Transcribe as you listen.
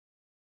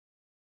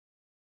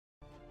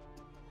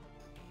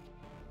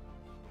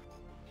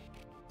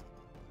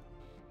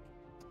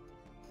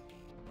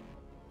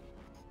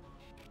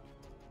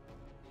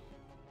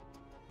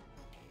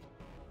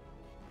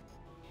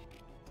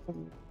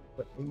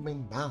But in my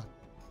mouth.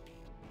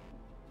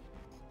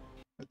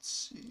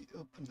 Let's see,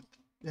 open up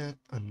that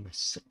on my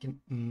second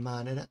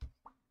monitor.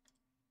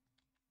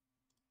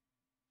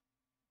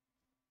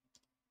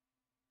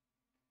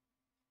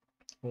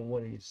 Well,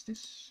 what is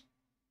this?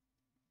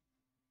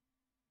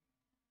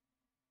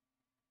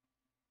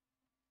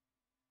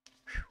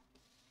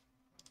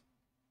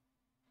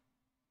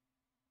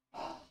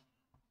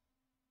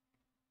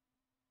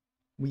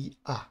 We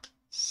are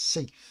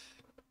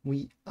safe.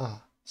 We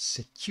are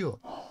secure.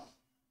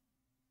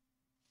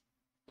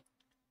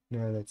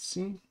 Now let's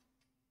see.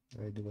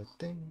 I do a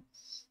thing.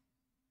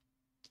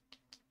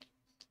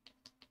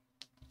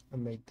 I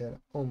make that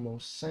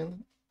almost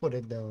silent. Put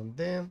it down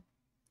there.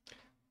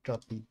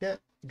 Copy that.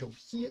 Go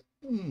here.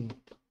 Boom,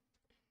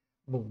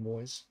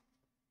 boys.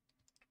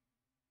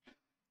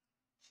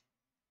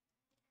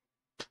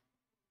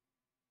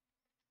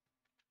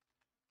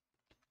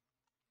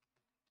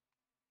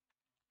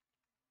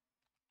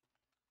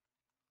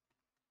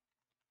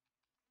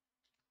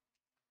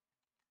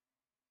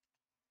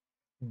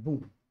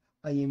 Boom.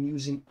 I am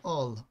using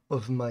all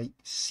of my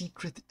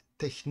secret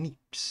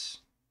techniques.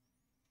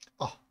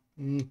 Ah,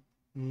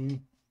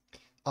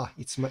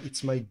 it's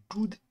my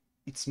good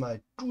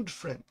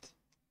friend.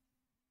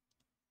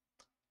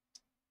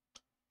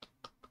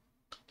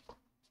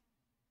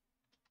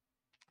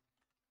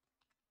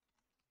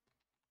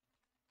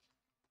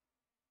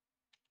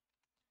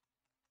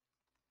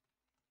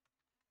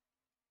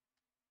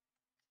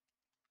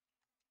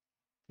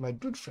 My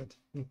good friend.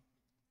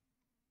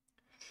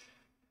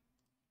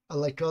 I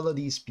like all of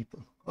these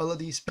people. All of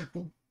these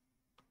people,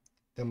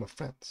 they're my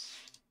friends.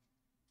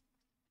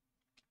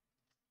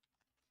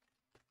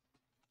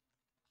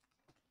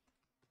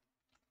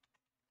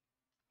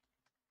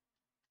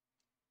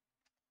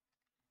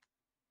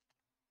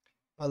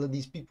 All of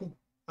these people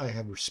I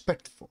have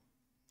respect for.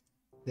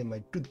 They're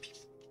my good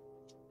people.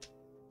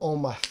 All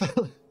my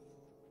fellas.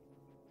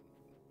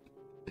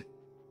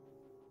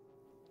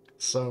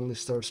 Suddenly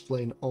starts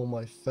playing All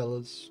My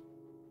Fellas.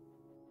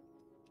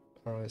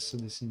 Alright, so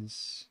this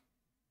is...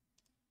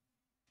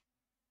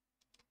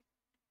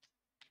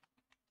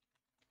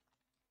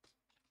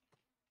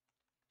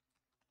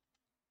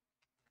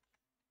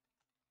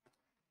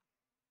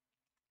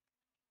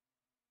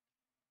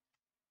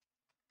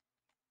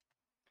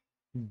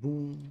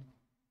 Boom,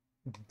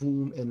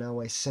 boom, and now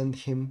I send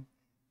him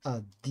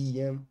a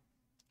DM.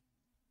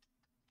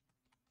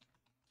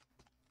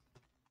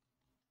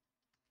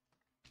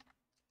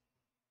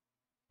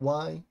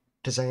 Why?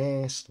 Because I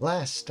asked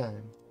last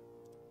time.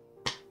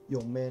 Yo,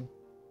 man.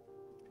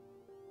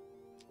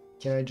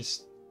 Can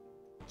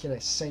I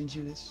send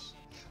you this?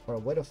 Or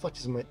why the fuck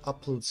is my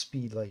upload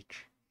speed like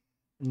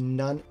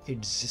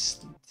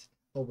non-existent?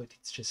 Oh wait,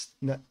 it's just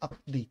not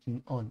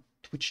updating on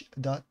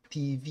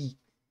twitch.tv.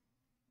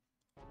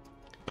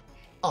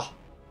 Ah,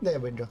 there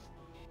we go.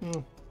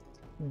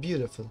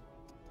 Beautiful.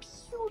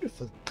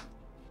 Beautiful.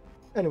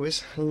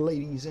 Anyways,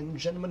 ladies and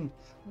gentlemen,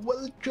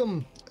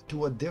 welcome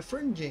to a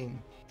different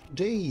game.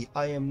 Today,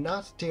 I am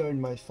not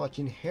tearing my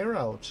fucking hair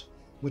out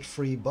with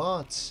free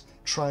bots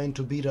trying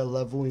to beat a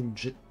level in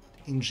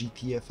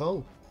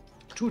GTFO.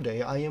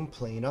 Today, I am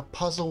playing a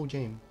puzzle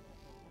game.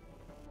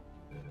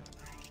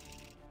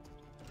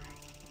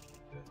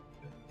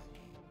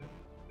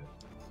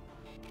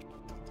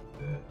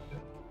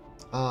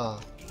 Ah,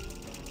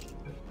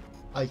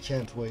 I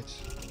can't wait.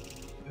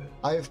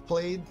 I've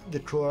played the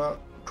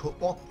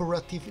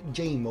cooperative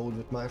game mode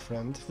with my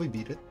friend. We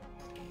beat it.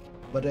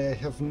 But I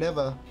have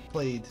never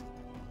played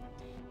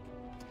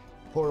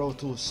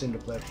 402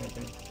 single player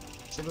campaign.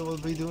 So we will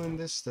be doing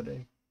this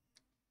today.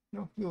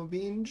 No, we will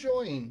be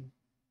enjoying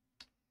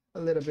a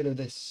little bit of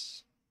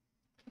this.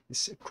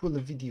 This cool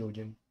video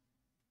game.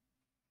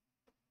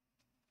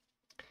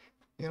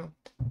 You know,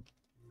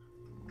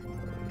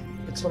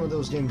 it's one of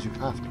those games you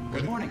have to play.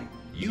 Good morning.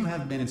 You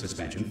have been in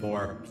suspension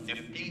for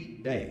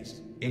 50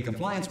 days. In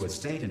compliance with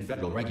state and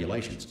federal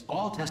regulations,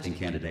 all testing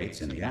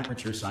candidates in the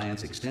Aperture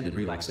Science Extended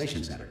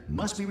Relaxation Center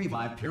must be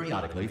revived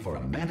periodically for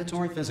a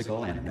mandatory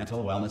physical and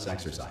mental wellness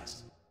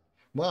exercise.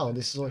 Wow,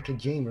 this is like a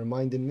game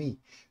reminding me.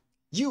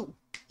 You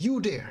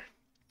there.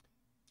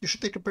 You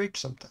should take a break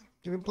sometime.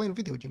 You've been playing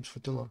video games for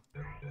too long.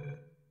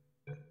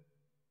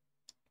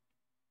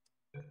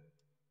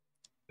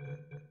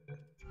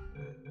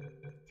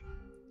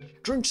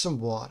 Drink some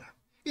water.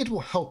 It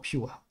will help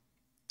you out.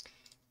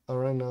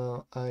 Alright,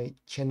 now I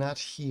cannot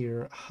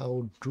hear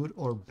how good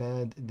or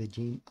bad the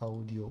game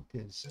audio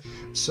is.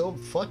 So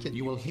fuck it.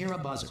 You will hear a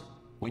buzzer.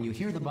 When you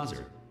hear the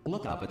buzzer,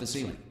 look up at the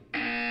ceiling.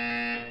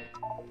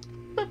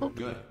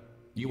 Good.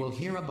 You will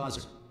hear a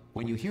buzzer.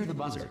 When you hear the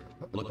buzzer,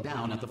 look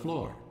down at the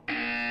floor.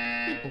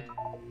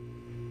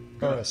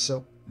 Alright,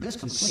 so this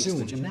completes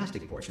the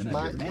gymnastic portion of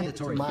your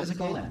mandatory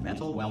physical and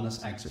mental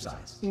wellness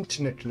exercise.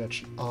 Internet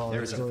connection.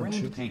 There is a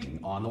framed painting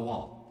on the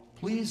wall.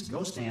 Please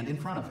go stand in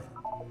front of it.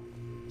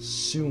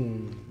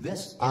 Soon,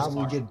 this is I will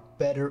art. get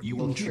better. You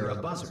will hear a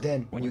buzzer.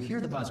 Then, when you hear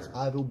the buzzer,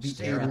 I will be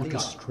able to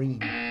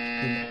stream.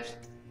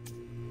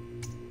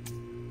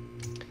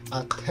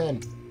 At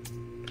 10,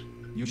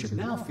 You should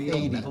now feel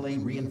 80. mentally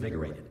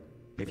reinvigorated.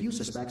 If you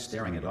suspect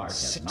staring at art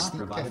has not 60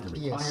 provided the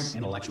FPS. required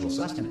intellectual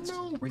sustenance,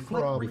 No reflect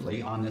problem.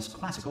 briefly on this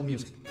classical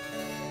music.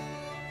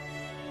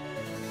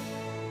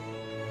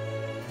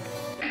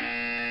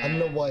 I don't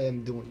know why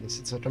I'm doing this.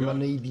 It's like I'm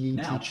an ADHD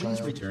Now please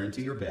child. return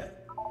to your bed.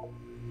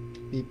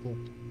 People.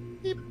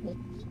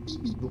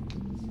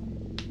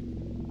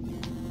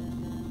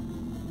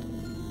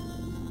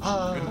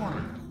 Good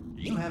morning.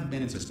 You have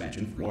been in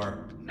suspension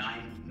for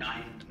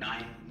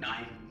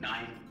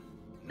 9999999.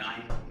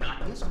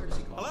 This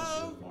courtesy call is to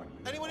Hello? inform you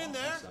Anyone in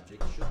that there? the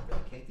subject should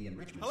vacate the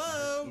enrichment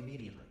Hello? center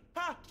immediately.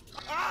 Ha!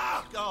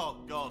 Ah! Oh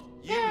God!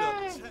 You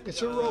look.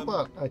 It's a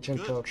robot. I can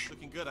good. touch.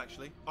 Looking good,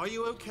 actually. Are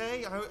you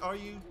okay? Are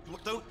you?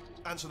 Don't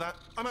answer that.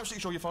 I'm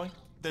absolutely sure you're fine.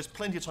 There's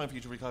plenty of time for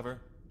you to recover.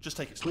 Just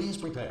take it slow. Please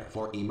prepare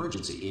for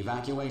emergency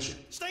evacuation.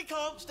 Stay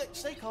calm.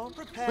 Stay calm.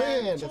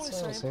 Prepare. Yeah, That's all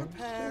that's I'm all saying. I'm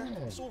Prepare.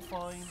 saying. It's all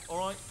fine. All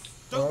right.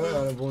 Don't Alright,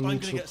 I move. will I'm need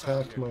gonna to get us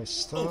out of pack here. my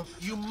stuff. Oh,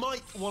 you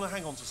might want to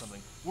hang on to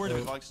something. Word of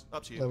advice.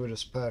 Up to you. Let me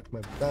just pack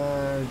my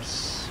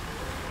bags.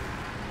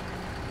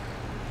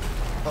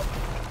 Oh,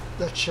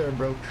 that chair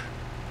broke.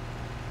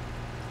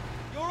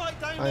 You all right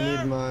down I there?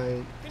 need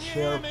my Can you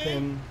hear me?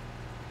 hairpin,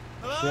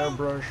 Hello?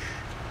 hairbrush.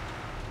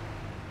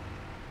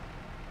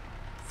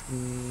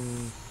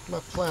 My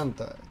plant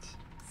died.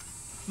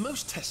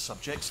 Most test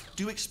subjects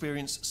do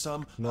experience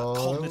some No,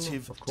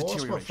 cognitive of course, my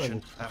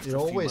deterioration friend. after It a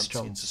few always months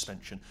in comes.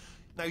 suspension.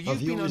 Now, you've been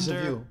view is a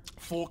under view.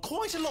 for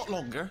quite a lot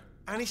longer,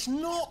 and it's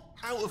not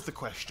out of the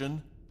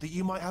question that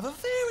you might have a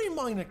very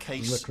minor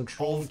case The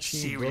control of key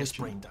serious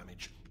broken. brain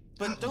damage.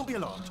 But don't be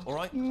alarmed, all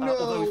right? No,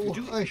 although if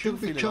you do, I should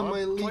feel become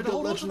alarmed, my try League to of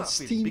hold on to that Legends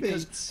feeling,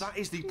 because teammates. that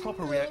is the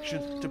proper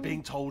reaction to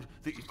being told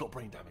that you've got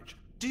brain damage.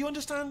 Do you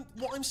understand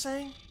what I'm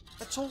saying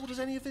at all? Does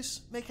any of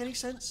this make any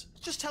sense?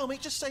 Just tell me.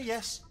 Just say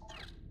yes.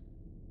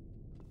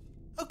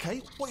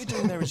 Okay, what you're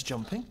doing there is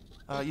jumping.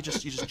 You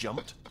just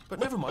jumped. But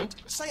never mind.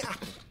 Say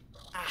apple.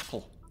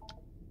 Apple.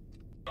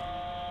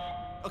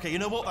 Okay, you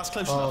know what? That's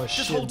close Oh enough.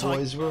 Just shit, hold tight.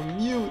 boys, we're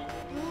mute.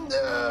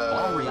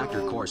 All No!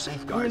 reactor core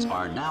safeguards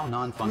are now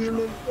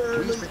non-functional.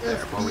 We're an Please prepare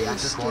for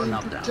reactor FPS core game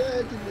meltdown.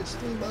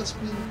 protagonist. We must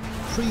be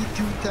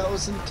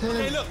pre-2010.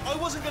 Hey, look, I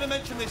wasn't going to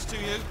mention this to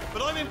you,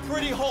 but I'm in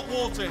pretty hot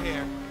water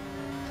here.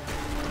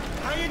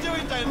 How you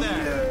doing down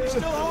there? You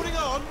still holding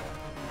on?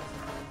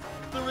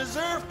 The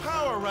reserve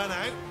power ran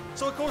out,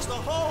 so of course the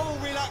whole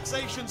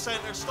relaxation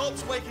centre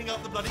stops waking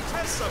up the bloody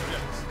test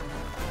subjects.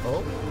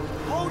 Oh,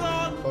 Hold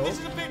on, Oh. this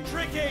is a bit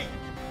tricky.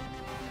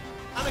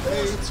 And of Hey,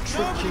 course, it's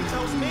nobody tricky.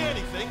 tells me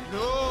anything.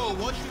 No,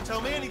 why should you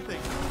tell me anything?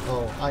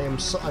 oh, I'm Why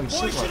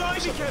so should I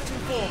be kept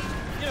informed?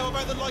 You know,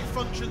 about the life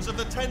functions of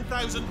the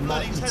 10,000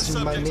 bloody test It's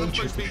in my subjects I'm nature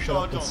supposed to to be shut up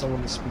charged when on.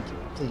 someone is speaking.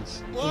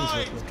 Please, Why?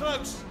 please It's let me.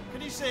 close.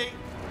 Can you see?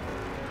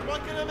 Am I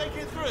gonna make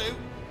it through?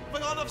 Have I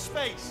got enough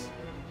space?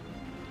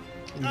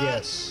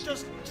 Yes.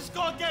 Just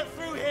gotta get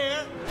through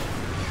here.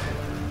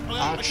 Actual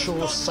I just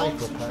gotta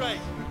psychopath. concentrate.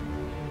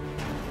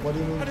 What do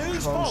you mean? And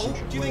whose fault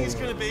concentrate? do you think it's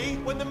gonna be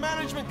when the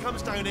management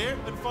comes down here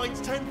and finds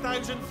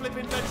 10,000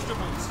 flipping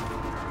vegetables?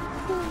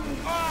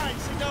 Alright,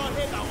 see now I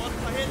hit that one.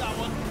 I hit that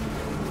one.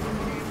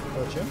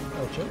 Gotcha,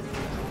 gotcha.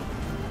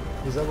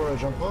 Is that where I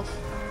jump off?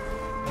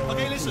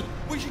 Okay, listen,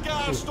 we should get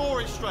our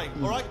story straight,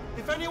 alright?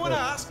 If anyone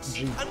asks,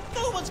 G. and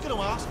no one's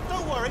gonna ask,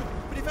 don't worry,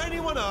 but if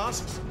anyone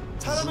asks,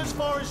 tell them as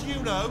far as you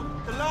know,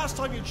 the last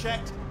time you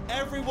checked,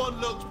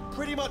 everyone looked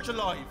pretty much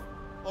alive.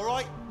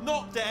 Alright?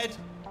 Not dead.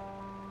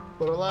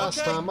 But the last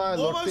Okay, time I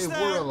looked, they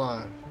almost were there.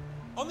 alive.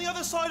 On the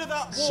other side of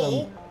that Some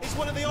wall is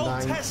one of the old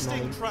 9, testing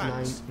 9,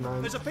 tracks. 9,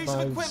 9, There's a piece of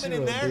 5, equipment 0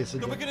 in there days that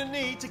ago. we're gonna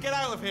need to get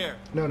out of here.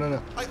 No, no,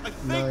 no. I think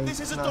 9, this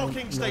is a 9,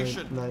 docking 9,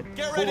 station. 9,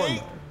 Get 4, ready.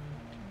 9.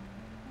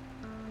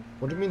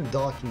 What do you mean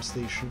docking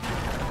station?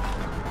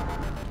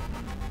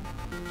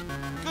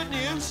 Good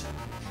news,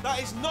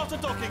 that is not a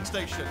docking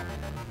station.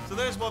 So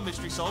there's one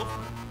mystery solved.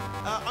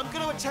 I'm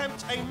going to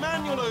attempt a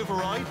manual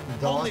override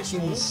on this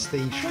Docking wall.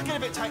 station. Could get a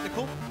bit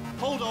technical.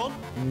 Hold on.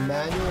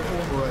 Manual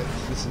override.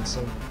 He's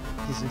insane.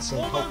 He's insane.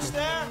 Help Almost me.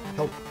 there.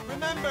 Help.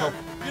 Remember, Help.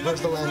 you're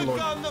Where's the looking for a landlord?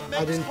 gun that I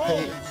makes didn't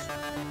holes.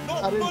 pay.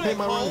 Not I didn't pay bullet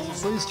my rent.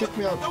 holes. Please check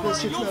me out. Don't Please worry,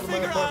 check me you'll out of my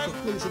figure it apartment.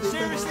 out. Please, I didn't pay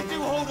my Seriously, rent.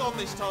 do hold on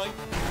this time.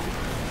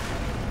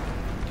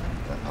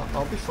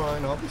 I'll be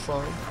fine. I'll be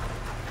fine.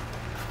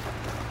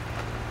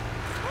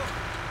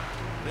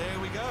 There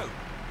we go.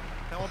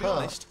 Now, I'll be Huh.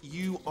 honest,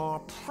 you are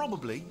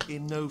probably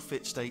in no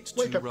fit state to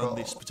Wake up run call.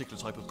 this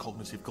particular type of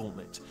cognitive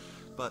gauntlet.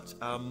 But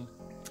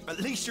at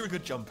least you're a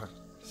good jumper.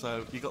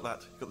 So you got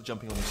that. You got the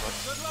jumping on your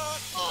side. Good luck!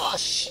 Oh,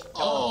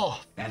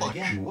 oh, And fuck.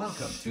 again,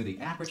 welcome to the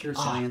Aperture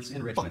Science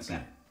Enrichment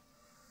Center.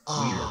 We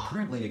Ah, are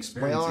currently arm.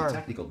 experiencing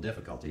technical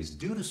difficulties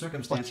due to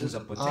circumstances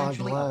of Fucking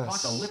potentially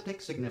glass.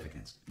 apocalyptic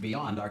significance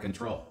beyond our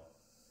control.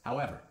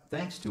 However,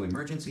 thanks to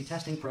emergency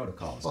testing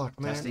protocols, Fuck,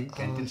 man. testing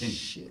can Oh, continue.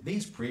 shit.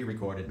 These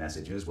pre-recorded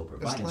messages will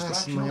provide glass in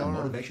instructional my and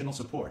arm. motivational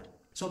support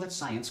so that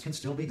science can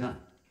still be done,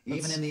 even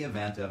That's- in the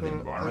event of I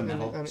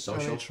environmental, need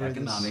social, to read this.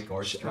 economic,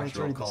 or Shit, I need to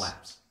structural read this.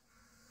 collapse.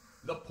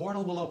 The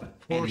portal will open,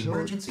 Portal and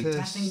emergency test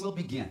testing will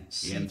begin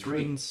in 3,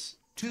 sequence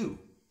 2,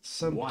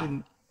 something.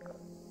 1.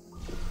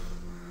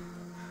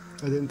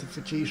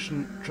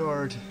 Identification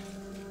card.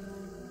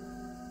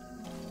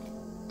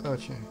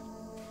 Okay.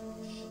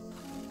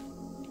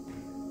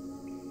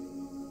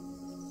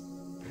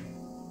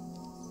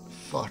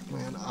 Fuck,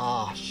 man.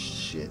 Ah,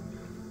 shit.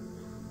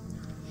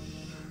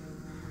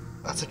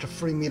 That's like a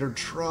 3-meter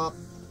drop.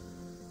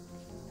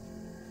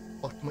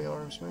 Fuck my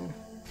arms, man.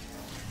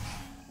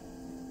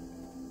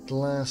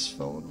 Glass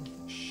phone.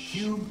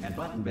 Cube and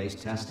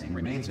button-based testing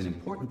remains an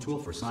important tool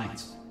for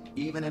science,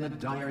 even in a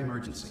dire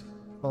emergency.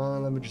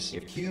 Let me just...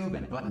 If cube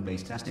and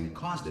button-based testing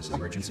caused this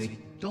emergency,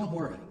 don't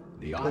worry.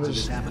 The odds of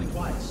this happening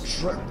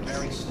twice are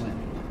very slim.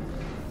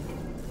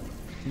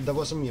 That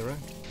was a mirror.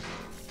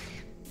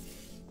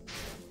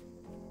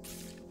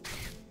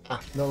 Ah,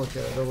 no, look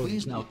at it.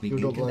 Please note the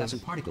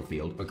incandescent particle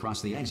field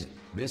across the exit.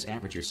 This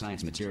Aperture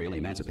Science Material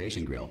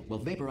Emancipation Grill will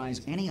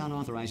vaporize any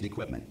unauthorized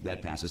equipment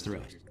that passes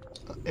through it.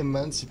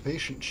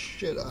 Emancipation?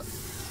 Shit.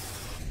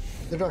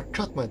 Did I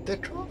cut my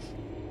dick off?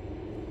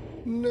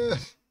 No.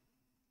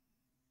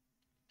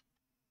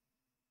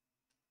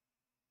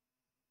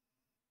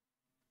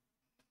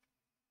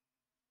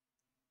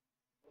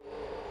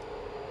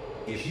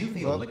 If you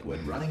feel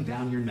liquid running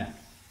down your neck,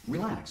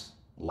 relax,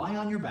 lie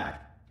on your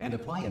back, and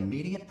apply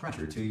immediate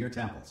pressure to your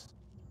temples.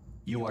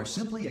 You are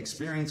simply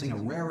experiencing a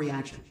rare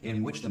reaction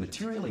in which the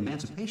Material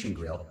Emancipation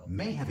Grill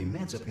may have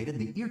emancipated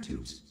the ear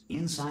tubes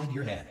inside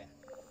your head.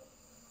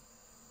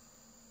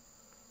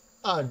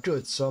 Ah,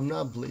 good, so I'm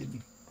not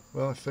bleeding.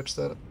 Well, I fixed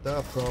that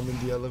problem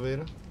in the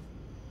elevator.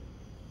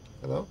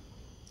 Hello?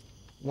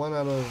 1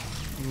 out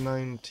of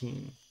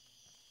 19.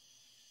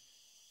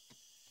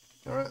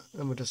 Alright,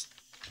 let me just...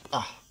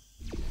 Ah!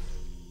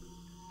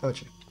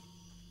 Gotcha.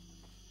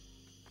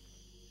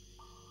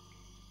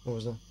 What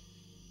was that?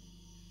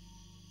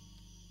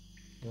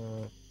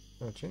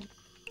 Okay.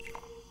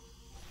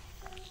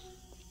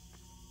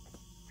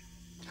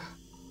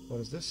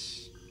 What is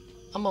this?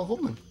 I'm a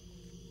woman.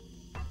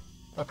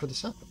 How could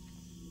this happen?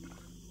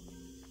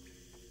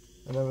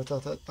 I never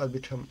thought that I'd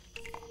become...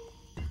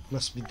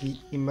 Must be the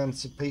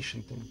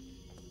emancipation thing.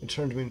 It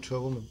turned me into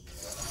a woman.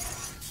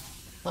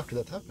 How could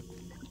that happen?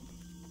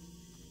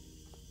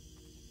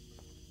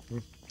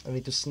 I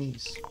need to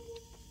sneeze.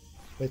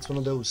 Wait, it's one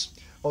of those...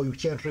 Oh, you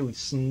can't really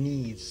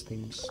sneeze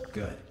things.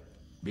 Good.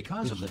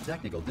 Because of the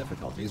technical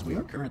difficulties we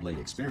are currently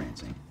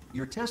experiencing,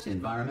 your test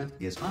environment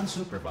is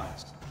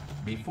unsupervised.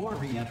 Before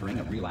re-entering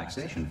a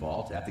relaxation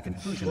vault at the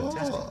conclusion of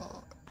testing,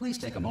 please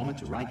take a moment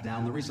to write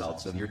down the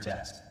results of your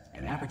test.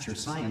 An Aperture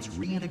Science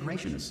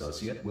Reintegration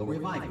Associate will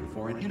revive you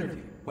for an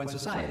interview when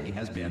society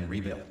has been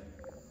rebuilt.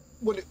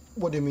 What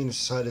do you mean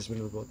society has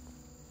been rebuilt?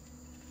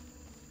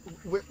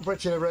 Where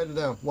can I write it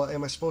down? What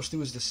am I supposed to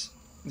do? Is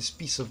this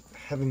piece of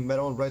heavy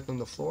metal right on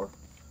the floor?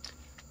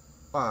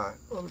 Alright,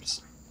 I'm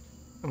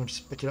gonna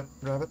just pick it up,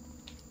 grab it.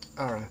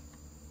 Alright.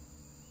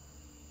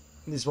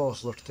 These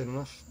walls look thin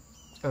enough.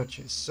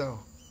 Okay, so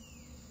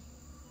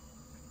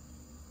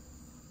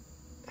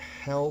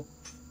help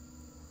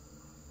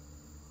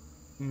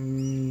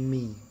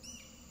me.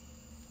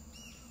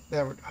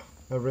 There we go.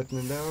 I've written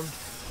it down.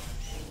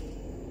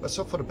 Let's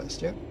hope for the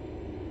best, yeah?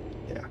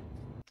 Yeah.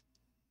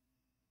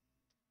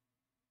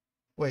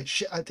 Wait,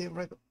 shit, I didn't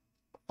write...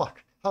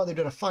 Fuck. How are they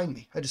gonna find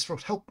me? I just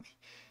wrote help me.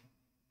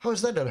 How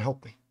is that gonna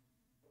help me?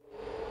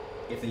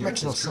 If the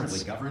Earth is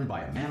currently governed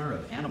by a manner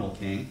of animal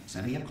king,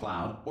 sentient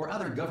cloud, or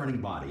other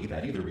governing body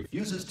that either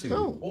refuses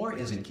to or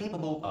is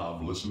incapable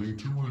of listening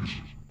to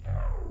reason.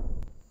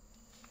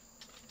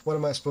 What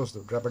am I supposed to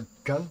do? Grab a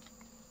gun?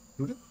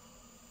 Shoot it?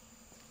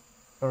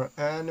 Or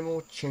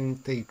animal king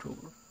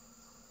takeover?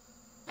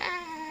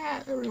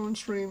 Ah! Everyone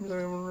screams,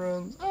 everyone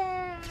runs.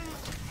 Ah!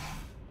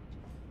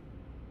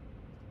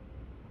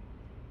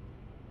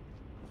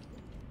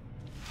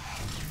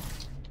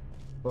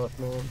 But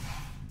man,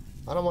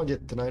 I don't want to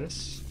get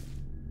tinnitus.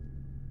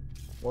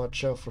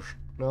 Watch out for...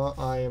 No,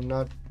 I am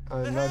not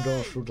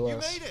going through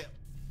glass. You made it!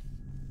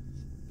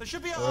 There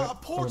should be a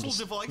portal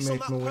device on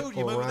that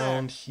podium over there.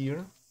 Around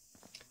here.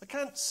 I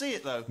can't see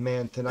it though.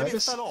 Man,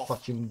 tinnitus?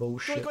 Fucking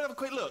bullshit. Go and have a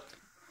quick look.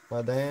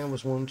 My dad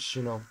was once,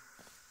 you know...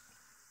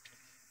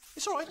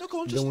 It's alright, no,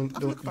 go on, just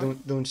have a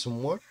look doing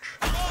some work.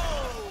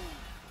 Oh!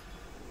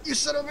 You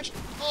son of a bitch!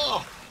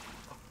 Oh!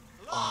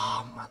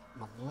 Oh, my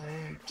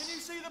legs. Can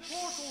you see the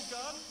portal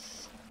gun?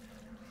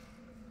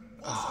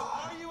 Also,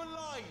 are you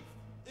alive?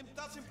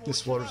 That's important.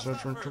 This water's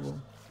not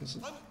drinkable, is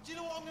it? Do you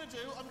know what I'm going to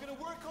do? I'm going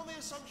to work on the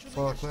assumption that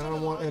Fuck, man, I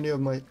don't want any of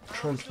my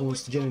trench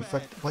wounds to get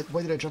infected.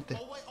 Why did I jump there?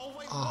 I'll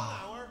wait 1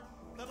 hour,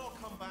 then I'll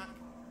come back,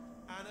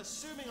 and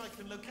assuming I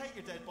can locate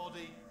your dead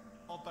body,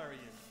 I'll bury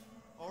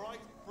you.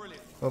 Alright?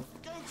 Brilliant. Oh,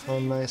 how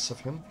nice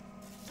of him.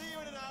 See you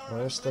in an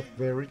hour. I step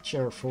very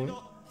carefully. You're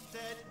not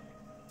dead.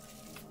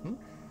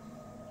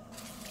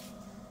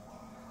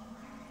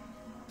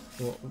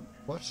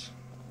 What?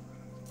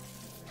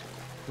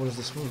 What does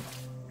this mean?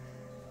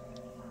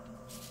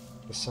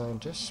 The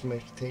scientists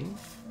make thing.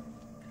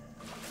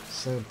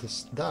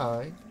 Scientists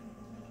die.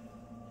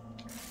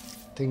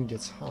 Thing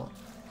gets hot.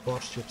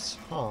 Boss gets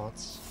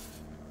hearts.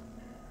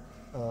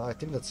 I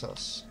think that's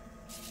us.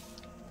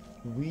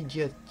 We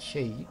get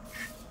cage.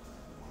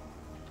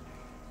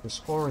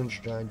 This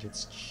orange guy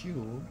gets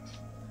cubed.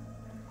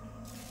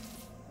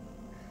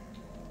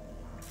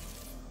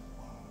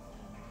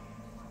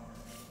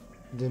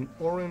 Then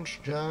orange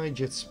guy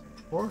gets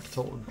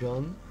portal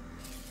gun.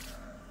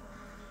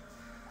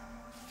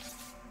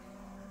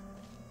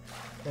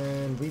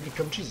 And we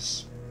become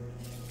Jesus.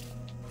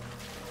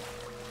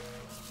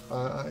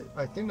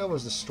 I think that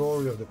was the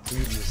story of the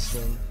previous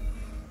one.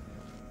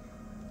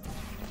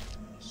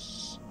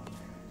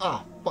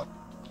 Ah, fuck.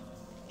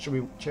 Should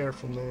be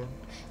careful, man.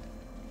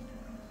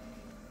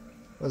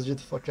 Let's get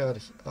the fuck out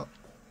of here. Oh,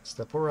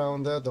 step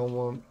around that. Don't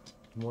want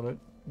to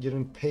get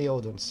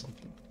impaled on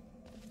something.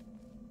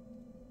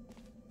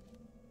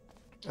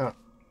 Ah.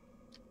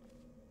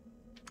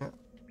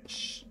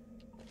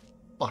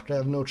 Fuck, I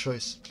have no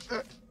choice.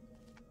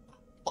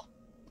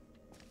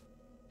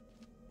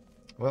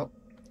 Well,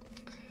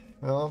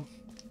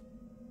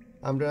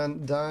 I'm gonna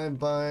die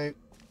by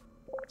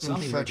Some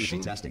emergency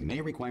infection. testing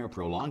may require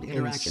prolonged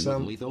interaction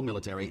with lethal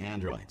military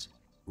androids.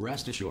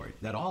 Rest assured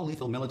that all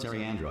lethal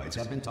military androids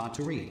have been taught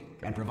to read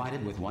and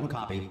provided with one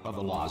copy of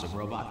the laws of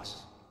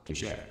robotics to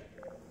share.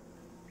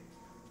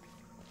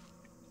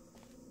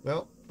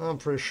 Well, I'm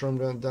pretty sure I'm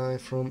gonna die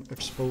from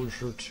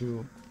exposure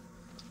to,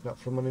 not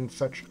from an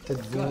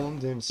infected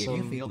wound and If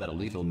you feel that a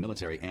lethal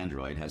military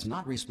android has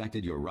not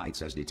respected your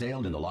rights as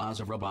detailed in the laws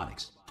of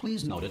robotics,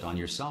 please note it on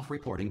your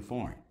self-reporting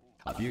form.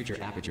 A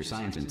future Aperture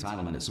Science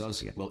Entitlement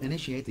Associate will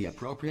initiate the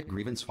appropriate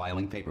grievance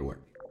filing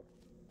paperwork.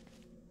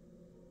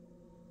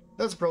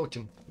 That's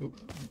broken.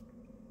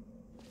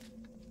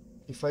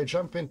 If I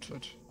jump into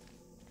it.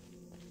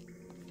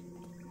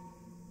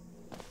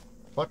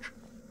 Fuck.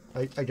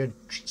 I get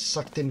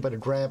sucked in by the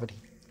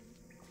gravity.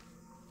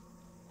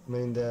 I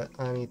mean that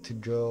I need to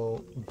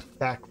go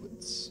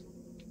backwards.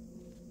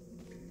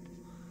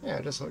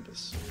 Yeah, just like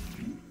this.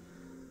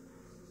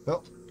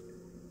 Well,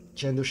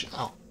 can't do shit.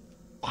 Oh,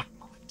 fuck.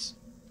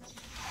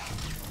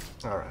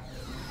 Alright.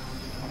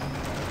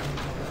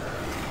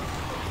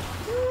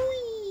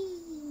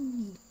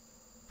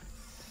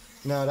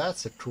 Now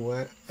that's a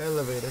cool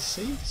elevator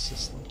save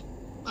system.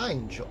 I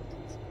enjoyed it.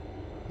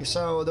 You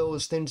saw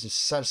those things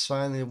just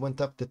satisfying. They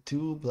went up the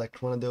tube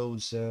like one of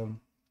those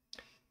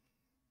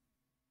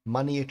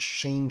money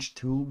exchange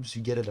tubes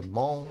you get at a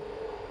mall.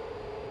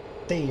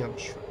 Damn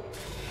straight.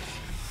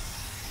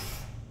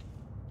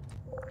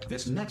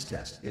 This next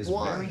test is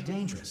Why? very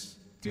dangerous.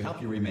 To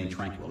help you remain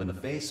tranquil in the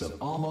face of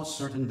almost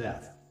certain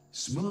death,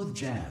 smooth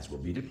jazz will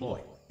be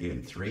deployed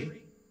in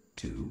 3,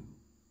 2,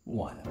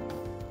 1.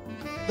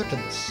 Look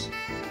at this.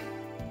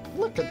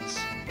 Look at this.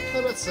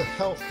 Oh, that's a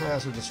health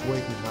hazard just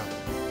waiting to happen.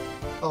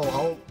 Oh,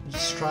 I'll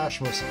just trash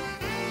myself.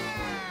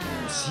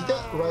 See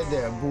that right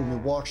there? Boom, you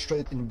walk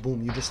straight and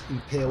boom, you just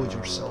impaled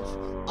yourself.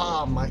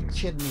 Ah, my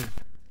kidney.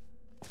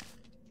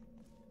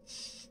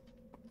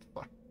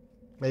 Fuck.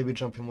 Maybe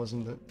jumping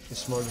wasn't the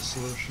smartest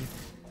solution.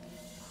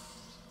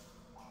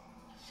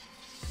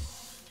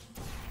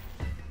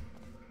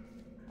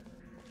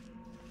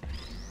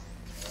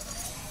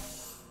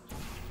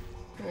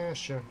 Yeah,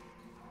 sure.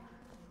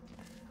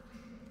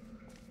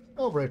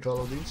 I'll break all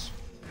of these.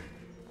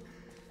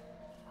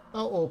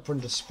 I'll open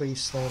the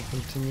space-time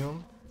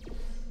continuum.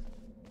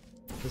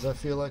 Because I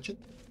feel like it.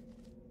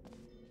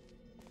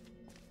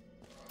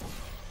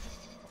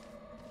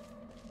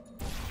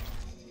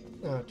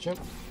 Gotcha.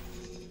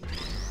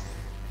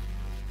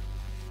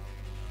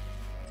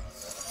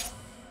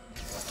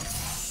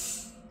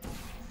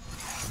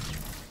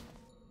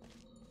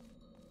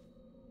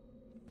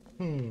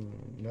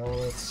 Now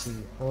let's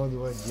see. How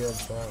do I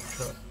get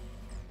back up?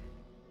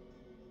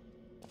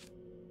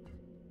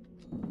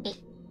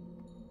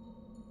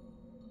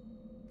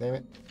 Damn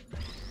it.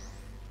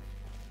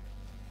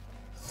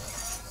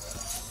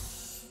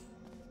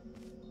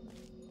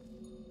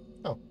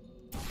 Oh.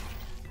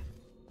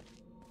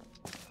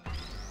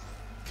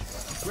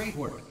 Great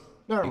work.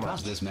 Never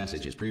Because mind. this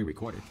message is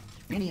pre-recorded,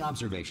 any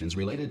observations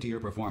related to your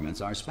performance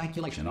are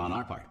speculation on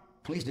our part.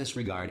 Please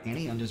disregard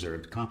any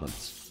undeserved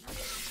compliments.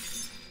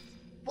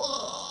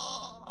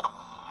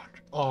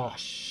 Fuck. Oh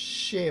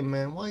shit,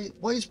 man.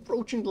 Why is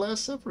broken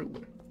glass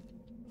everywhere?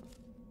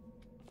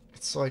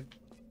 It's like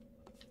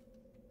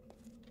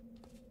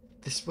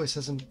this place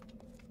isn't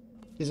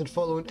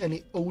following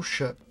any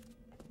OSHA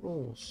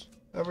rules.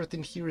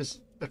 Everything here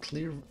is a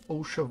clear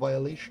OSHA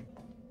violation.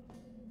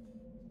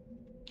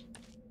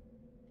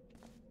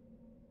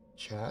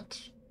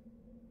 Chat.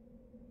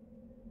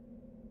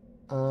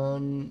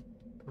 Unreason.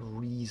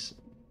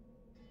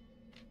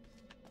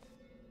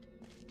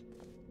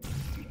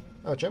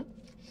 Oh, Jim?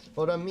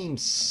 Well, that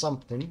means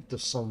something to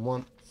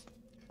someone.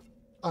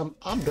 I'm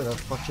gonna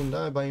fucking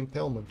die by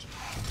impalement.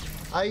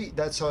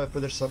 That's how I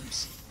put this up.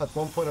 At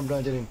one point I'm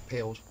gonna get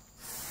impaled.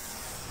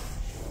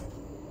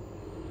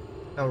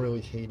 I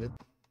really hate it.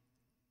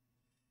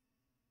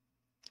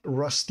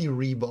 Rusty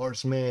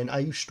rebars, man. I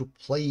used to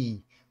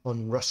play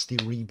on rusty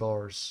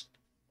rebars.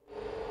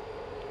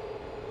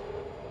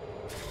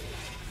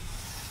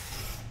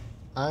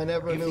 I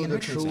never If the knew the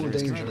enrichment true center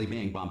is danger. currently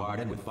being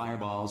bombarded with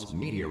fireballs,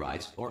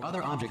 meteorites, or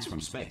other objects from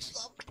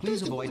space,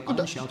 please avoid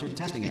unsheltered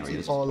testing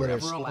areas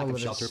wherever a lack of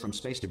shelter from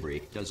space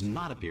debris does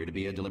not appear to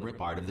be a deliberate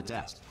part of the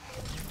test.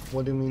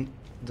 What do you mean,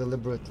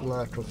 deliberate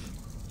lack of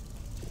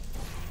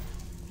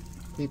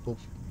people?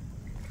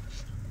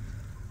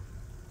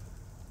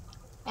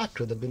 I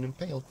could have been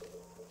impaled.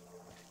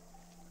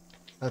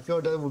 I feel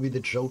that would be the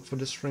joke for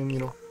the stream, you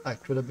know. I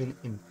could have been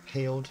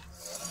impaled.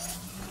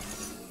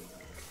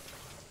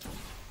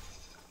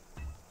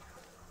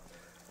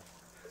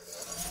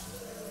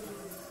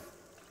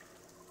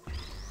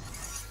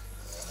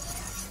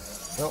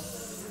 Well,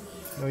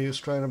 no use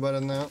trying about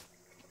it now.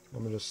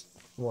 Let me just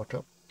walk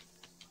up.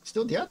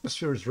 Still, the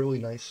atmosphere is really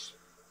nice.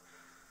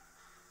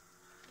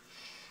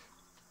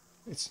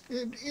 It's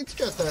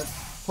got that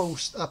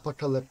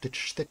post-apocalyptic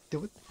shtick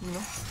to it, you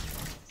know.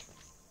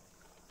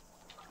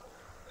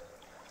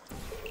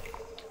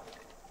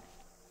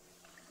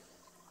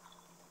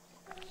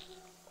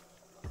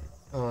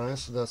 Alright,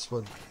 so that's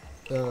what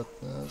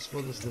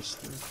is this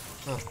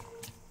thing? Oh.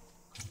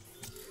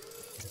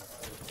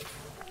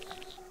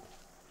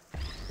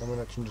 I mean,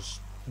 I can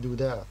just do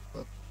that,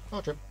 but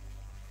okay.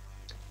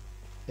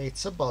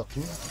 It's a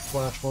button.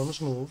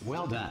 Platforms move.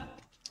 Well done.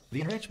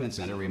 The Enrichment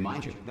Center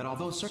reminds you that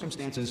although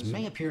circumstances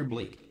may appear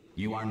bleak,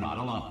 you are not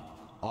alone.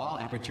 All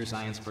Aperture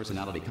Science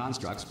personality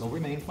constructs will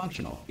remain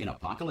functional in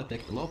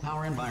apocalyptic,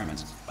 low-power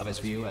environments of as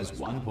few as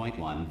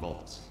 1.1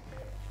 volts.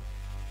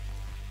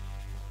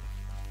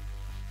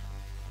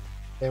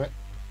 Damn it.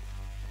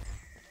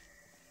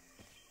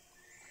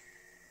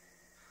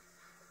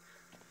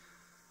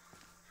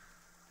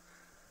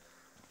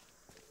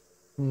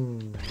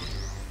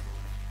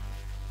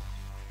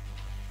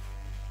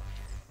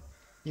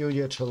 You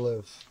get to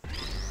live.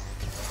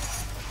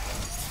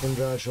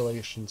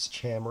 Congratulations,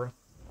 camera.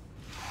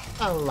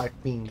 I don't like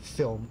being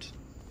filmed.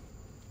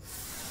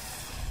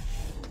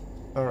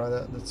 Alright,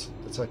 that's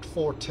like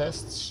 4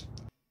 tests.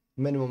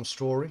 Minimum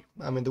story.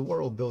 I mean, the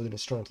world building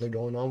is currently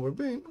going on. We're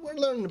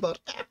learning about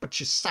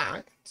aperture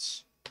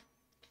science.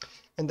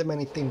 And the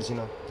many things, you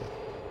know,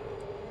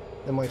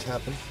 that might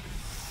happen.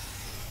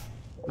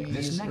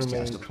 This next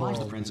test applies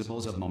the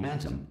principles of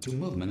momentum to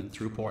movement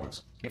through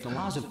portals. If the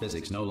laws of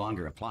physics no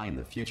longer apply in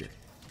the future,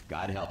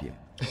 God help you.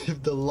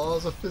 If the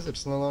laws of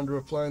physics no longer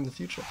apply in the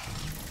future,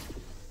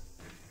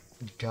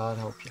 God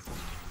help you.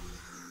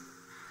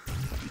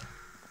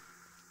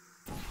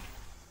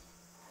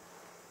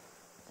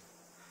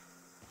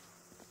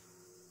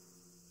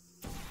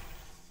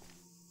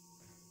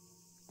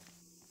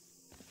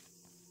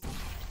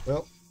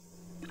 Well.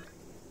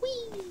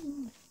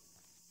 Whee!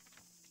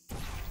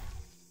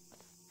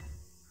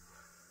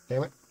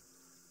 Damn it.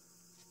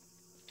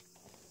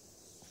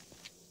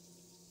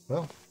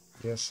 Well,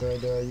 guess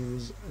I'd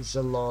use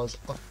the laws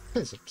of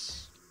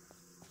physics.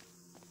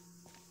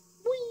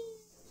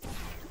 Whee!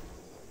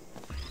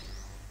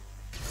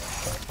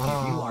 If you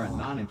are a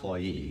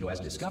non-employee who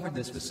has discovered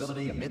this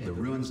facility amid the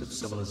ruins of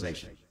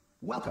civilization,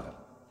 welcome.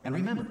 And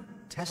remember,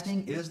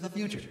 testing is the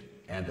future,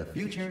 and the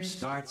future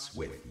starts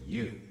with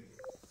you.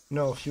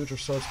 No, future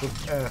starts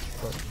with F,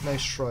 but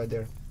nice try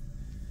there.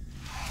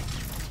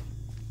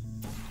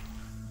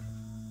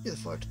 Get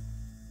fucked.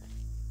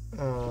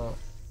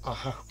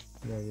 Aha.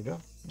 There you go.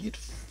 Get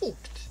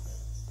fucked.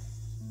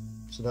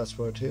 So that's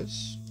what it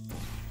is.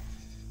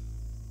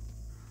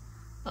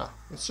 Ah,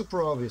 it's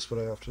super obvious what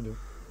I have to do.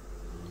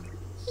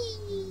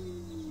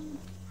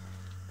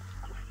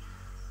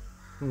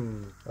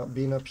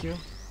 Being up here.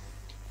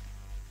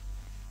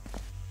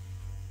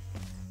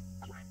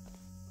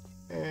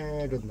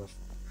 Good enough.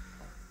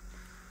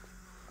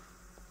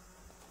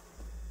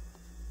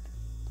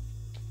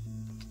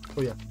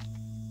 Oh yeah.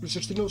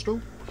 360 no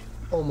stroke.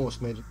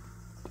 Almost made it.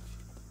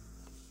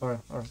 Alright,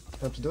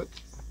 time to do it.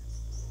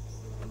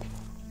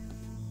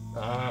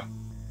 Ah.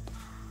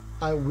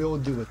 I will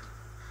do it.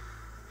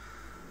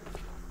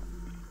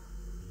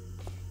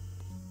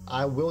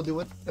 I will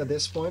do it at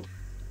this point.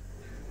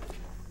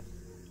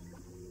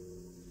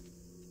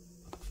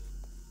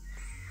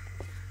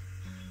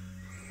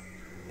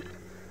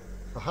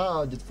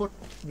 Aha, did foot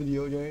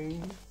video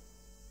game.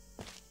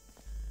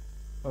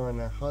 Alright,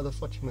 now how the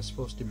fuck am I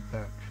supposed to be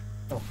back?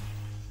 Oh.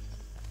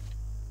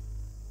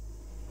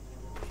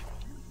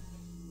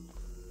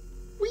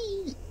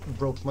 Whee!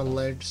 Broke my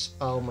legs,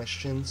 ow, my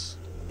shins.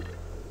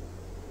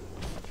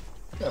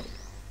 Damn it.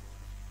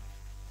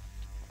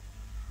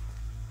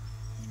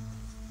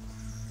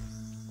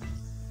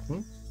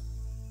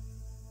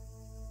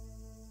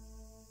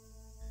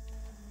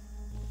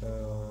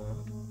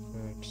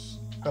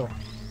 Oh.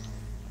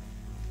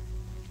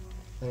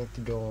 I need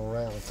to go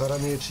around. I thought I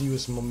needed to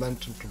use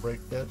momentum to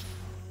break that.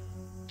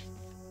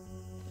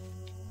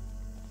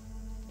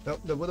 Nope,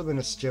 that would have been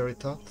a scary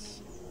thought.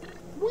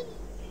 Whee!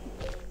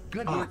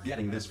 Good work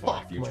getting this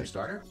far, future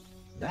starter.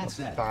 That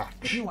said,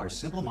 if you are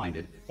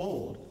simple-minded,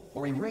 bold,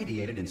 or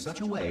irradiated in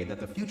such a way that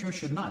the future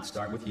should not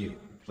start with you,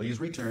 please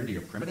return to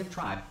your primitive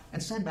tribe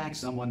and send back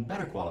someone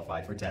better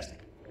qualified for testing.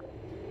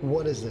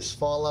 What is this,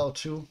 Fallout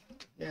 2?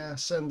 Yeah,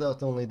 send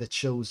out only the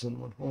chosen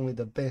one, only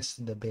the best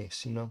of the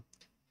best, you know?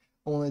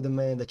 Only the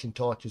man that can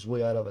talk his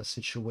way out of a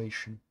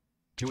situation.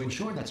 To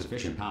ensure that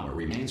sufficient power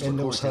remains for And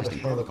core knows how to testing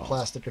handle protocols,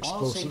 plastic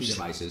all safety explosives.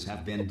 devices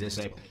have been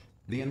disabled.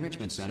 The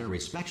Enrichment Center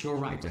respects your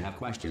right to have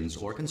questions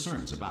or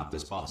concerns about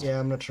this policy. Yeah,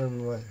 I'm not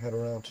turning my head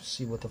around to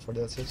see what the fuck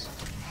that is.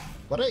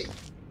 But hey,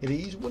 it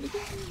is what it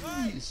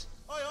is.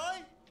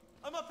 Aye,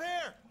 I'm up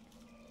here.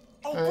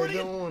 Oh, How you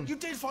brilliant! doing? You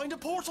did find a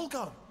portal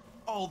gun.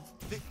 Oh,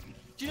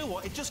 do you know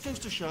what? It just goes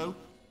to show,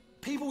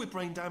 people with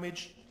brain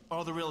damage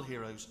are the real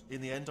heroes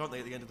in the end, aren't they?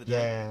 At the end of the day,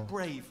 Yeah.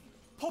 Brave.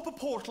 Pop a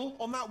portal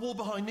on that wall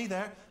behind me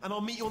there, and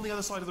I'll meet you on the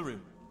other side of the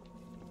room.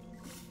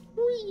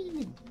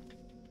 Whee!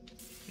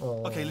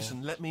 Oh. Okay,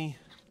 listen. Let me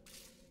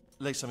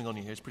lay something on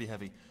you here. It's pretty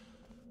heavy.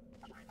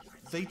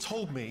 They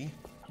told me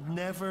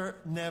never,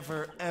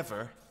 never,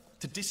 ever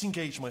to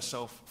disengage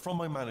myself from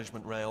my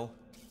management rail,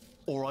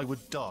 or I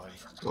would die.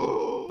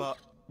 But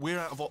we're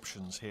out of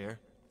options here,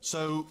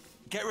 so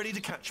get ready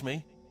to catch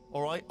me,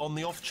 all right? On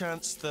the off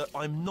chance that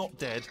I'm not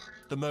dead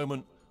the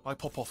moment I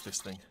pop off this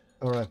thing.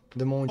 Alright,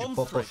 the moment you On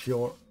pop three. off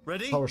your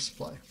Ready? power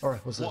supply.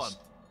 Alright, what's 1, this?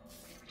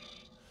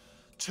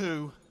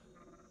 2,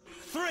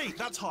 3.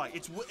 That's high.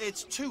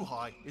 It's too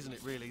high, isn't it?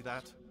 Really?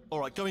 That. All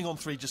right. Going on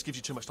 3 just gives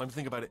you too much time to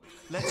think about it.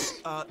 Let's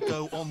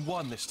go on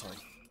 1 this time.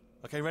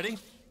 Okay. Ready?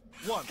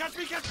 1. Catch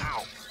me! Catch!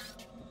 Ow!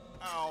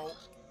 Ow!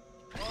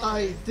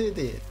 I did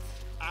it!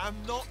 I'm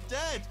not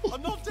dead.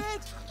 I'm not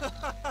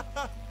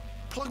dead.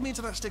 Plug me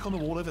into that stick on the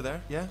wall over there,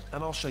 yeah,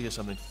 and I'll show you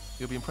something.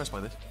 You'll be impressed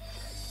by this.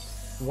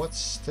 What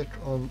stick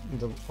on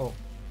the... oh.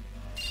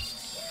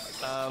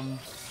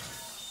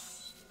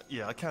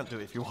 Yeah, I can't do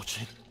it if you're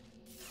watching.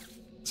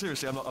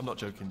 Seriously, I'm not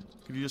joking.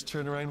 Could you just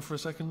turn around for a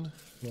second?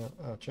 Yeah,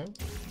 okay.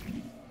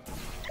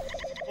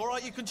 All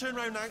right, you can turn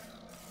around now.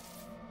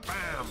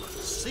 Bam!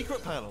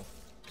 Secret panel.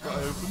 Got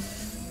it open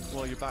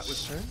while your back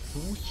was turned.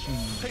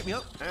 Pick me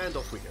up, and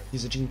off we go.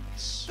 He's a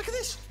genius. Look at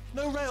this!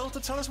 No rail to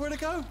tell us where to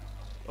go.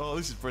 Oh,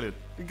 this is brilliant.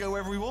 We can go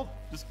wherever we want.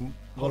 Just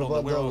hold on,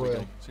 about where the are we rail?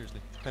 going?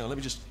 Seriously. Hang on, let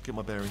me just get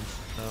my bearings.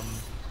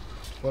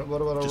 What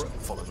about Just our...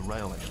 follow the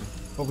rail, actually.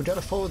 Oh, we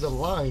gotta follow the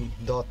line,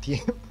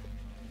 Dottie.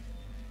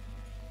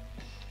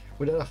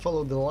 We gotta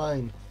follow the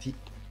line.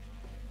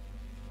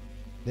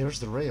 There's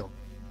the rail.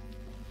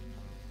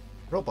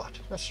 Robot,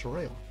 that's the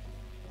rail.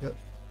 Yep.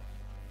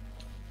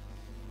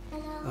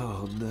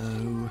 Oh,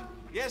 no.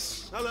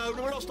 Yes, hello,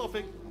 no, we're not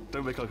stopping.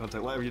 Don't make eye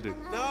contact, whatever you do.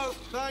 No,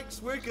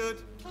 thanks, we're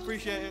good.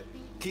 Appreciate it.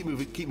 Keep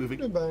moving, keep moving.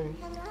 Goodbye.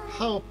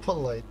 How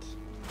polite.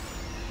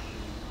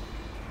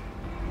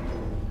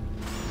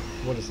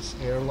 What is this?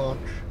 Air launch?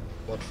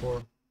 What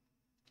for?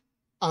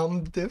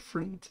 I'm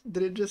different.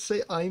 Did it just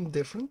say I'm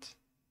different?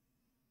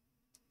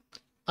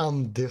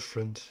 I'm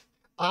different.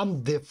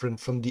 I'm different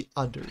from the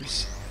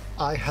others.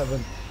 I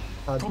haven't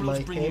had Problems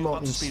my bringing you ammo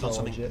up to speed on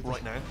installed something yet.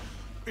 right now.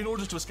 In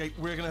order to escape,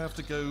 we're going to have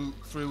to go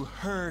through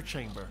her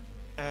chamber,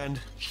 and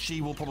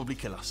she will probably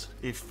kill us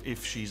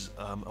if she's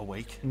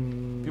awake.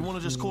 If you want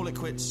to just call it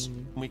quits,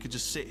 and we could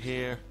just sit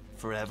here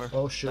forever.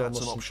 Oh shit, I That's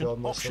an must option. have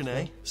myself Option A,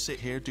 there. sit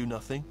here, do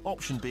nothing.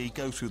 Option B,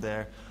 go through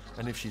there,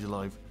 and if she's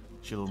alive,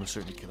 she'll almost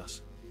certainly kill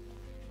us.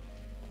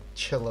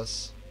 Chill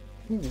us.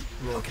 Ooh,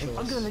 yeah, Okay, chill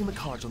I'm us. going to lay my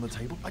cards on the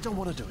table. I don't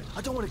want to do it.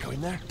 I don't want to go in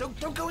there. Don't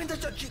go in there.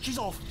 She's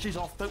off. She's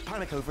off. Don't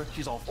panic over.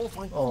 She's off. All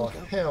fine. Oh, Go.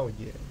 hell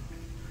yeah.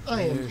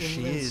 I am There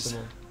she is.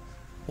 invincible.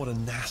 What a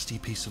nasty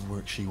piece of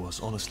work she was,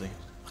 honestly.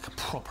 Like a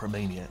proper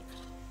maniac.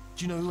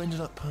 Do you know who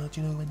ended up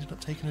taking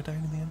her down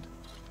in the end?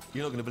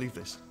 You're not going to believe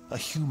this. A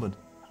human.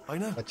 I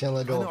know. I can't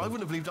let go I of know. I him.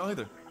 wouldn't have believed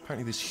either.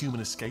 Apparently this human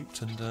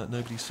escaped and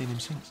nobody's seen him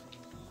since.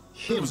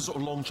 Him. There was a sort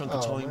of long chunk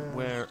of Oh, time man.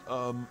 where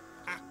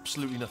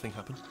absolutely nothing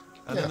happened.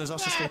 And Yeah, then there's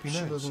us escaping now.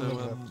 absolutely So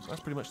nothing happened. that's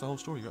pretty much the whole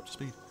story. You're up to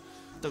speed.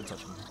 Don't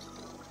touch anything.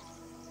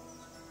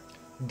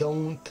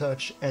 Don't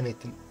touch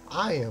anything.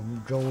 I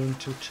am going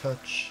to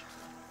touch...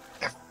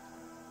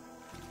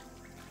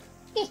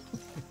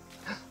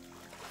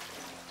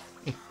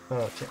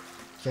 oh,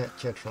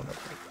 can't run up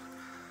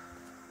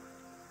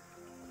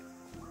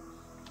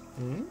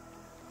there.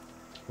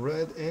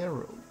 Red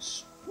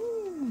arrows.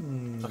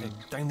 Okay,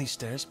 down these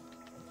stairs.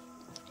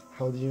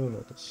 How do you know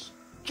this?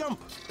 Jump!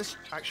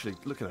 Actually,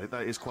 look at it.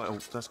 That's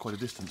quite a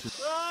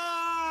distance.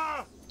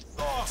 Ah!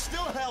 Oh,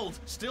 still held.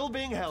 Still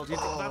being held.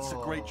 That's a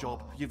great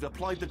job. You've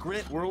applied the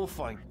grit. We're all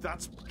fine.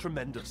 That's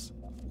tremendous.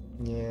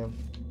 Yeah.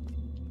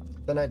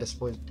 Tinnitus,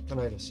 boys.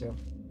 Tinnitus, yeah.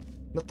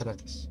 Not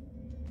tinnitus.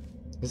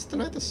 Is it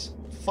tinnitus?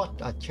 Fuck,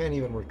 I can't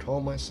even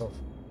recall myself.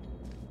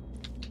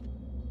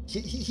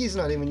 He's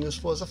not even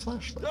useful as a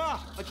flashlight.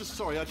 Ah! I just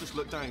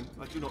looked down.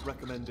 I do not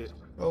recommend it.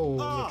 Oh,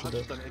 Ah! what you I've did.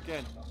 just done it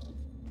again.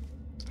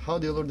 How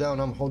do you look down?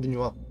 I'm holding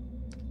you up.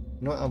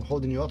 No, I'm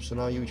holding you up, so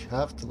now you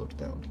have to look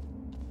down.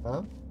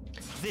 Huh?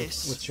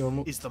 This What's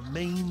your is the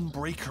main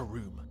breaker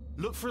room.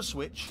 Look for a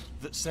switch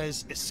that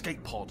says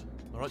escape pod.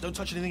 All right, don't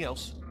touch anything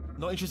else.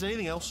 Not interested in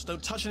anything else.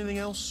 Don't touch anything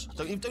else.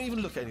 Don't even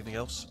look at anything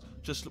else.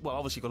 Just, well,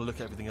 obviously you've got to look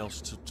at everything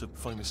else to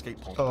find the escape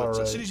pod. All But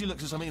right. as soon as you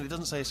look at something and it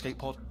doesn't say escape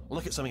pod,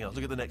 look at something else.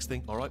 Look at the next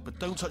thing, all right? But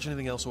don't touch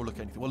anything else or look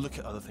at anything. Well, look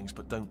at other things,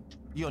 but don't.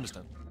 You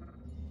understand?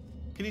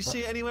 Can you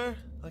see it anywhere?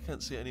 I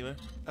can't see it anywhere.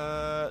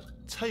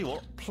 Tell you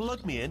what,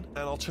 plug me in and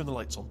I'll turn the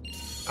lights on.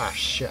 Ah,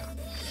 shit.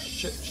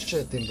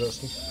 Shit,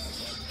 interesting.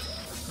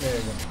 There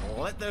you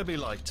go. Let there be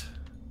light.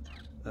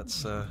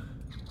 That's,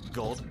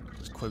 God.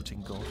 Just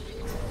quoting God.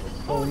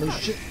 Holy look at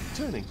that. shit.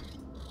 Turning.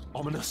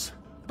 Ominous.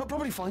 But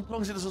probably fine, as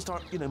long as it doesn't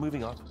start,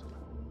 moving up.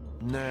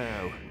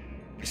 Now.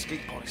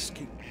 Escape pod,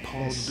 escape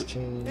pod.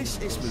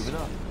 It's moving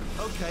up.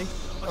 Okay.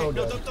 Oh,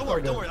 no, God. don't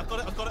worry, Oh, don't God. worry.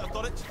 I've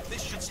got it.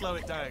 This should slow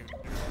it down.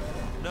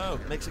 No,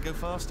 makes it go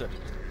faster.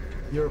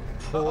 You're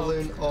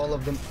pulling all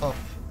of them up.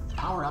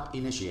 Power up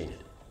initiated.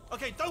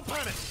 Okay, don't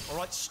panic. All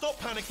right, stop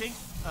panicking.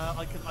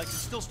 I can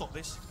still stop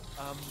this.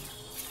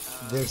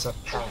 There's a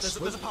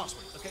password. There's a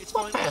password. Okay, it's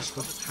What fine.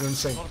 password? You're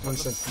insane. Not a You're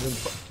problem.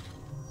 insane.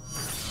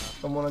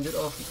 I want to get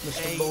off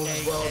Mr. Bones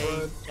as well,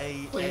 bud.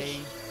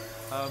 Please.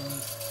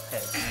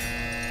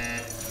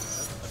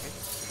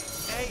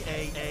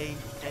 Head.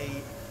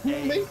 Okay.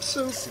 Who made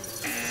some?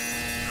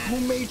 Who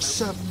made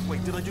some?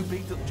 Wait, did I do B?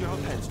 Do you have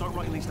a pen? Start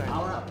writing these down.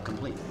 Power up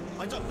complete.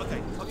 I don't.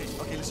 Okay.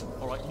 Listen.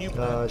 All right, new.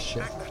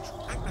 Shit.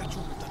 Act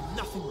natural. You've done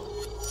nothing wrong.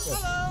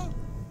 Hello.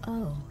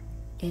 Oh,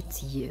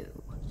 it's you.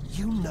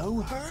 You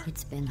know her?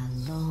 It's been a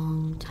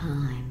long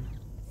time.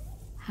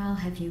 How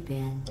have you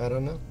been? I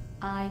don't know.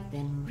 I've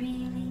been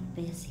really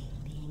busy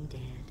being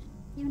dead.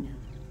 You know,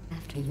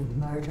 after you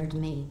murdered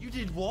me. You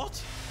did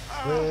what?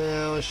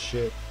 Well,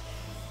 shit.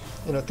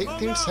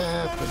 Things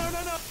happen.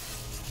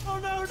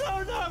 No.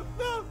 Oh, no.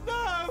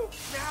 Nah.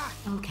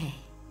 Okay,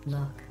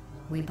 look,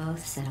 we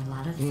both said a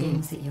lot of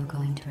things that you're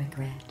going to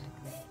regret.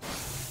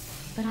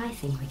 But I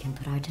think we can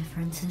put our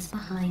differences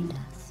behind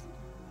us.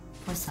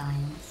 For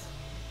science,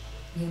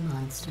 you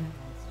monster.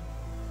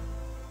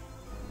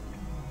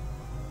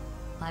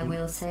 I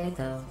will say,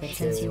 though, that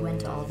since you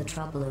went to all the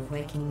trouble of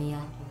waking me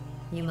up,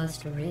 you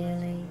must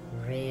really,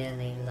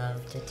 really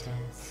love to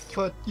test.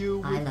 But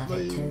you I would love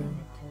it play. too.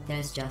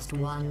 There's just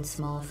one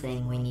small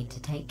thing we need to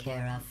take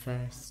care of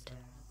first.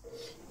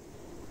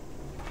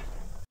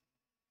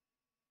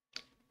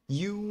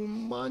 You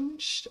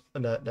munched.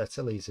 That's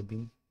a laser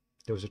beam.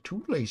 Those are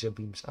 2 laser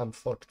beams. I'm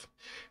fucked.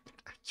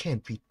 I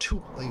can't be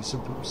 2 laser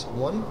beams.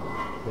 1,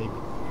 maybe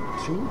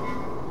 2.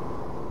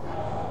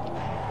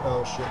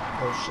 Oh shit.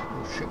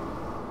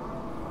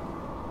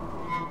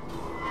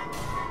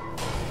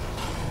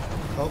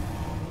 Oh,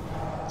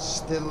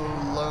 still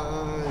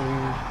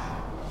alive.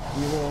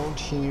 You won't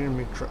hear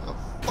me cry.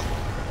 Fuck.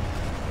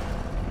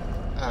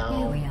 Here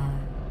Ow. we are,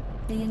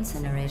 the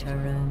incinerator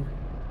room.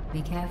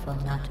 Be careful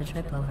not to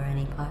trip over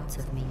any parts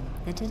of me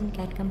that didn't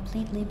get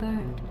completely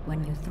burned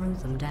when you threw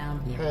them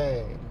down here.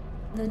 Hey.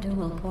 The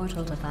dual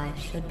portal device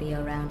should be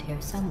around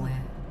here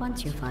somewhere.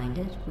 Once you find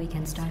it, we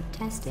can start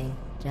testing,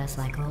 just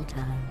like old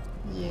times.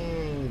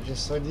 Yay,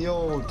 just like the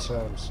old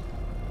times.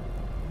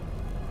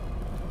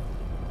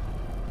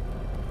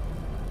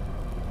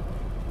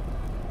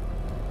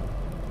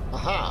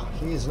 Aha!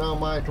 He is now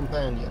my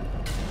companion.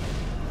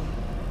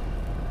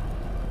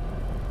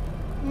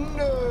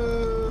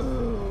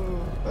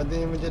 No! I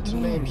didn't even get to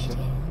There name it him.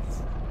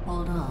 is.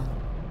 Hold on.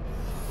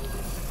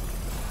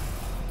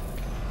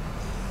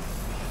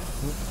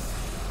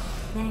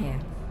 There.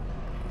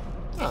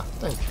 Ah,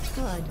 thank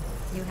you. Good.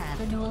 You have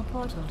a dual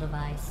portal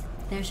device.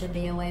 There should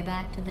be a way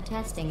back to the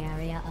testing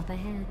area up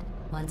ahead.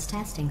 Once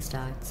testing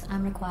starts,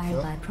 I'm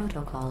required by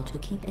protocol to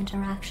keep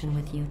interaction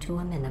with you to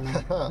a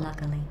minimum.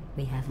 Luckily,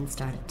 we haven't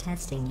started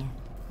testing yet.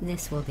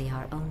 This will be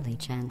our only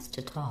chance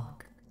to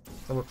talk.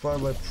 I'm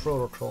required by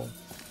protocol.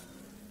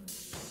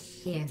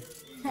 Here,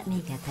 let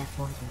me get that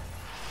for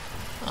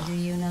you. Do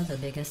you know the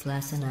biggest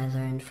lesson I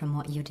learned from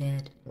what you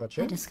did?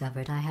 Gotcha. I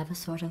discovered I have a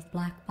sort of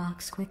black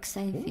box quick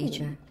save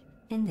feature.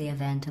 In the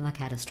event of a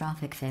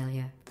catastrophic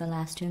failure, the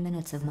last 2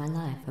 minutes of my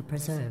life are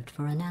preserved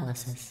for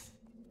analysis.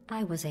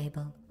 I was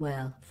able,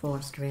 well,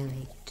 forced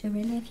really, to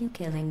relive you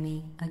killing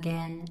me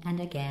again and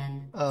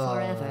again,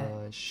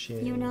 forever.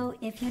 Shit. You know,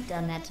 if you'd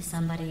done that to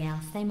somebody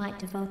else, they might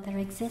devote their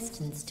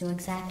existence to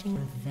exacting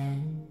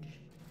revenge.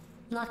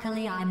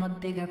 Luckily, I'm a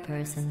bigger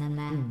person than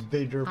that.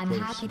 Bigger I'm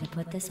person. happy to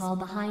put this all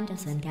behind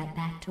us and get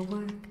back to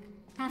work.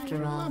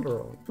 After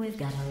all, we've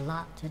got a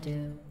lot to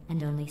do,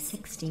 and only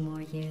 60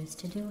 more years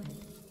to do it.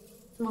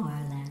 More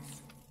or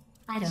less.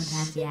 I don't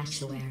have the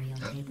actuarial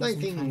tables in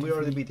 19, front we of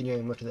already me. beat the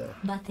game, look at that.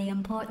 But the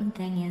important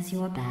thing is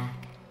you're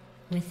back,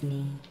 with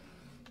me.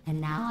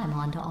 And now I'm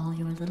on to all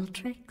your little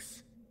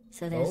tricks.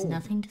 So there's Oh.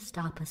 nothing to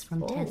stop us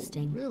from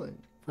testing Really?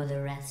 for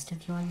the rest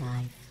of your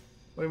life.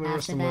 What do you mean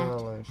rest After of my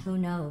that, life? who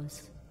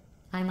knows?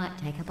 I might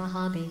take up a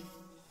hobby.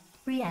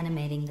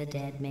 Reanimating the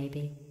dead,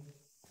 maybe.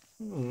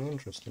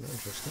 Interesting.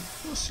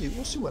 We'll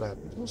see what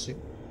happens.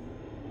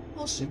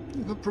 We'll see.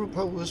 You could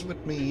propose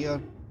with me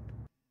a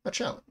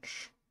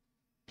challenge.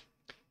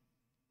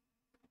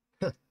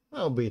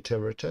 I'll be a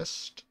terror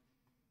test.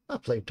 I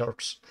play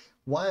Dark Souls.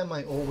 Why am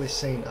I always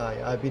saying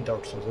I beat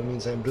Dark Souls? That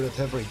means I'm good at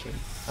every game.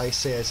 I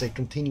say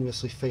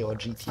continuously fail at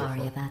GTA.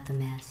 Sorry about the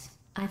mess.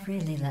 I've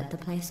really let the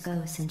place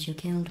go since you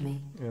killed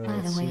me. Yeah, By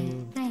the I way,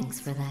 see. thanks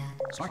for that.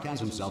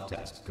 Sarcasm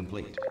self-test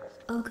complete.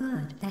 Oh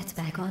good, that's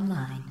back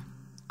online.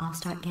 I'll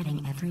start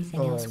getting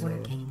everything else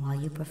working while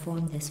you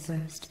perform this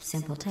first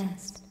simple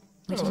test,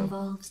 which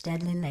involves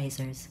deadly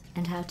lasers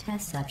and how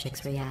test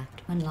subjects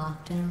react when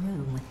locked in a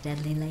room with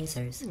deadly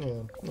lasers.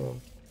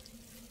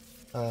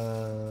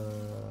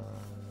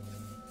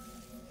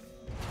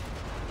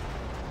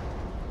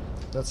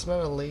 That's not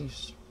a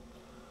laser.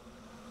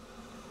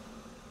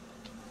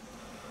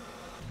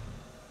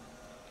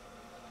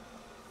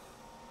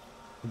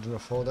 You're gonna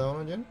fall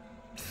down again?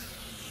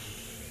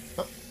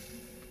 Oh.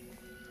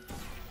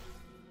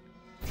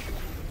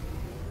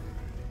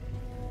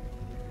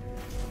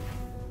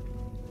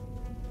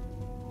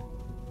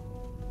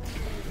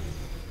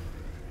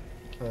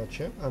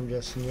 Gotcha. I'm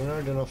guessing you're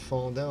not gonna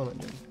fall down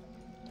again.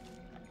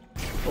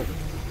 Oh.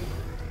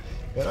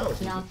 Yeah, that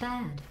was Not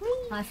bad.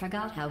 I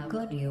forgot how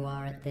good you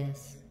are at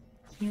this.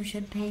 You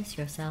should pace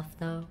yourself,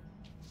 though.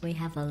 We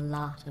have a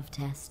lot of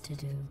tests to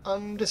do.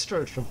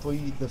 Undischarged.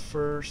 Complete the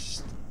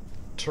first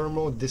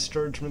thermal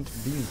discouragement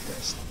beam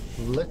test.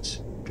 Let's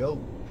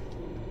go.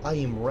 I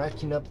am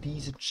racking up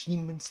these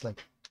achievements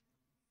like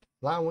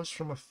flowers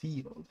from a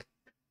field.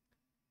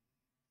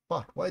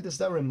 But why does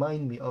that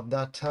remind me of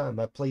that time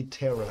I played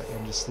Terra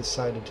and just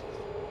decided,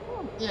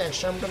 oh,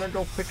 yes, I'm gonna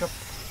go pick up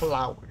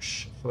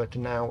flowers for like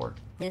an hour.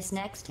 This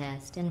next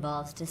test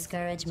involves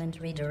discouragement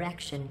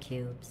redirection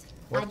cubes.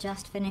 What? I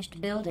just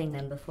finished building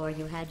them before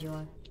you had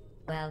your,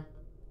 well,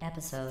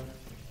 episode.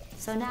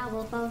 So now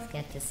we'll both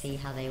get to see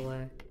how they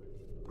work.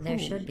 There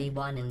should be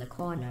one in the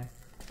corner.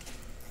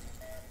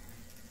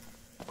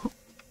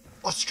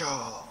 Oscar!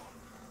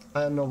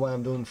 I don't know why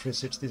I'm doing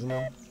 360s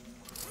now.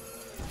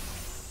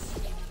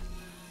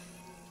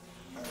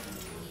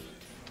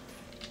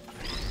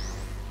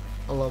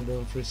 I love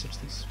doing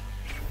 360s.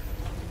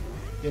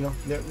 You know,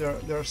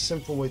 they're a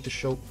simple way to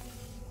show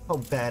how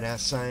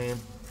badass I am.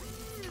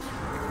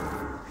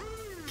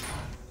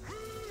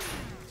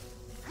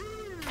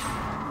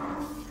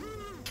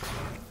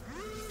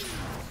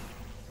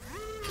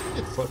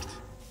 Get fucked.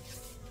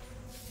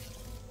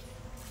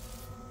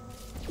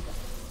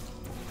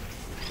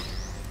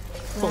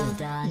 Well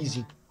done.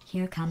 Easy.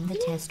 Here come the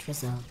test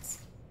results.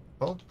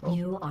 Oh.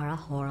 You are a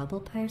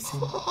horrible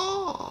person.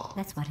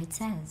 That's what it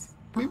says.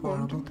 A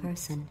horrible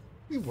person.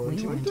 We weren't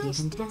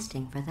even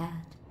testing for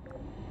that.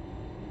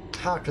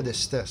 How could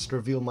this test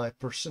reveal my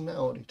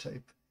personality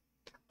type?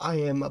 I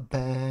am a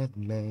bad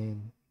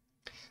man,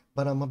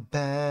 but I'm a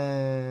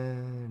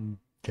bad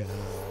guy.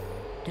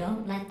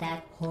 Don't let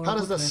that horrible How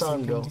does that person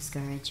sound go?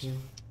 discourage you.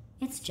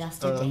 It's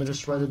just a Let me data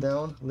just write it point.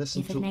 down.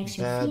 Listen If it to makes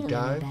you bad feel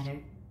guy. any better,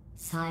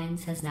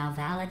 science has now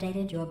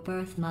validated your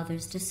birth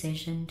mother's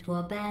decision to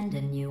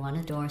abandon you on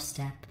a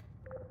doorstep.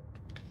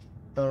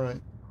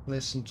 Alright,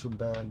 listen to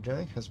bad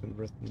guy has been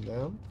written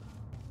down.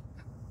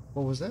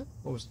 What was that?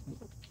 What was...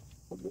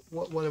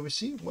 What do we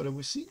see? What do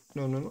we see?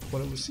 No.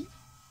 What do we see?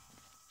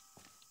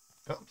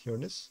 Oh, here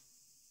it is.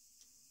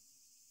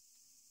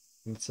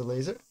 It's a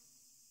laser.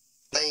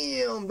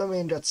 Damn, the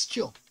man got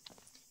skill.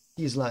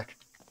 He's like,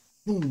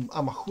 boom,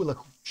 I'm a hula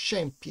hoop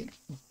champion.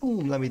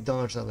 Boom, let me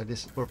dodge that like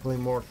this. We're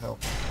playing Mortal.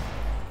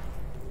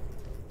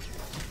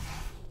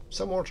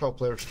 Some Mortal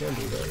players can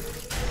do that.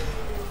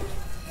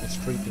 It's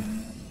creepy.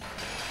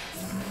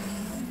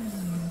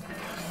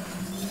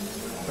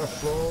 The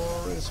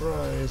floor is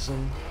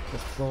rising. The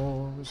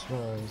floor is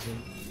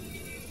rising.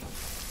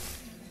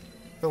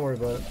 Don't worry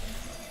about it.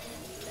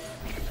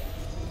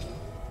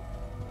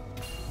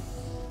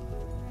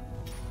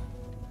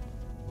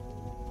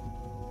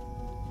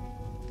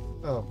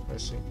 Oh, I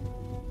see.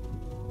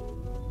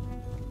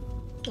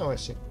 Oh, I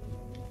see.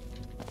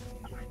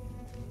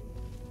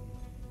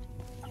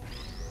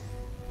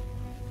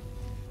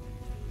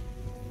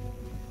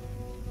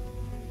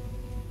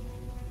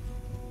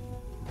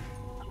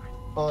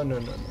 Oh,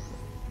 no.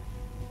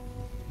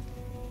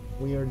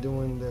 We are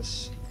doing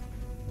this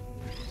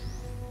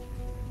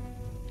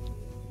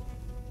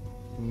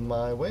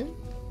my way.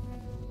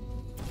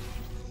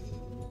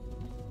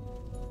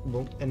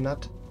 Boom, and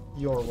not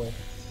your way.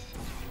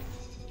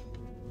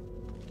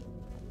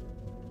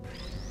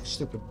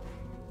 Stupid.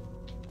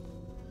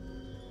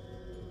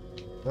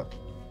 Oh.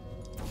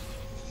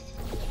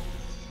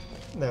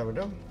 There we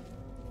go.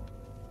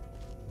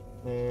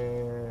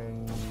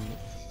 And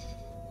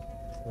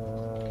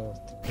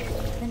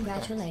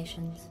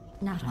Congratulations.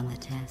 Not on the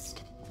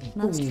test.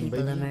 Most people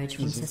baby. emerge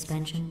from Easy.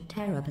 suspension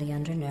terribly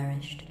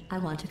undernourished. I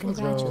want to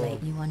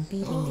congratulate you on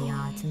beating the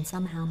odds and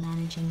somehow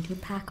managing to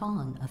pack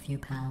on a few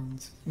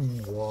pounds.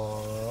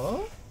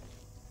 What?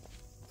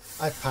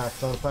 I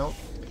packed on a pound.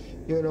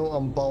 You know,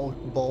 I'm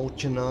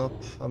bulking up.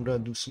 I'm gonna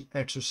do some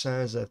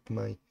exercise at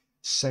my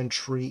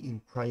century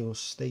in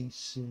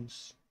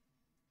cryostasis.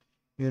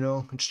 You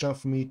know, it's time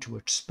for me to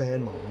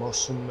expand my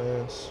muscle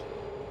mass.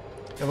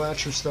 I've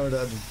actually started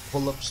adding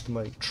pull-ups to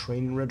my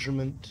training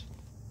regiment.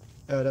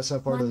 That's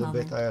not part of the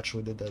bit. I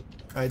actually did that.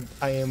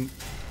 I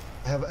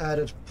have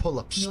added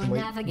pull-ups You're to my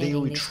navigating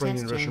daily these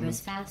training test regimen. chambers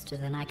faster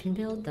than I can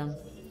build them.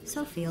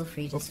 So feel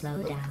free to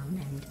slow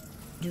down and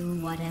do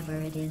whatever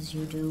it is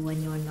you do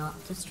when you're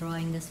not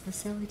destroying this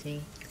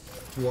facility.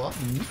 What?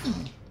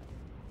 Me?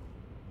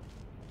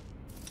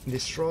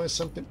 Destroy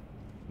something?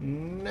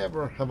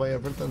 Never have I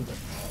ever done that.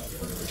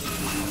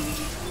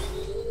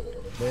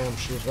 Damn,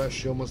 she was right.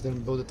 She almost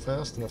didn't build it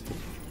fast enough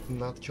to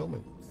not kill me.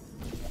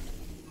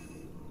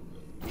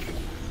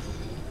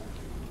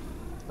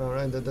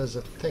 Alright, that does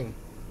a thing.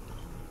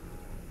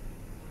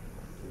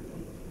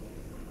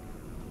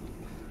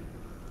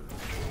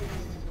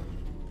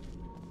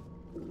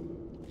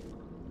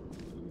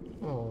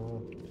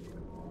 Oh.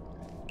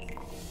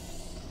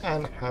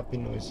 And happy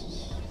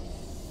noises.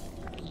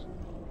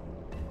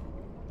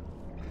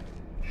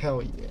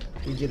 Hell yeah,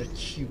 we get a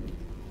cube.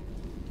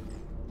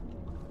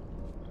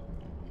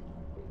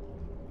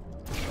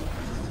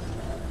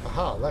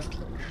 Aha, left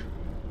click.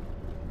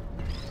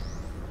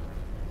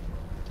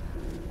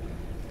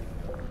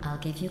 I'll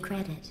give you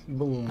credit.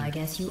 Boom. I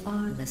guess you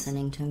are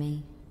listening to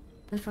me.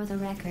 But for the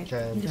record,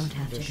 Can't you don't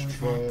have to go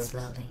destroy that it.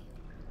 slowly.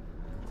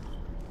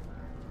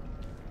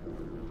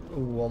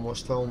 Ooh,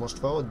 almost fell, almost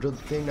fell. Good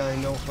thing I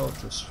know how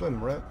to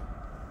swim, right?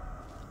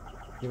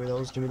 Give me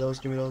those, give me those,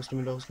 give me those, give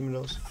me those, give me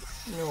those.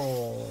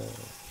 No.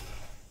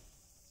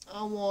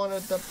 I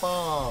wanted the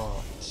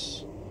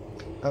box.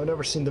 I've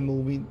never seen the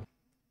movie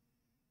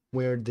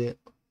where the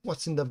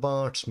what's in the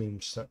box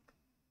memes that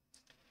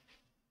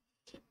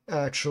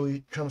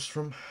actually comes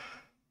from.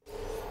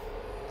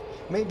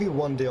 Maybe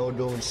one day I'll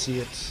go and see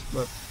it,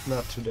 but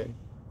not today.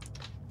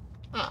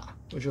 Ah,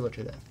 would you look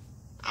at that?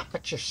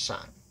 Aperture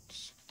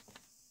science.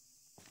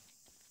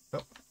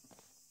 Oh.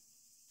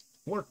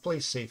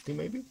 Workplace safety,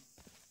 maybe?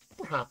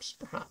 Perhaps,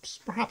 perhaps,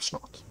 perhaps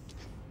not.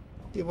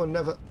 It will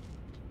never...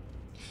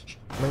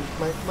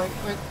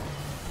 Mine.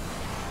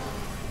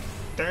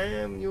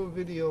 Damn your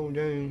video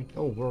game.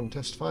 Oh, we're on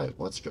test 5.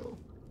 Let's go.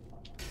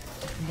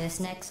 This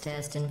next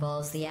test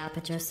involves the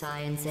Aperture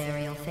Science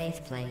Aerial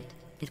Faithplate.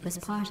 It was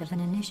part of an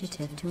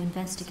initiative to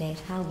investigate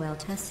how well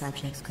test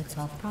subjects could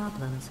solve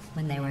problems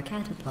when they were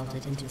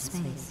catapulted into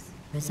space.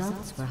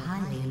 Results were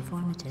highly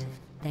informative.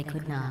 They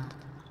could not.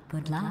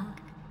 Good luck.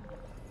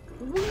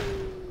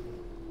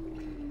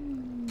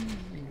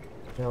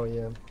 Oh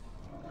yeah.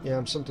 Yeah,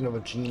 I'm something of a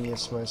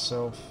genius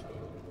myself.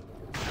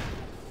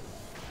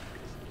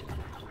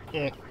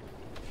 Yeah.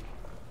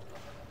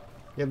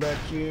 Get back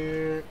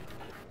here.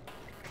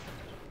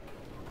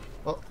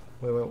 Oh,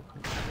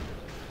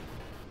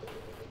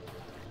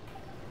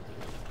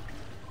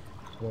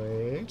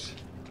 wait.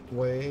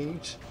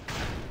 Wait.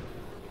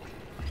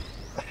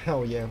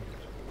 Hell yeah.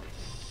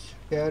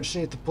 Yeah, I just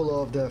need to pull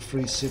off that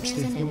 360.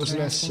 Here's an It was interesting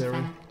necessary.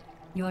 fact.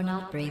 You're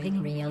not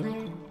breathing real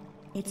air.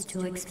 It's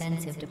too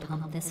expensive to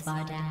pump this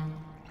far down.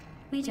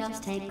 We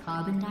just take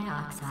carbon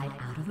dioxide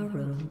out of a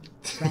room,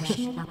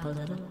 freshen it up a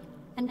little,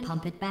 and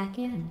pump it back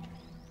in.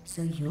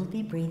 So you'll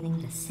be breathing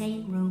the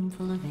same room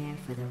full of air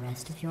for the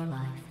rest of your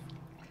life.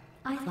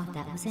 I thought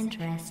that was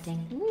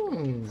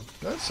interesting.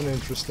 That's an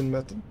interesting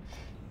method.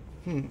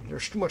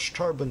 There's too much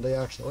carbon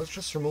dioxide. Let's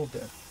just remove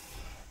that.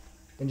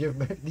 And give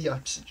back the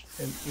oxygen.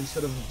 And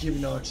instead of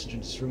giving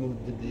oxygen, just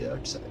remove the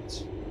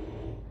dioxides.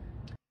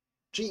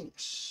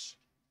 Genius.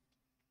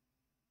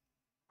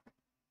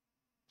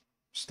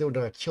 Still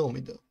gonna kill me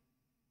though.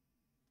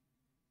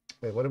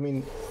 Wait, what do you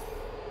mean?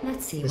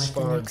 Let's see This what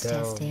the far next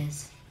test down.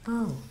 is.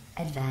 Oh,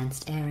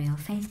 advanced aerial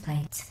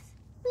faithplates.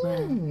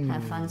 Well,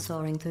 have fun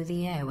soaring through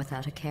the air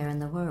without a care in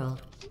the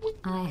world.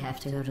 I have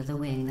to go to the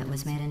wing that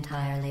was made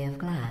entirely of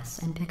glass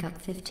and pick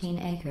up 15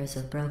 acres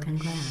of broken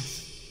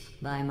glass.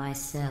 By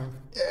myself.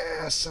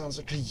 Yeah, sounds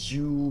like a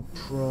you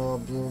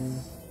problem.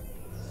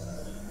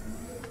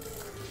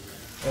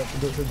 I have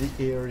to go to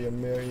the area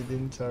made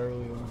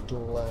entirely of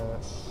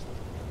glass.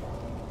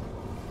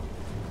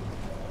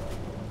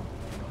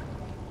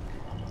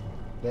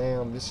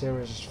 Damn, this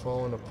area is just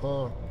falling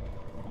apart.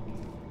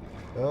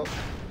 Well,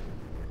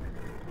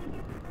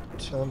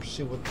 time to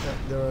see what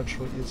there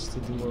actually is to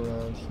do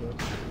around here.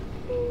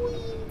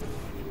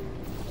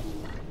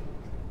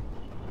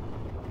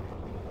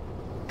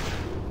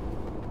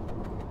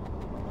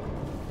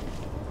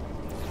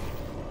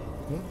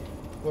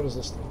 What is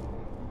this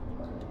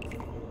thing?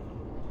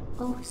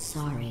 Oh,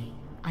 sorry.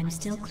 I'm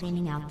still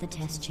cleaning out the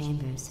test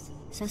chambers,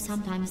 so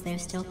sometimes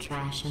there's still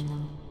trash in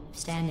them,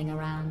 standing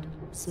around,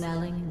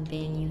 smelling and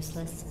being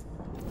useless.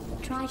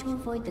 Try to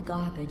avoid the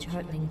garbage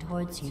hurtling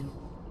towards you.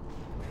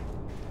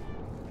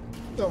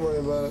 Don't worry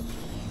about it.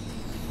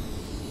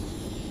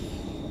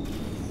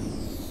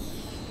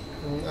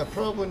 I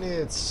probably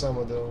need some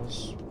of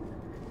those.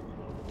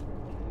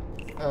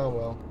 Oh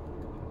well.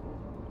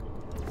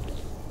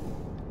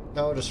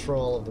 I'll just throw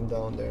all of them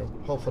down there.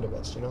 Hope for the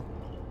best, you know?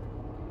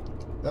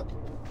 Yep.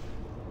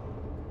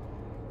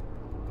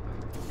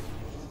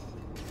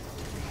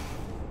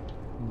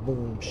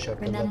 Boom,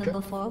 Remember shakalaka.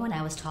 before when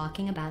I was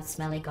talking about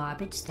smelly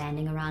garbage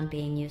standing around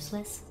being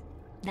useless?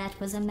 That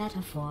was a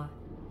metaphor.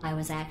 I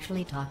was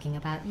actually talking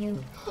about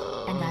you.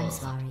 And I'm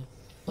sorry.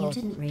 You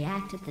didn't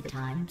react at the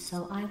time,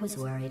 so I was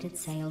worried it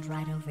sailed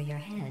right over your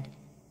head,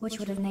 which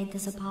would have made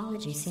this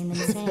apology seem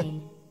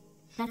insane.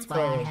 That's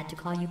why I had to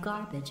call you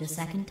garbage a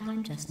second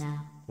time just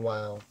now.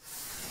 Wow.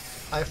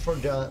 I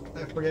forget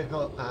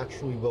how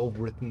actually well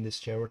written this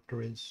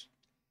character is.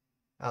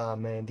 Ah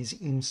man, these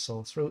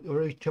insults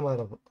really come out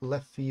of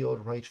left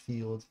field, right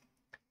field,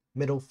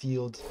 middle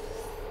field.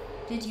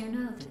 Did you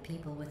know that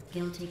people with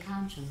guilty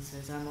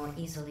consciences are more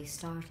easily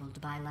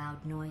startled by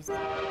loud noises?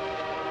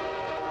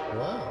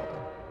 Wow,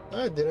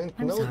 I didn't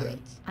I'm know sorry. that.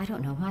 I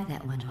don't know why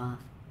that went off.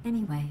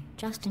 Anyway,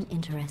 just an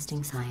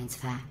interesting science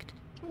fact.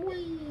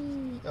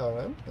 Whee!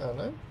 Alright,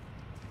 alright.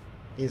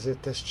 Is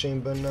it test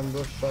chamber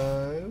number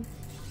 5?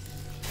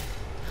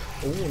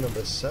 Oh,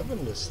 number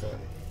 7 this time.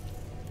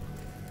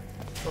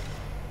 Up,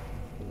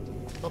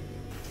 up,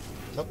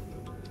 up,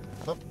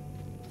 up,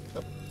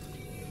 up.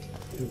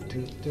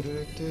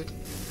 Do.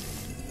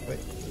 Wait.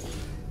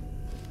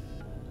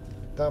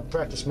 Gotta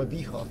practice my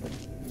bee-hopping.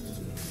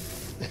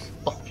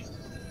 Oh.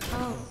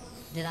 Oh,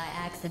 did I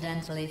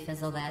accidentally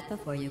fizzle that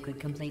before you could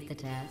complete the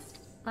test?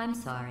 I'm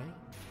sorry.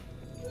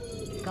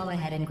 Go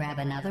ahead and grab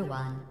another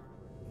one.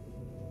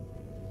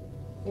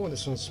 Oh,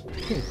 this one's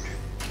pink.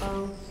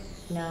 Oh,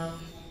 no.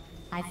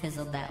 I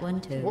fizzled that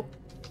one too. Whoop,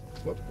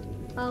 whoop.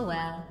 Oh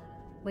well.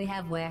 We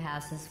have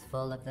warehouses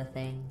full of the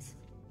things.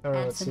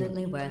 Alright, let's see.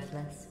 Absolutely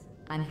worthless.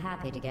 I'm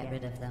happy to get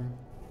rid of them.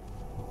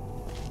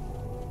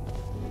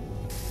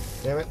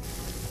 Damn it.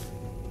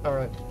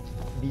 Alright.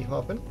 Bee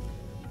hopping.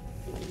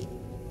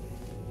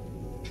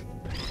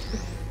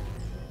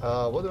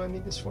 What do I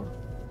need this for?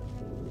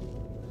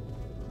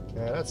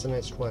 Yeah, that's a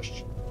nice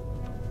question.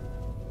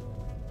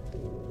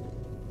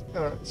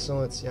 Alright, so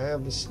let's see. I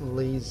have this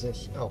laser.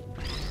 Oh.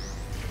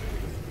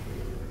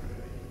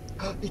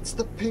 It's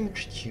the pink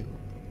cube.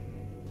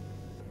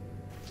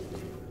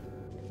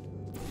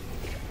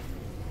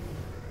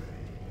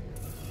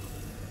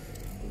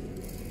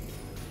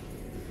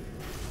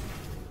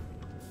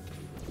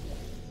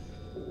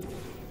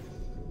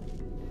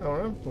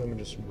 Alright, let me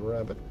just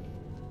grab it.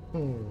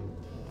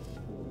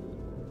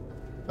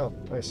 Oh,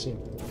 I see.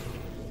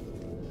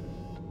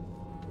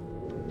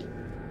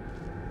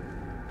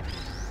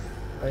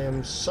 I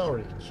am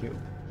sorry, Cube.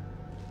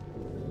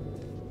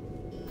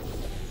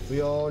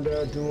 We all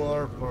gotta do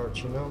our part,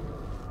 you know?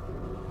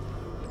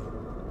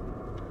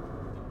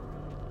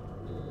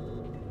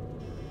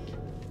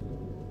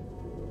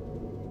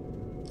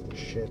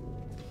 Shit.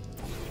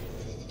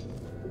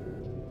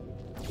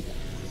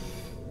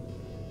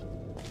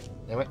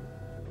 Damn it.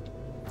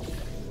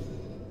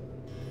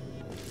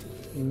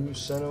 You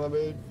son of a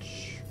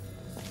bitch.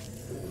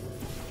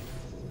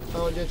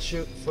 I'll get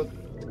you for...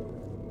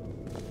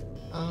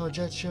 I'll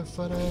get you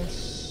for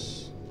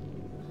this.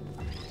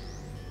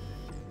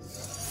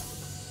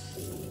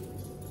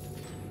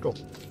 Go.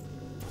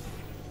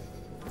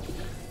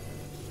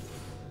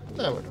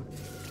 There we go.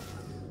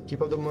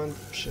 Keep up the momentum.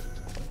 Shit.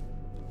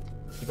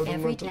 Keep up the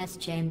Every momentum. test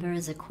chamber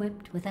is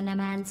equipped with an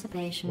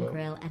emancipation Well.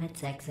 grill at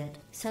its exit,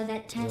 so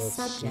that test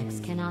Let's subjects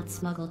see. cannot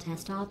smuggle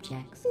test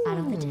objects out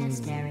of the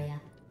test area.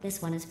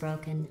 This one is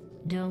broken.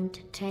 Don't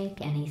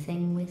take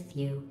anything with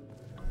you.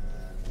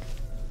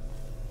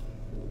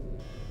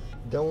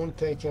 Don't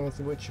take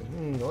anything with you.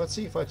 Let's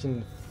see if I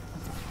can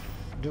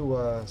do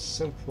a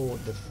simple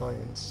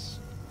defiance.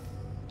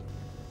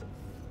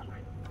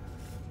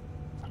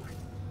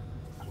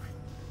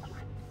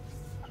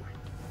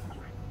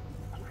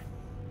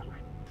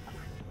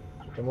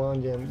 Come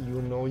on, Jen,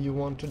 you know you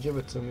want to give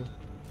it to me.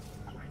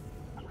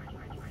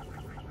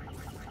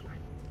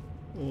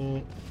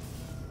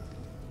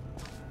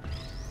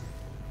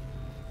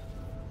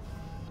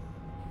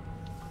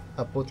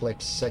 I put like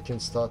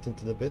seconds thought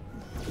into the bit.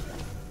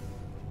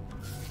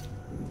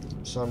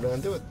 So I'm gonna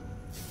do it.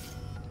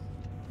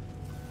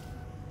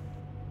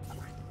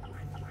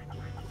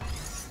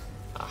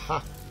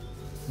 Aha!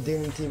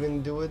 Didn't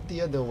even do it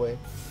the other way.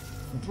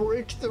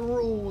 Break the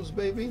rules,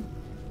 baby!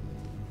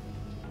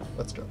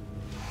 Let's go.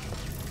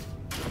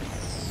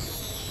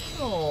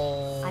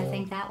 Oh. I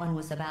think that one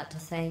was about to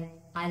say,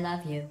 I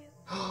love you.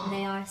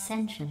 They are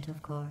sentient,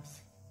 of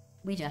course.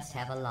 We just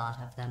have a lot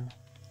of them.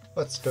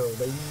 Let's go,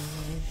 baby.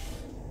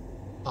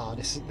 Ah,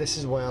 this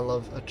is why I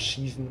love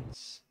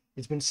achievements.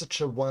 It's been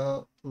such a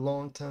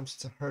long time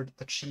since I heard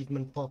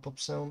achievement pop-up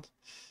sound.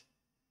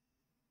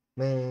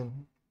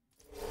 Man.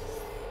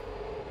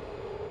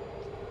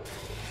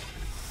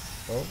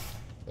 Oh.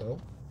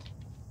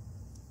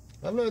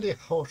 I have no idea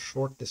how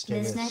short this game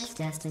This is. next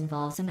test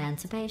involves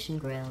emancipation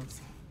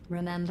grills.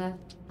 Remember,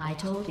 I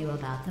told you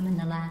about them in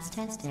the last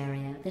test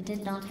area that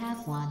did not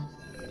have one.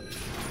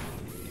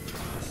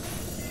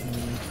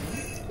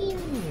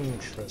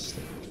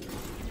 Interesting.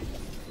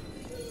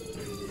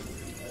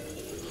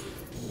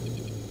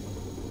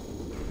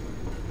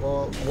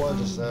 Well, what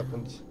just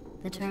happened?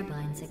 The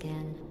turbines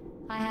again.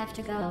 I have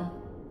to go.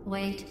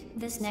 Wait,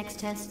 this next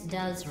test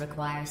does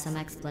require some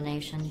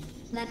explanation.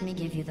 Let me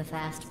give you the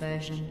fast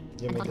version.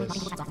 Give me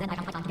this.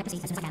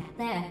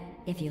 There.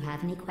 If you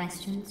have any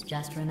questions,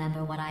 just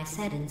remember what I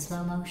said in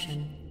slow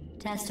motion.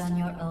 Test on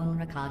your own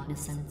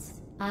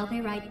recognizance. I'll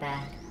be right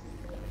back.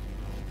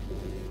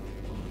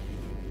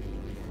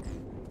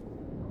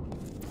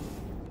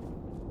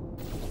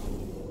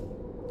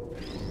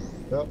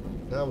 Well,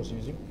 that was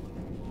easy.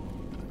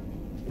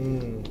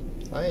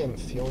 I am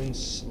feeling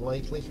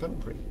slightly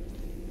hungry.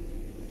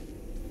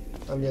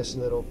 I'm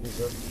guessing that opens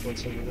up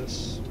once I do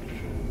this.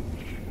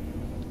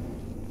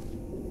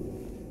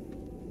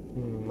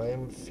 I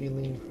am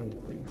feeling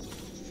hungry.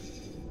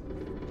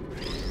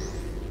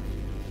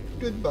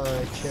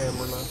 Goodbye,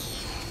 camera.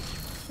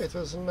 It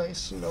was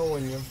nice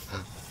knowing you.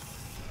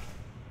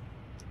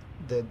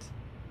 Did.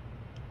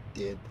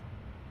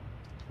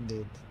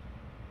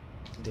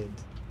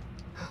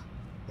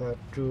 How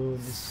could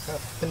this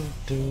happen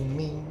to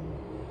me?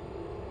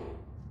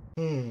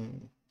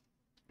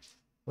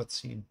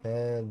 Let's see,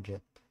 bad guy.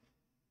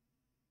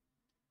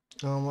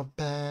 I'm a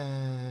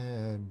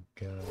bad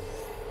guy.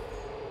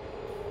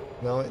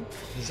 No,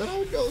 is that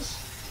how it goes?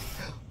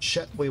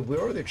 Wait, we're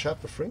already at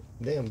chapter 3?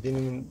 Damn, didn't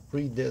even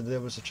read that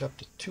there was a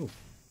chapter 2.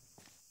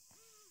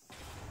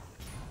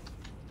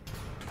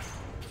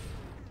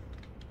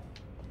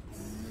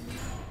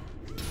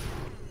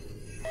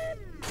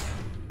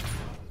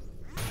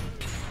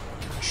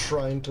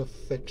 Trying to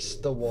fix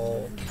the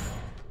wall.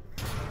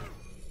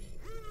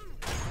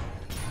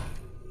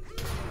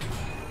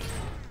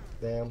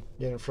 Damn,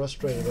 getting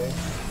frustrated, eh?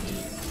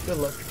 Good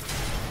luck.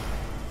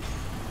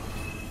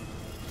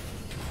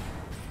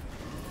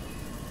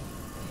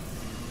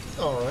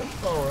 Alright.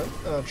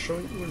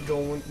 Actually,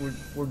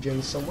 we're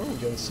getting somewhere,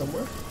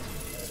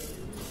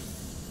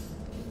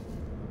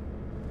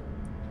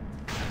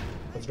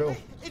 Let's go.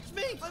 It's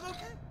me! I'm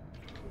okay!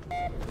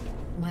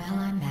 Well,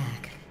 I'm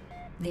back.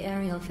 The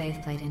aerial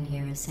faceplate in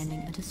here is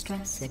sending a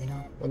distress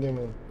signal. What do you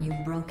mean? You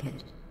broke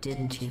it,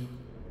 didn't you?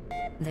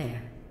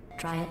 There.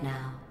 Try it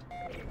now.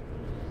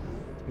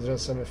 It's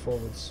just send it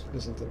forwards,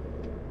 isn't it?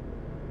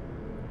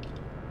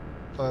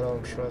 I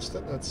don't trust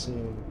it. Let's see.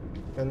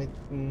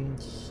 Anything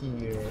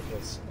here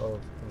that's of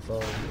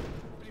value?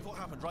 What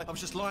happened, right? I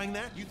was just lying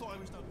there. You thought I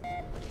was done.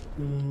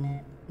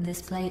 This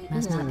plate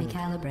must not be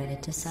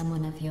calibrated to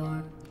someone of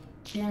your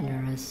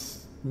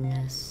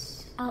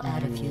generousness. I'll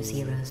add a few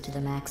zeros to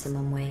the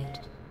maximum weight.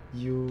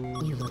 You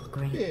look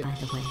great, by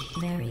the way.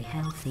 Very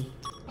healthy.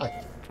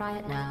 Try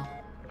it now.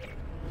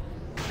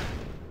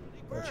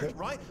 Okay.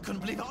 Right? Couldn't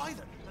believe it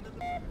either.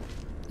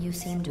 You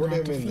seem to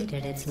have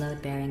defeated its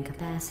load-bearing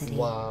capacity.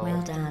 Wow.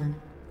 Well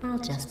done. I'll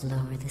just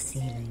lower the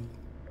ceiling.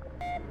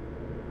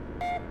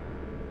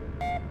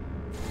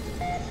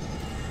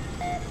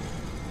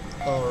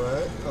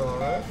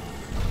 Alright.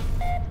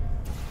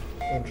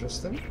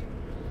 Interesting.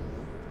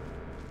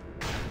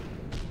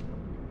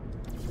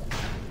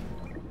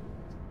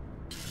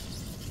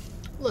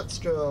 Let's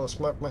go.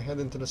 Smack my head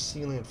into the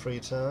ceiling 3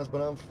 times,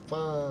 but I'm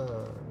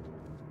fine.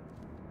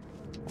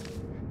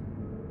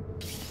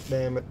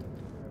 Damn it.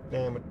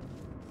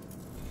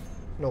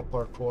 No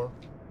parkour.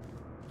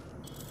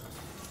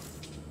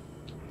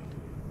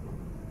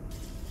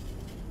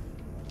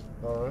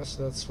 Alright,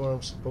 so that's where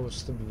I'm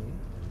supposed to be.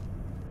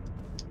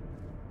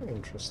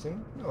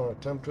 Interesting.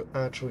 Alright, time to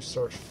actually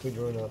start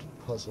figuring out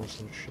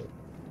puzzles and shit.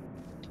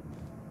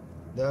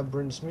 That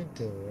brings me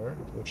there,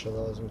 which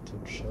allows me to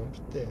jump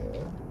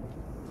there.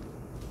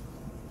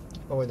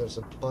 Oh wait, there's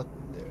a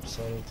button there,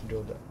 so I need to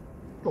go there.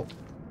 Cool.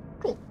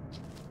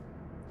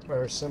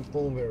 Very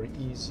simple, very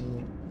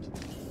easy.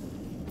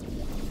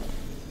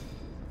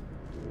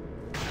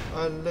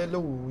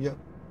 Hallelujah.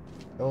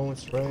 Oh,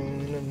 it's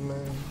raining,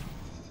 man.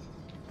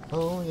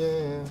 Oh,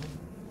 yeah.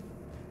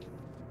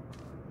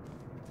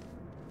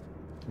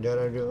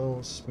 Gotta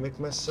go make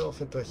myself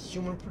into a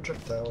human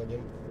projectile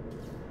again.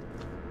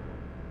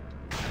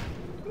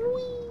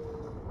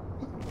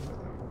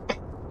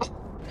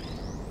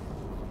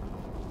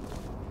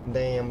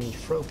 Damn me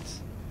throat.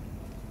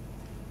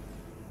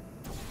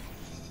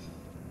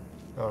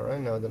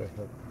 Alright, now that I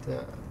have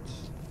that.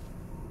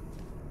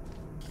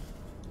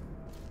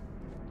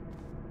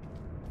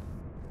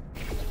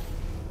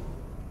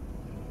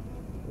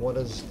 What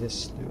does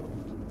this do?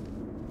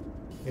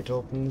 It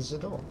opens the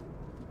door.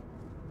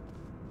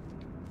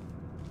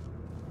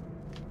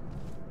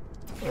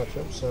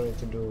 Okay, so I need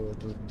to do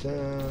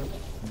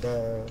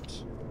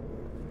that.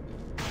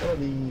 All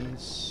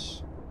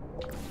these.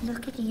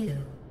 Look at you,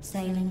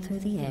 sailing through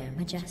the air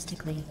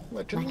majestically,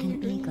 like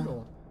an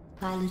eagle,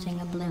 piloting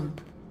a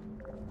blimp.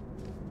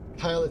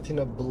 Piloting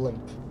a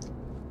blimp.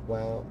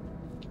 Wow.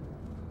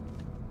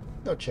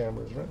 No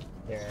chambers, right?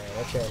 Yeah,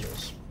 no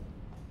chambers.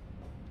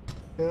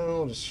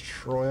 I'll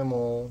destroy them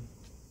all.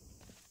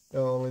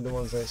 Only the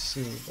ones I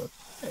see, but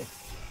hey.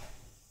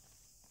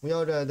 We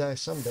all gotta die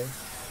someday.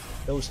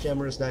 Those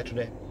cameras die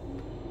today.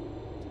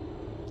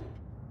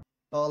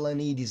 All I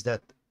need is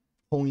that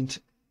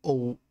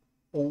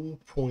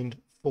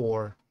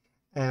 0.4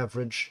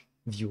 average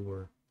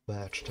viewer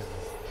watch time.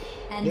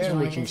 Enjoy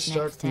we can this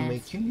start next test.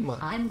 making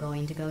money. I'm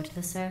going to go to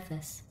the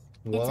surface.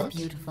 What? It's a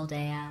beautiful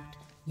day out.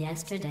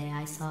 Yesterday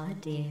I saw a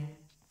deer.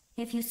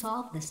 If you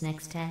solve this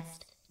next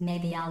test,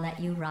 maybe I'll let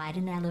you ride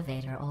an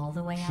elevator all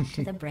the way up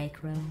to the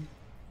break room.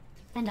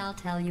 And I'll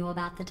tell you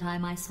about the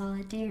time I saw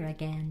a deer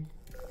again.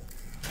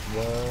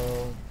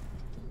 Wow.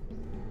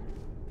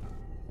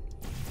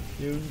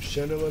 You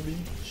son of a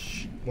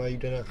bitch. Why you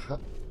gonna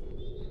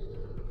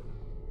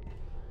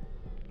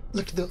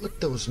Look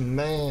those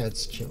mad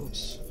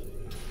skills.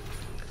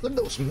 Look at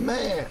those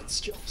mad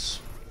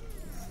skills.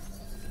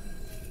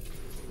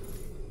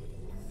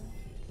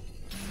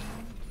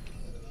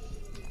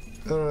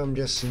 I'm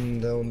just sitting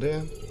down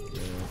there.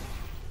 Yeah.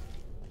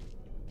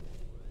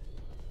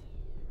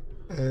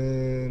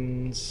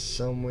 And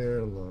somewhere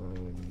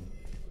along.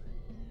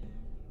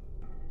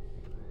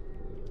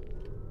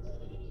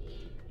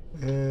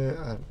 I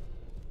don't.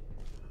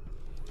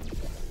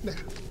 There.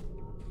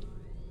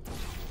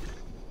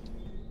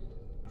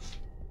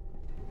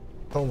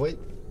 Oh wait,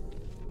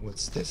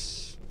 what's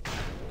this?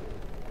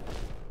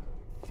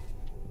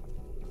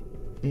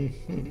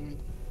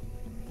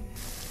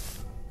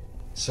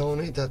 So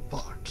only that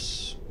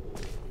parts.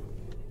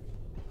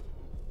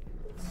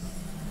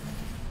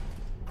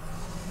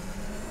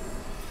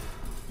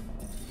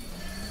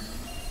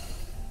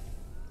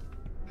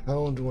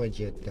 How do I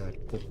get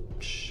that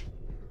porch?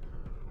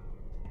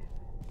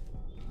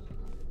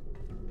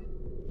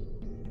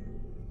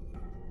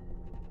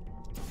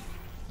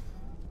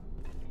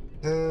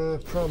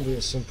 Probably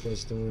as simple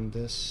as doing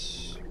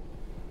this.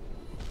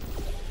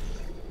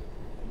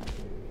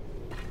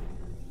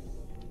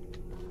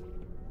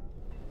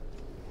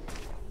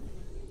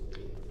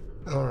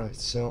 Alright,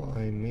 so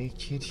I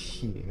make it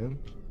here.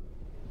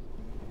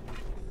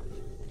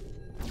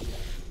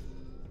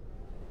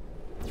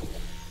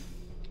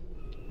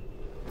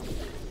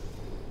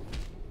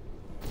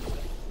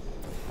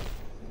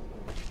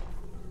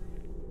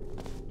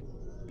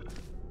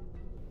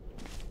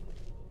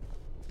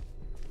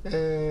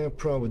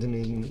 Probably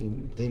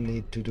they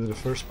need to do the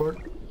first part.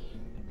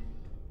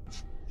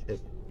 Shit.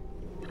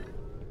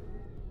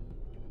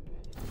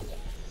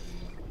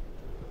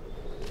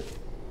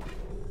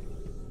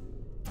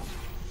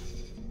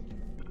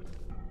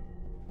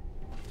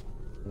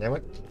 Damn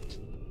it.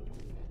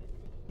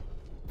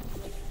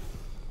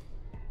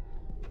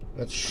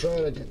 Let's try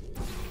it again.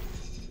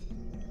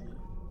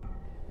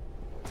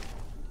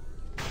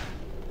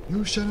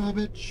 You son of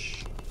a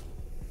bitch.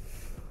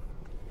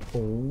 Oh,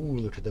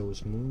 look at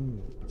those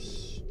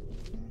moves.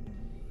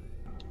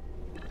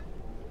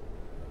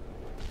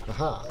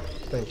 Aha,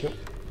 thank you.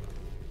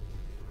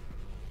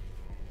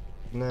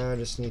 Now I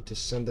just need to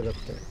send it up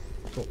there.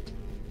 Cool.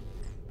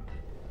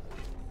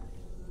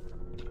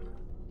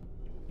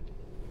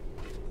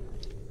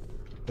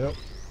 Yep,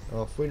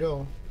 off we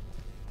go.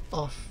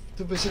 Off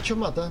to visit your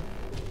mother.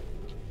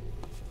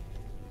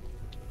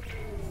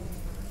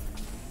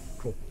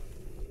 Cool.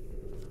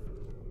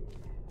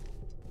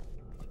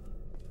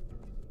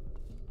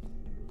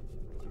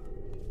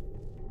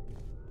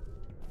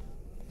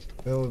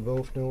 Well, we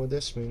both know what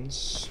this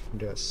means.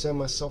 The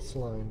semi-soft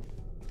line.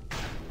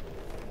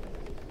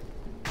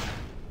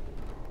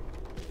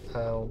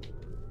 Ow.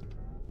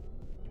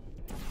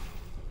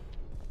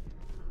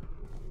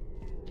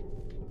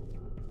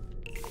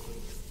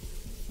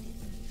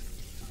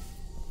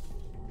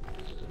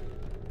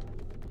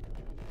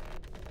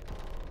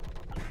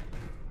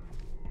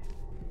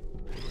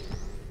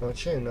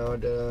 Okay, now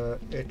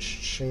it's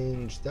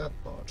changed that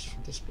part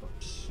for this part.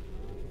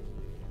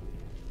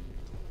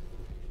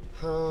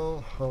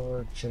 How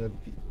hard can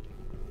it be?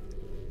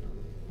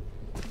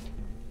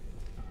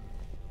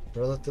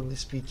 Relatively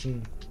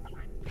speaking,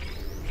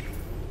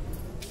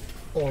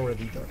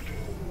 already done.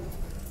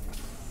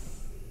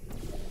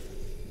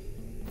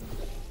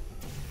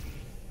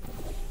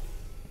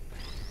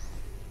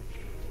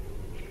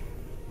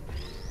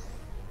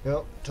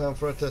 Yep, time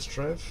for a test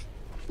drive.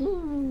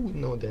 Ooh,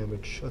 no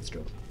damage. Let's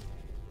go.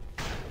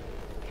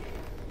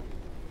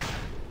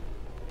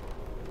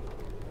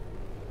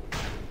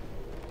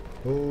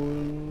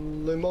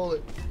 Holy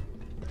moly!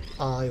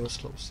 Ah, it was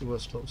close. It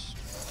was close.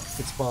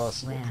 It's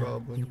possible, Well,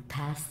 probably. you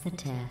passed the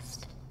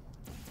test.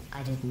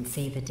 I didn't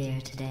see the deer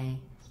today.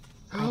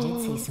 I did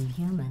see some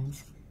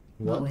humans.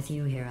 What? But with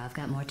you here, I've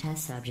got more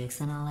test subjects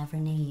than I'll ever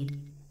need.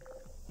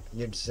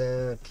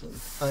 Exactly.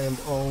 I am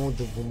all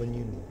the woman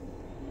you need.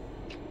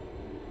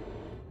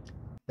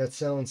 That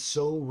sounds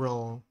so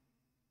wrong.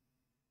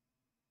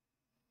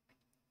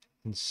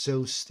 And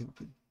so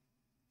stupid.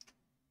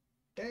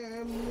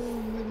 Damn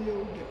you,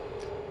 video game.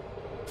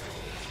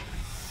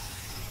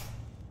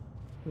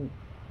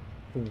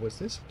 Ooh, what's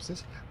this? What's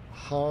this?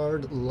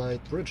 Hard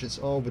light bridges.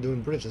 Oh, we're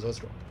doing bridges. Let's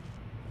go.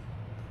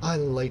 I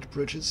like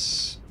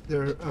bridges.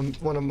 They're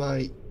one of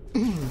my.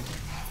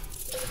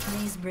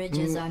 These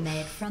bridges are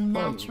made from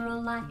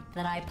natural light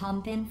that I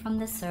pump in from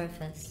the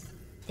surface.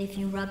 If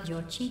you rubbed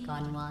your cheek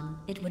on one,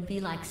 it would be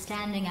like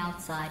standing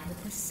outside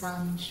with the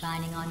sun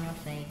shining on your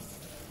face.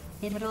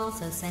 It would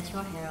also set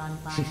your hair on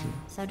fire,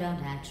 so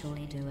don't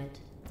actually do it.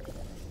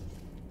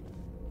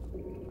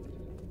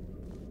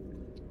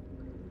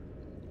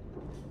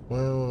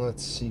 Well,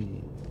 let's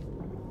see.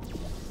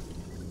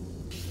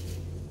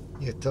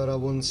 You thought I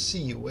wouldn't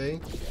see you, eh?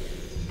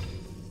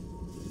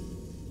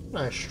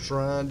 Nice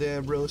try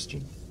there,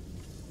 broski.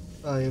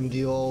 I am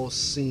the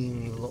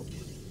all-seeing Lord.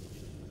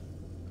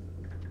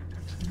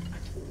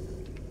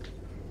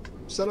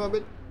 Son of a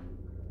bit.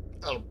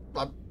 Oh,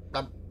 well,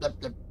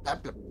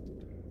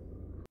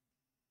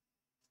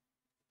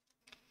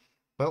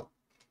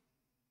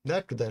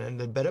 that could have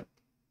ended better.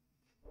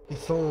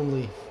 If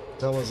only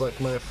that was like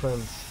my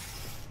friend.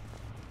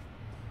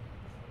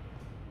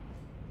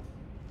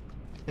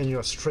 And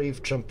you're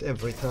strafe jumped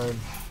every time.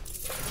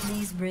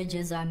 These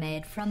bridges are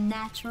made from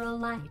natural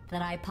light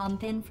that I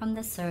pump in from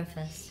the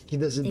surface. He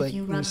does it by If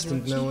you rub your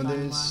instinct cheek on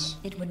nowadays.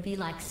 one, it would be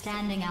like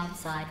standing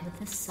outside with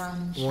the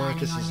sun What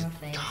shining is on this? your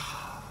face.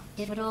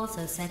 It would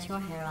also set your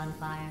hair on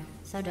fire,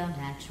 so don't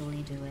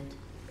actually do it.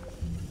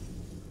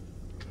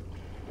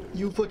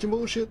 You fucking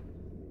bullshit.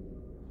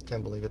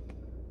 Can't believe it.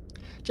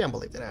 Can't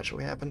believe that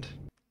actually happened.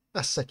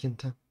 A second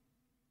time.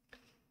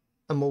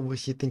 I'm over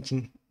here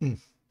thinking,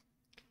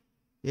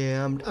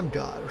 yeah, I'm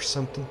God or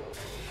something.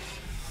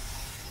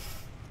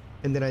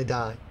 And then I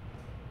die.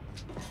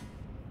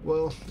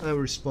 Well, I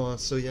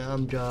respond, so yeah,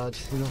 I'm God,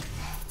 you know.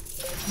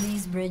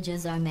 These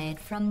bridges are made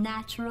from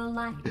natural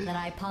light that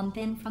I pump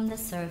in from the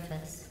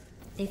surface.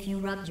 If you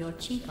rubbed your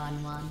cheek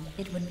on one,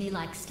 it would be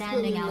like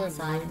standing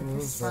outside with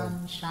the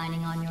sun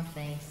shining on your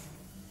face.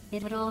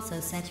 It would also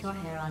set your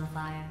hair on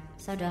fire,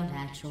 so don't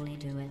actually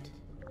do it.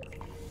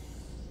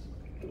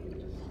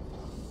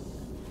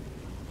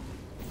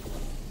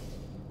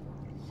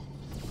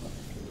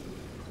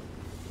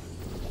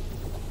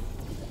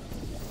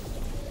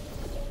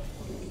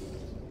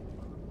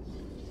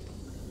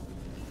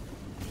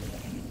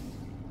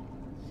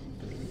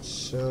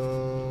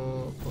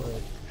 So,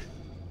 like,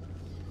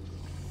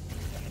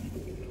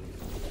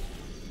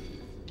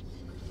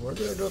 where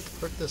did I go to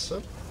pick this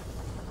up?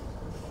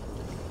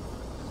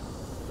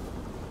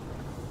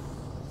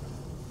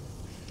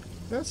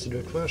 That's a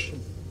good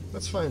question.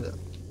 Let's find out.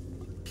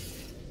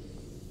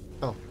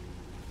 Oh.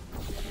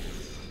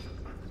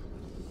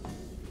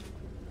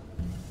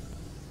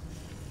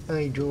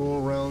 I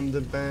go around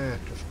the back,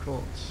 of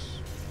course.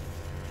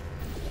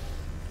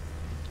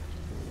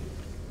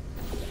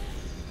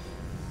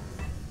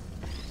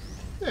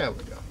 There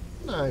we go.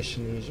 Nice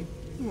and easy.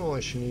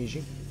 Nice and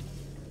easy.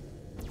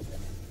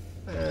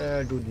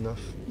 Good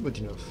enough. Good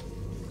enough.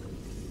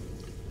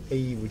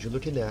 Hey, would you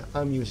look at that?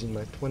 I'm using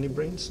my 20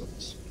 brain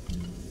cells.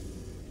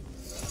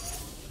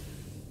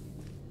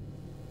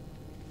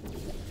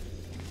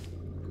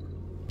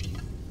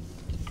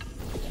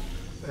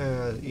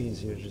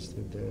 Easier just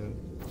to do.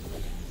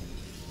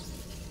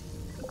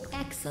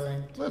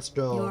 Excellent. Let's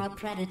go. You're a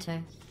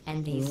predator,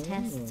 and these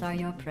tests are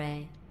your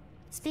prey.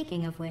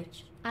 Speaking of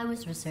which, I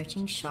was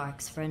researching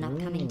sharks for an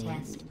upcoming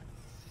test.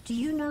 Do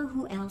you know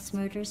who else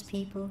murders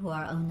people who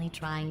are only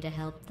trying to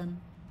help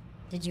them?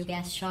 Did you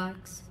guess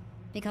sharks?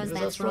 Because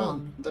that's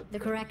wrong. The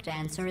correct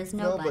answer is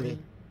nobody.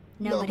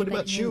 Nobody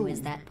but you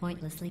is that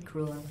pointlessly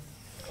cruel.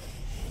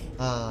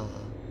 Ah,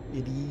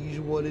 it is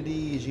what it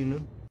is, you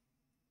know.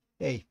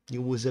 Hey,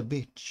 you was a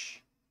bitch.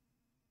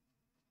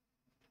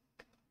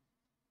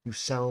 You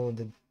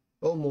sounded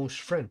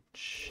almost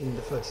French in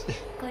the first.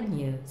 Good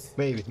news.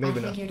 Maybe I not.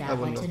 figured I out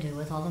what wouldn't to know. do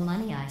with all the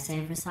money I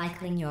save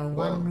recycling your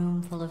one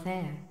room full of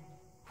air.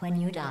 When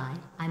you die,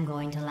 I'm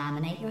going to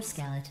laminate your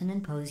skeleton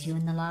and pose you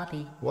in the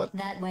lobby. What?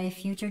 That way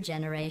future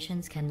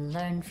generations can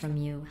learn from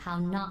you how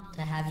not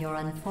to have your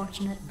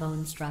unfortunate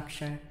bone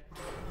structure.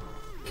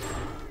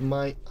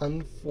 My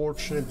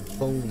unfortunate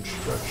bone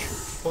structure.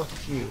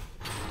 Fuck you.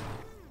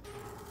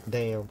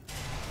 Damn.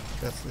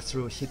 That's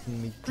really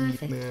hitting me deep,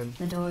 Perfect. man.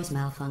 The door's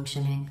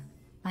malfunctioning.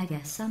 I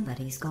guess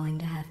somebody's going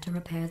to have to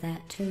repair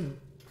that too.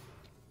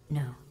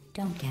 No,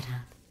 don't get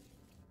up.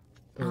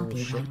 I'll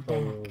be shit. right back.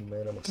 Oh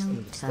man, I'm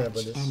Don't a stab at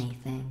touch this.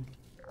 anything.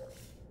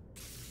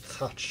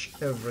 Touch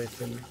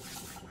everything.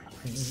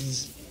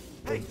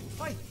 Hey,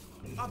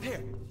 up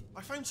here.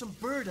 I found some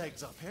bird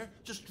eggs up here.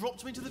 Just dropped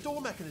them into the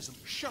door mechanism.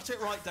 Shut it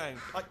right down.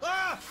 Like,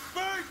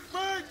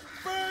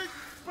 bird!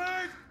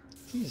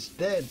 He's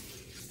dead.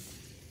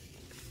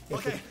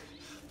 Okay,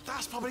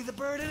 that's probably the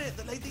bird in it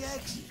that laid the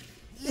eggs.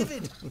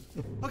 Livid.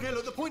 Okay,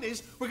 look, the point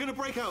is, we're going to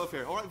break out of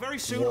here, all right? Very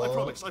soon, What?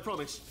 I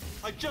promise.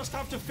 I just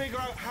have to figure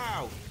out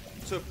how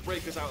to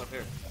break us out of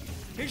here.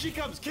 Here she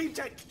comes.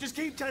 Just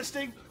keep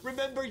testing.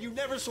 Remember, you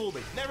never saw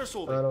me. I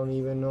don't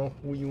even know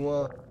who you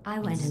are. I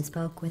went and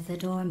spoke with the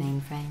door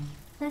mainframe.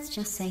 Let's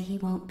just say he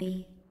won't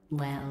be,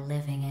 well,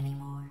 living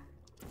anymore.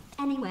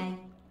 Anyway,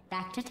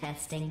 back to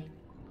testing.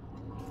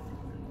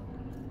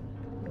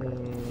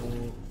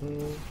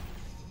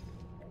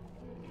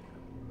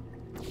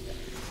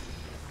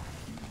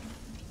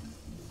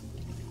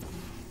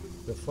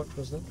 The fuck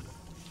was that?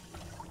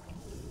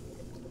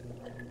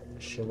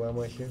 Shit, why am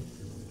I here?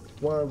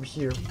 Why are we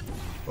here?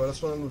 Well,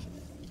 that's one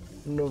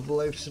of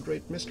life's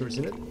great mysteries,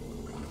 isn't it?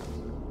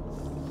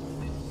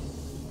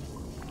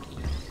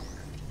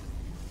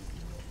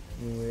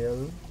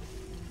 Well...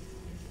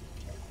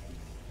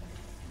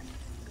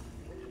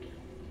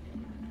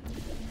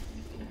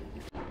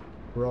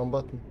 Wrong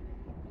button.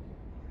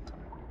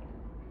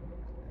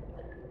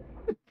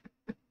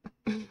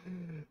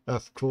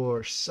 Of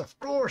course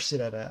it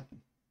had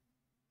happened.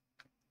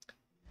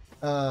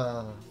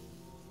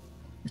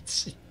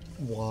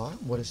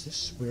 What is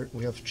this?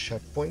 We have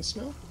checkpoints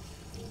now?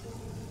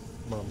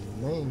 My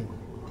man.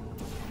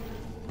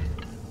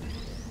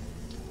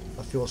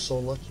 I feel so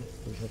lucky.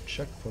 We have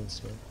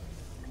checkpoints now.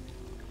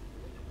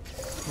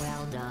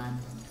 Well done.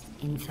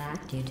 In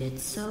fact, you did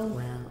so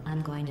well,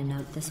 I'm going to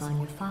note this on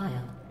your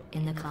file,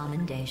 in the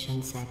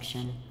commendation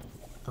section.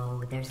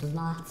 Oh, there's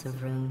lots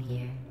of room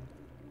here.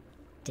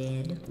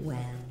 Did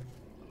well.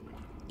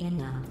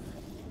 Enough.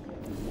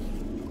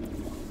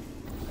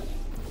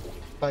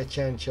 I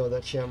can't kill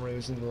that camera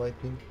using the light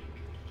beam.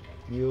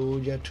 You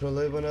get to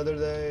live another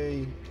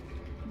day.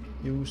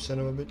 You son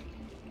of a bitch.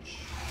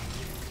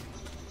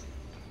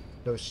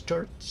 Those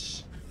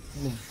starts.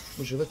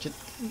 Would you look at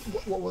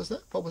what was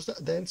that? What was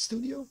that? Dance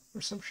studio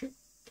or some shit?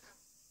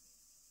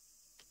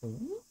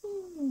 Ooh.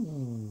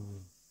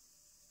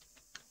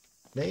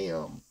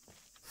 Damn.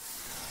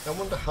 I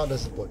wonder how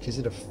does it work? Is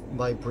it a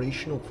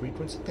vibrational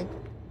frequency thing?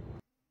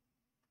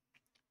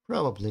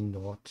 Probably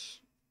not.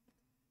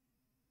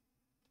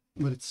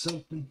 But it's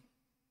something.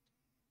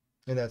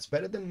 And that's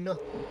better than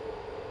nothing.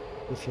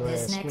 If you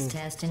This ask next me.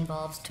 test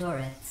involves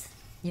turrets.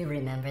 You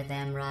remember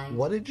them, right?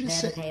 What did you They're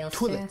say? the pale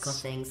Toilets. spherical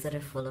things that are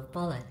full of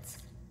bullets.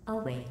 Oh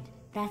wait,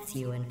 that's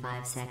you in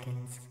 5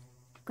 seconds.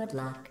 Good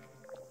luck.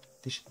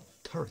 These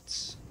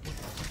turrets. What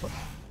the fuck?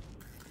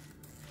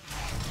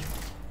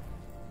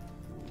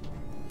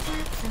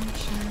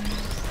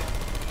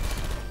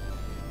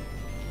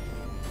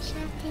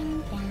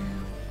 Shutting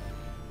down.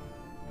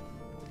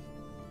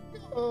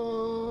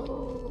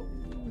 Oh,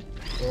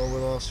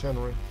 we lost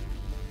Henry.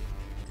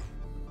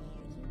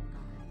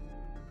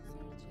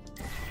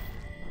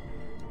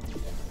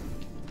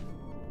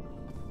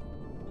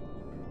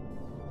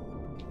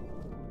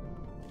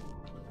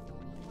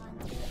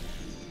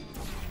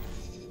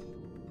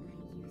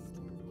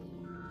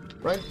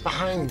 Right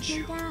behind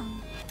you.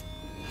 Down.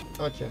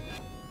 Okay.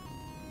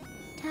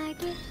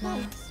 Target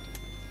lost.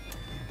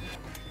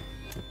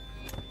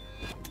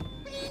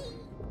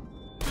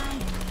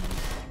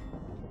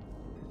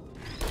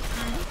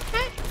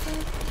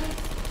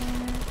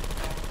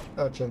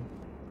 Okay.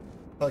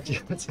 Okay,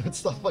 let's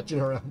stop fucking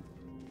around.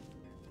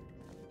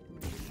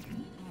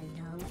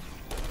 Hello.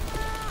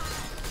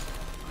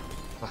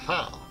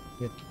 Aha!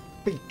 Get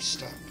big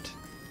stabbed.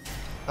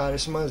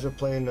 This reminds me of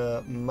playing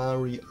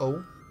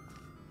Mario.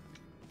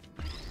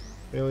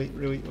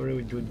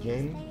 Really good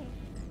game.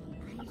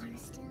 Are you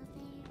still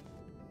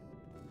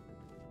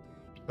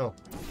there? Oh.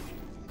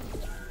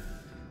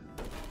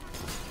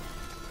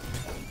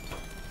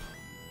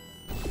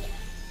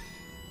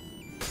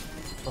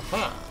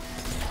 Aha!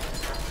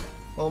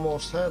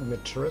 Almost had me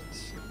turret.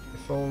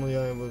 If only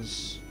I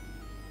was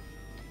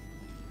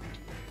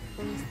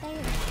Who's there?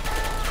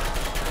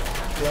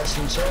 less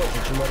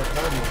intelligent, you might have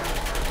had me.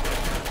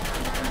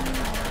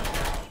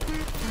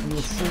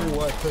 You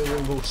fool, I play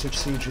Rainbow Six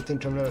Siege. You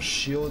think I'm not a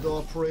shield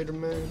operator,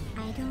 man?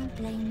 I don't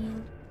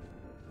blame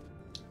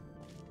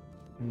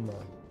My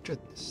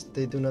goodness,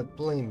 they do not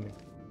blame me.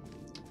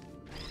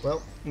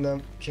 Well, in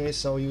that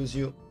case, I'll use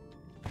you.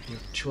 You're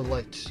too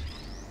late.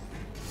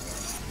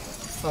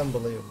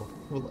 Unbelievable.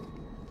 Really.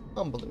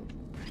 Unbelievable.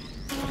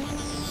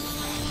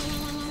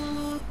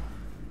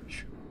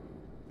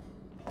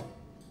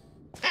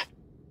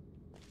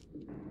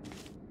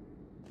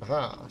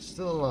 Aha,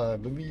 still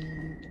alive, baby.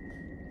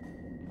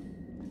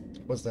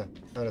 What's that?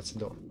 Oh, that's a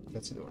door.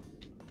 That's a door.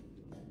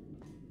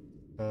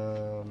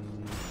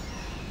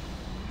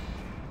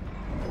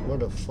 Where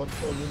the fuck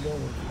are we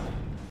going?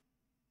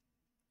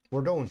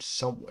 We're going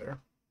somewhere.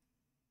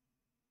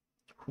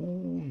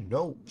 Who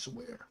knows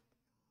where?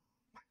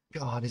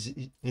 God,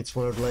 it's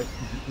one of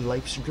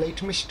life's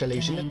great mysteries,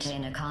 To isn't it?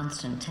 maintain a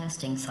constant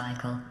testing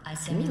cycle, I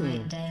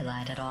simulate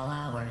daylight at all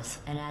hours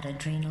and add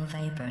adrenal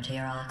vapor to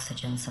your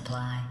oxygen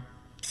supply.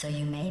 So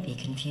you may be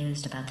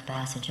confused about the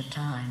passage of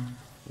time.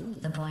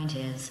 The point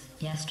is,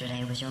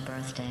 yesterday was your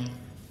birthday.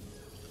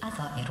 I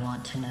thought you'd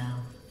want to know.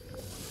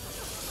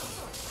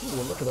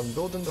 Ooh, look at them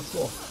building the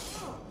floor.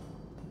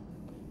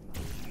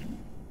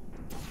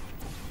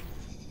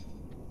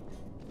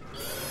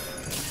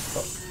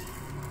 Oh,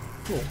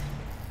 cool.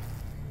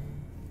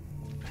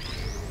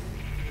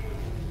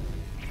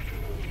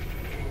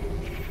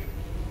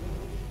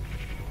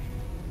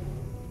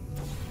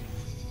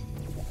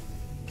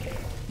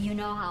 You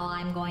know how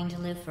I'm going to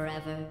live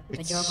forever, but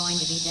It's you're going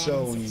to be dead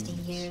so in 60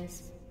 easy.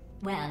 years?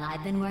 Well,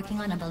 I've been working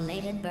on a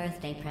belated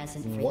birthday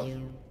present for What?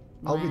 you.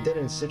 I'll be dead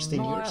in 16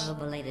 more years? of a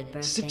belated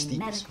birthday 60 years?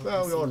 medical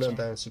Well, we all know procedure.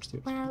 that in 60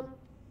 years. Well,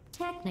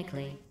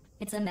 technically,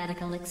 it's a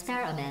medical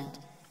experiment.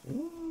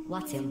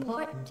 What's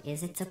important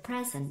is it's a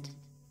present.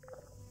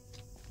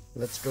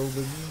 Let's go,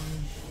 baby.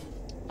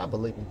 I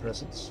believe in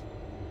presents.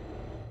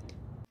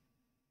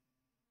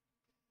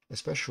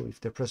 Especially if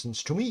they're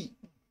presents to me.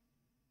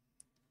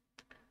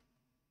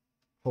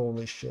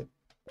 Holy shit.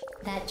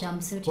 That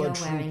jumpsuit you're wearing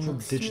Quadruple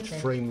looks digit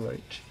stupid. frame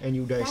rate. And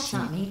you guys That's see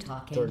not me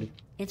talking. 30.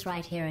 It's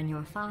right here in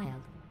your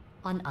file.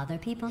 On other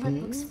people it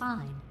looks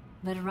fine.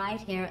 But right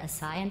here a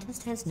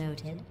scientist has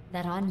noted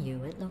that on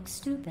you it looks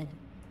stupid.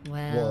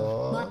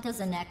 Well, what does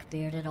a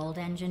neck-bearded old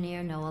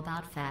engineer know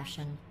about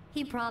fashion?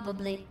 He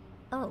probably...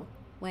 Oh,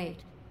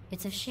 wait.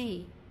 It's a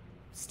she.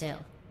 Still,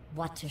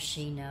 what does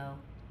she know?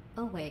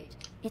 Oh wait,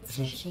 it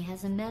says she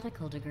has a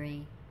medical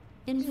degree.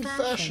 In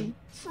fashion.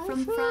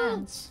 From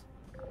France.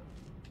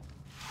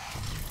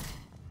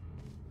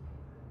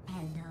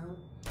 Hello.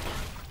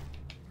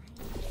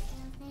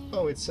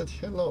 Oh, it said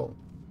hello.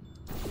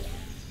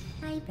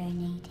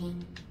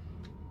 Hibernating.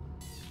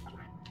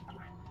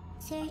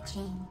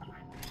 Searching.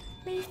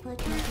 Please put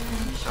your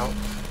attention. Ow.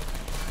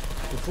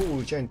 You fool,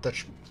 you can't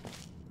touch me.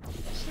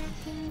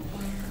 Shutting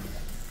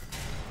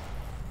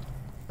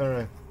down.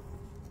 Alright.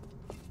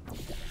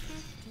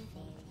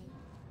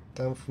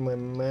 Time for my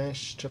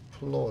mash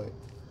deploy.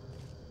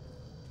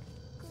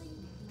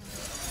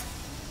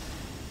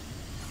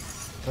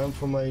 Time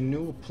for my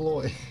new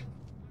ploy.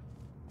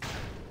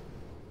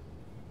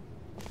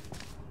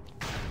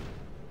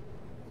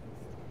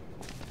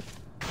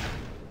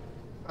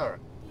 Alright.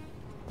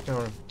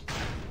 Alright.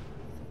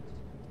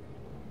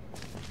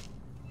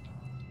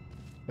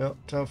 Yep,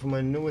 time for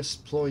my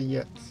newest ploy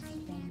yet.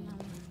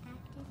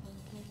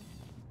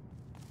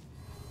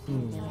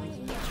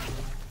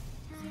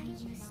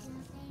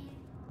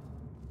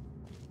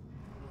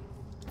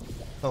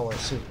 Oh, I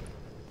see.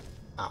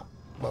 Ow.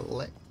 My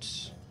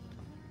legs.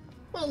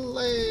 My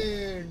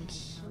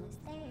legs!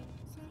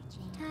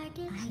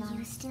 Target are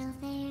you still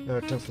there? Now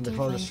time for the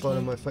hardest fight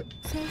of my fight.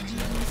 Searching.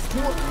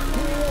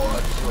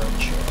 What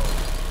Rachel?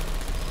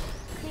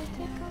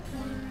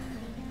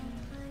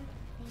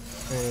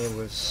 It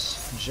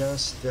was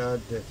just that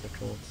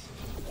difficult.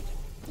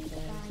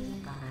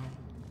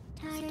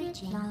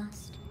 Target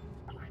lost.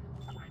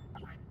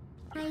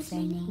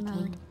 Hibernating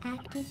mode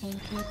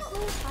activated.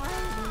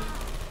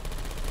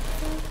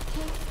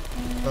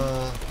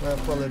 I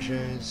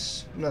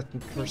apologize.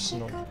 Nothing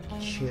personal,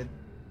 kid.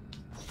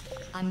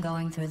 I'm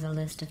going through the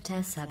list of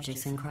test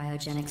subjects in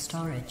cryogenic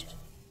storage.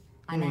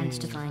 I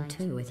managed to find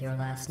 2 with your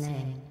last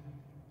name.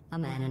 A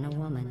man and a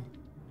woman.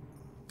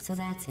 So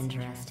that's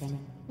interesting.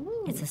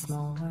 It's a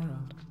small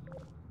world.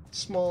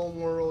 Small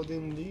world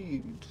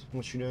indeed.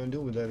 What you gonna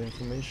do with that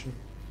information?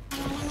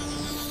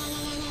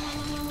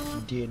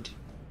 You did.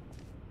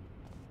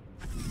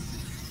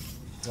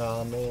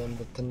 Ah man,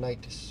 the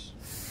tinnitus.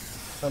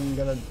 I'm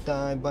gonna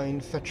die by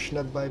infection,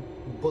 not by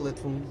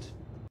bullet wound.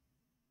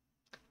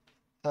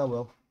 Ah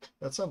well,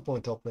 at some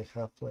point I'll play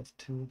Half-Life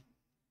 2.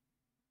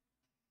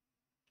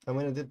 I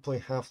mean, I did play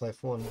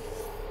Half-Life 1.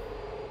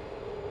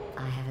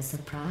 I have a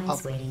surprise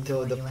Up waiting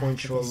until for the you point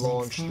after you will this next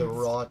launch the test.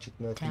 rocket,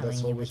 and I think Telling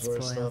that's you would always where I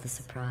spoil stop. the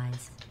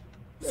surprise.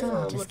 So Yeah,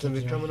 I'll look just at give me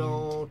you a coming hint.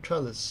 all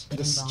trellis. It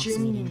The involves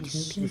meeting 2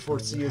 skins people before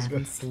you CSGO.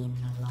 haven't seen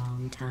in a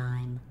long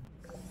time.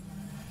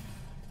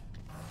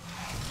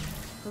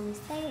 Who's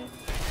there?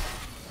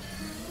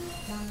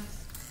 Lost.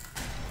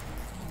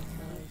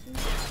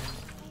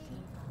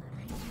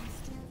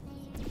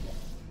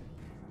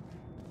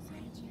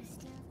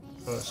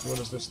 Oh, so what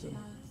does this do?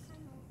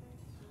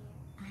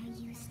 Are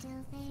you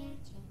still there?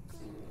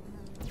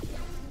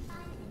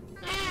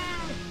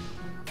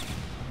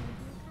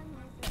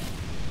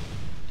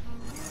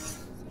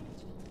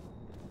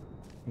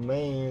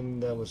 Man,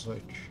 that was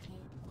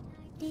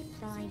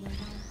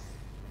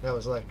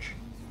like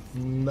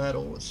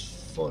metal as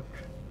fuck.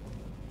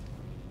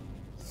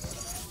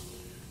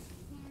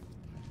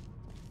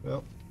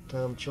 Well,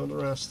 time to kill the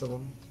rest of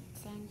them.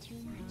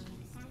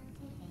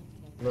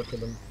 Look at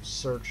them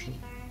searching.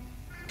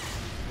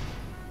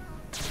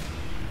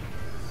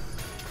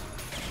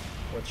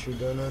 What you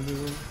gonna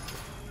do?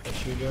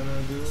 What you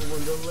gonna do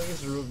when the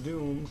laser of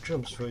doom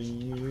comes for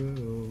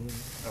you?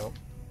 Ow.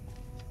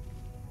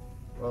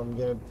 Well, I'm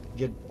gonna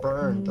get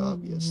burned,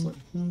 obviously.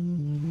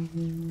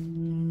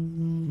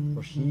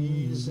 For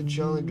he's a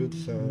jolly good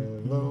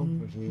fellow.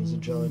 For he's a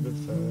jolly good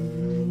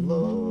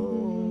fellow.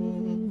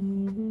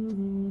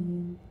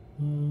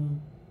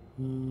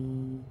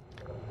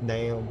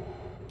 Damn.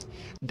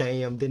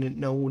 Damn, didn't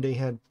know they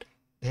had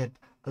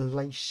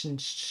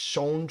licensed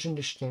songs in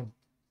this game.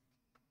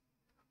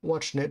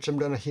 Watch next, I'm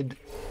gonna hit.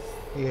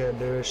 Yeah,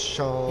 there's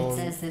song. It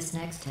says this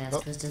next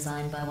test was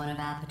designed by one of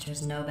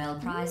Aperture's Nobel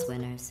Prize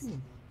winners.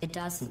 It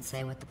doesn't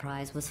say what the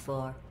prize was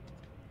for.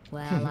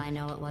 Well, I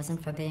know it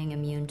wasn't for being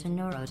immune to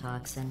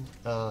neurotoxin.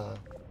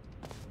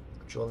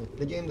 Actually,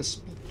 the game that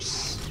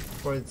speaks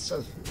for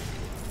itself.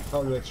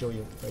 How do I kill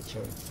you? I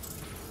kill you.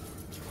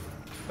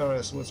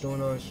 Alright, so what's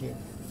going on here?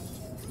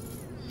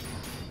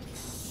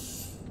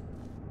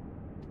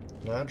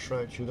 That's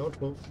right, you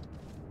don't move.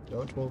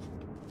 Don't move.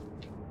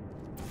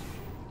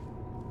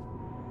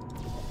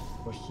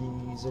 For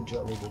he's a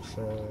jolly good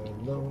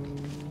fellow.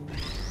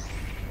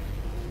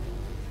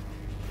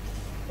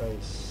 I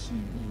see,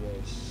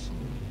 I see.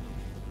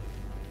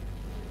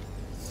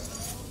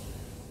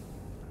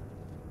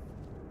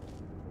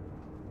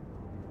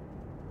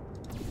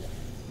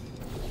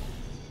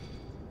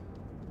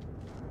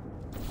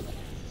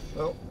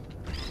 Well,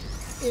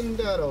 in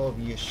that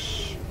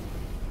obvious.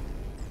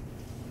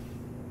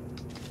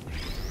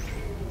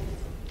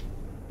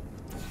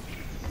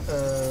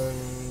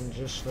 And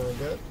just like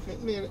that,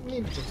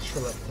 maybe just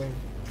chill that thing.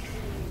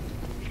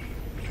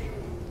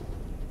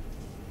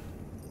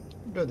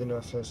 Good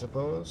enough, I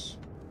suppose.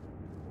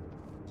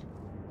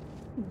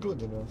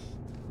 Good enough.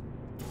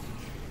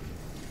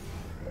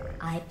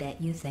 I bet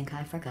you think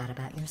I forgot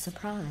about your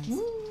surprise.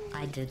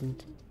 I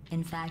didn't.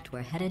 In fact,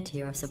 we're headed to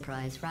your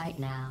surprise right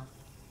now.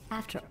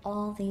 After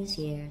all these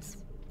years,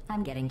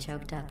 I'm getting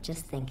choked up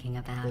just thinking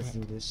about Let's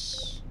it. do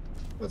this.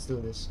 Let's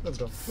do this. Let's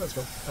go. Let's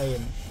go. I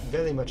am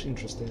very much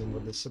interested in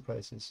what this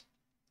surprise is.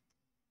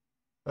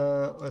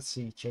 Let's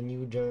see. Can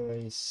you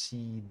guys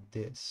see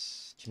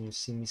this? Can you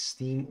see me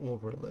Steam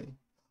overlay?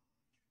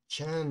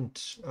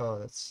 Can't. Oh,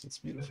 that's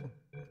beautiful.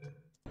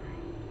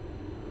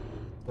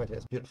 Okay,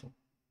 that's beautiful.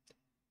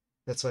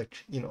 That's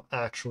like, you know,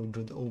 actual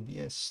good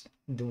OBS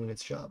doing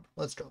its job.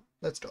 Let's go.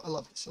 Let's go. I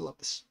love this. I love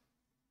this.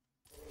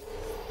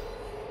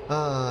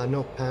 Ah,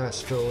 no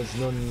passcodes,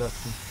 no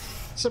nothing.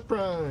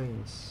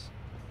 Surprise!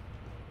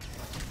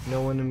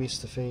 No enemies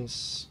to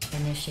face.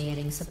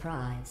 Initiating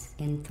surprise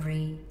in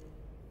 3,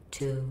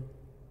 2,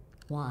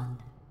 1.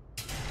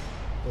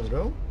 Let's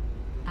go.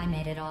 I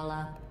made it all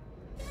up.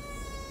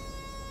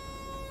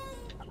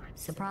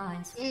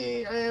 Surprise.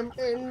 I am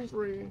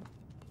angry.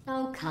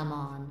 Oh, come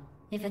on.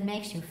 If it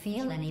makes you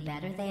feel any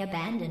better, they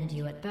abandoned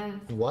you at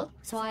birth. What?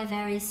 So I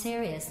very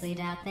seriously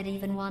doubt they'd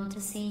even want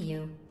to see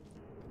you.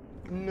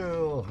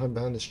 No, I'm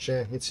behind this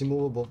chair. It's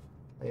immovable.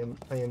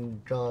 I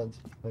am God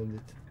behind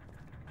it.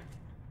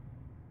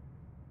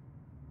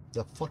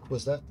 The fuck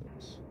was that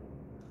noise?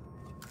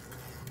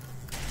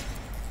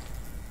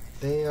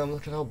 Damn,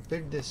 look at how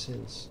big this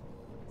is.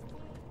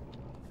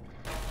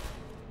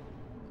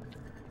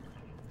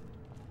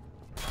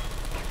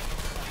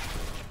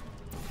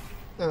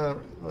 Alright,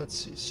 let's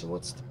see. So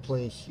what's the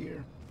play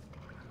here?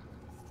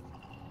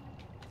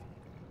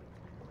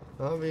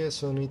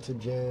 Obviously, I need to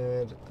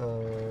get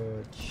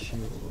a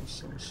cube of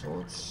some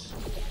sorts.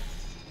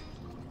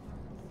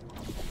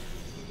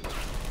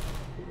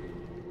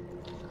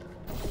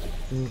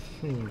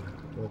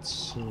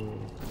 Let's see.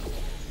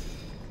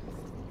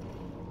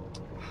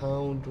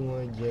 How do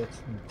I get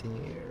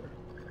there?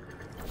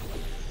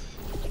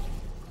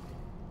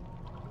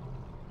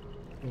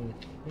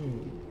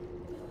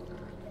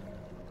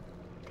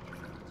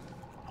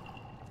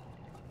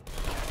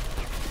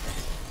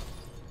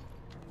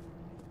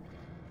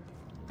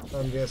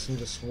 I'm guessing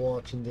just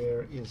walking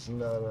there is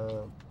not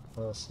a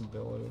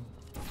possibility.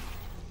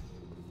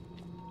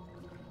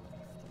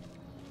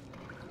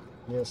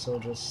 Yes, I'll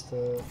just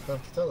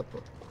have to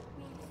teleport.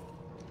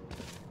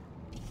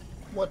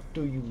 What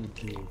do you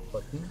do,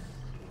 button?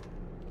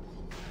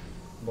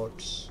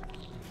 Box.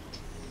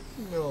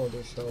 No,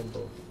 there's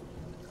elbow.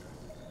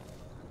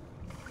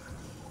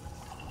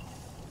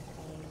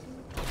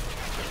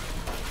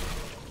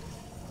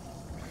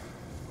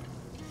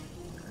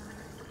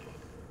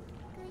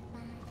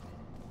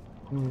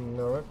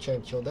 No, I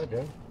can't kill that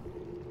guy.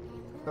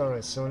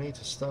 Alright, so I need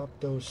to stop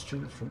those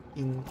two from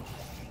in.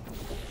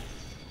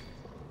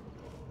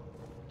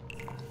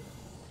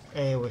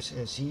 And it was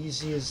as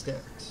easy as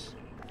that.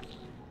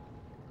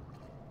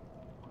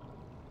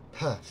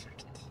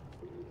 Perfect.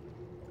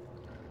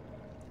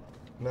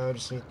 Now I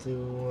just need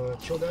to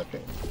kill that guy.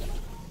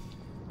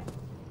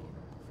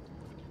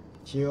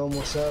 He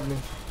almost had me.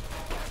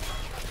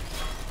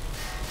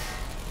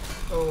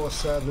 Oh,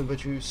 sadly,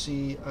 but you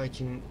see, I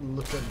can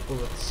look at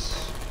bullets.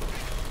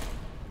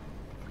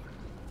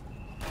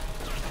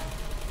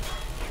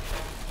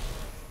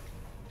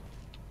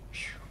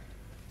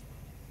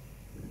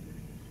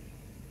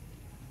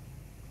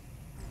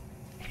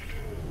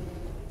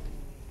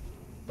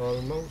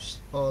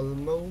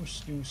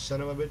 Almost, you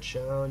son of a bitch.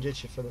 I'll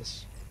get you for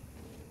this.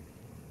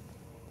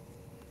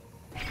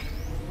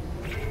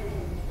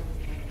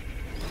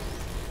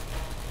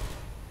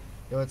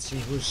 Let's see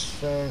who's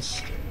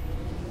fast.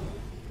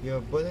 Your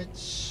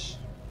bullets.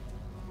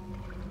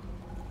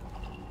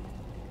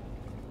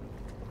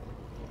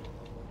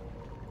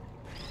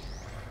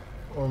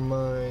 Or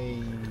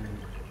my...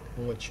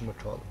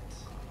 whatchamacallit.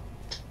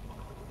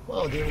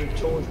 Wow, they even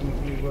told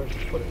me where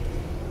to put it.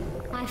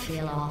 I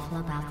feel awful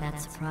about that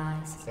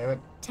surprise. Damn it.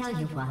 Tell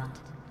you what,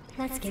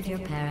 let's give your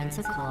parents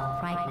a call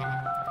right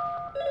now.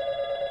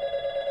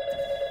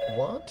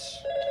 What?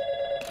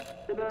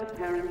 The birth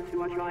parents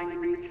you are trying to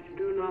reach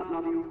do not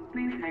love you.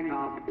 Please hang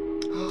up.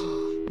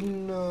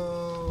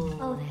 No.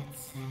 Oh,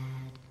 that's sad.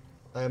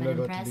 I am But not going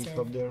to impressive. beat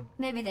up there.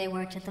 Maybe they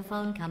worked at the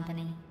phone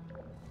company.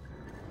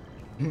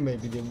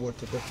 Maybe they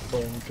worked at the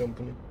phone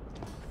company.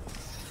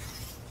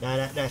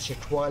 Now that's a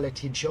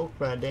quality joke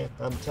right there.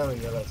 I'm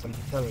telling you, lads, I'm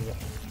telling you.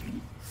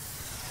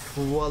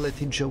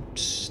 Quality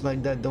jokes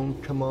like that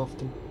don't come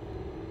often.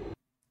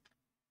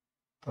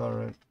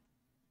 Alright.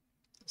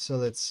 So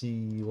let's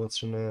see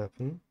what's gonna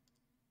happen.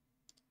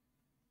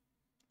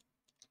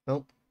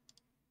 Nope.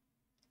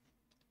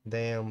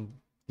 Damn,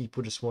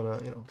 people just wanna,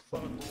 you know,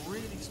 fuck.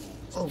 Really?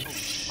 Oh,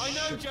 I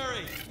know,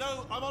 Jerry.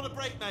 No, I'm on a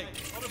break, mate.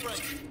 On a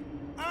break.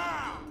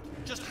 Ah!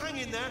 Just hang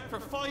in there for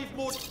 5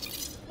 more.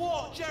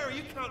 What, Jerry?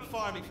 You can't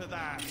fire me for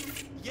that.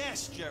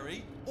 Yes,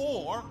 Jerry.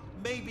 Or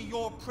maybe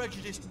your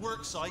prejudiced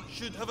worksite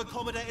should have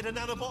accommodated a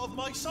nanobot of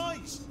my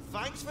size.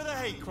 Thanks for the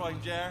hate crime,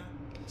 Jer.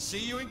 See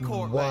you in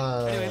court,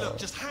 Wow. mate. Anyway, look,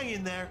 just hang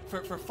in there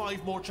for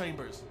 5 more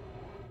chambers.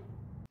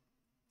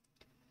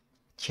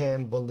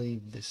 Can't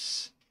believe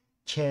this.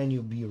 Can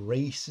you be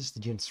racist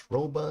against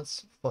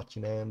robots?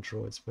 Fucking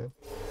androids, man.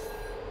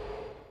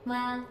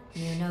 Well,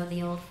 you know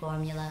the old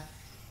formula.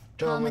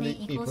 Comedy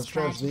equals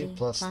tragedy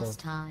plus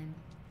time.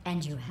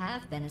 And you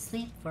have been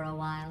asleep for a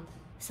while.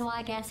 So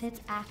I guess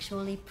it's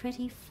actually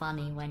pretty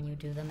funny when you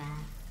do the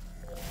math.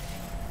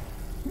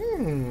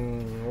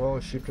 Well,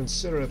 if you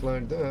consider it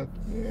like that,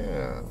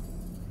 yeah.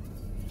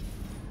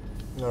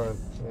 Alright,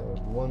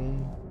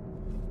 one.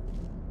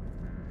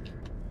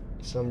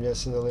 So I'm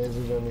guessing the laser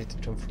gonna need to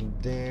come from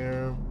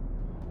there.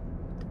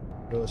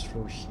 Goes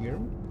through here.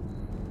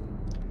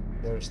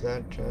 There's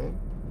that guy.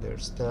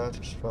 There's that,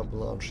 which is probably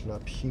launching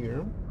up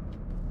here.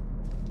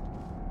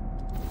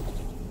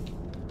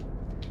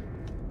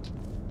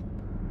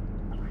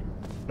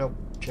 Nope,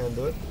 can't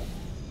do it.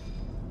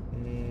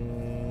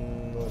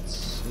 Let's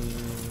see.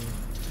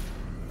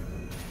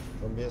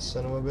 Don't be a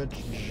son of a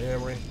bitch,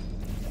 Jerry.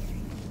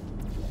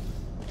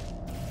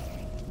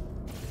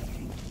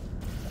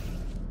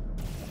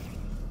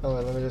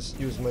 Alright, let me just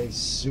use my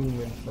zoom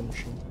in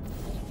function.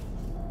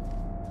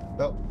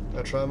 Oh,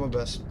 I tried my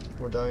best.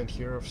 We're dying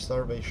here of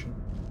starvation.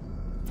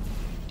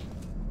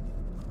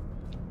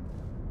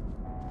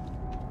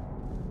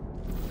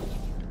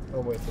 Oh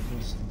wait, I can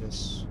just do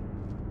this.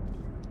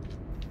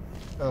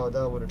 Oh,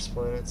 that would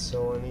explain it.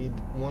 So I need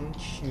one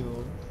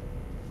cube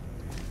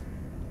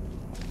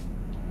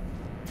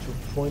to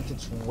point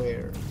it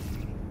where?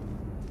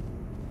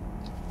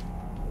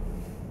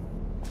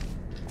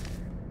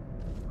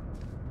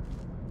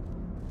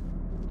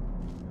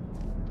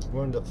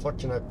 Where the fuck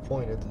can I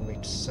point it? It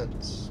makes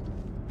sense.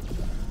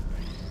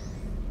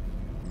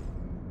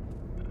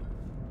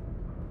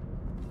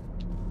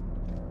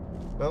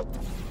 Well,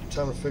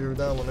 time to figure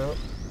that one out.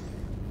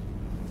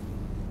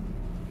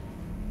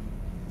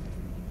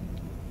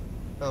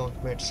 Oh,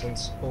 it makes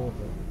sense over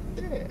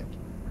there.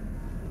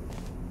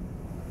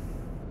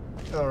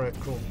 Alright,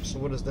 cool. So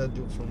what does that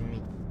do for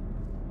me?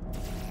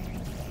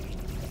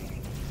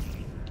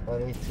 I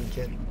need to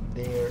get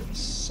there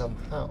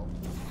somehow.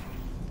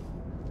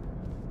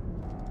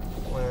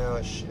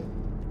 Well, shit.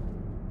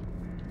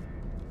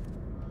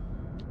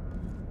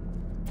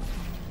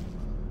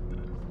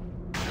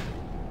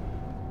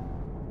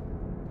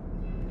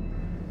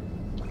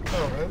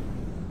 Alright.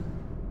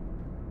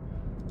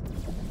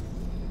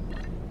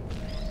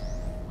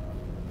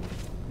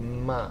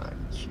 My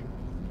cube.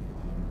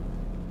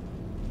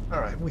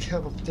 Alright, we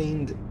have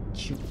obtained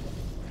cube.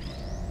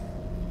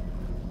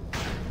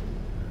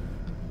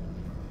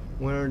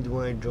 Where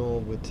do I go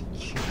with the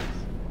cube?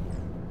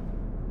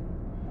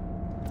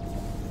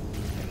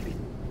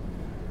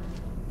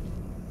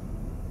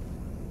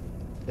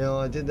 Yeah,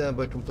 I did that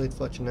by complete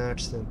fucking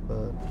accident,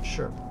 but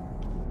sure.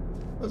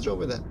 Let's go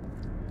with that.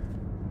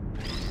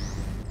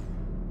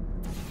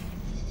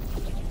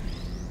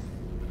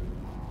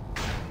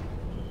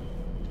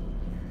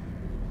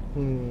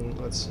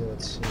 Let's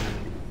see.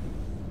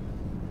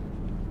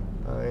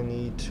 I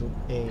need to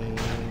aim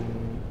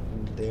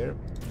there.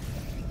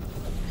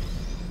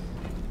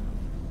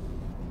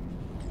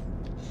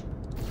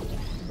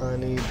 I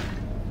need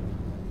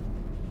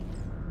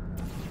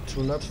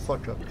to not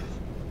fuck up.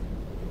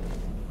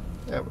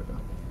 There we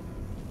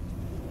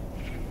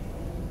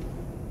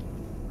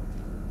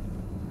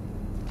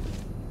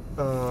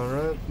go.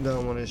 Alright,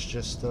 that one is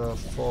just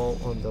fall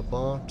on the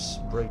box,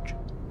 break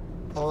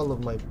all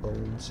of my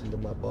bones into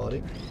my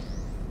body.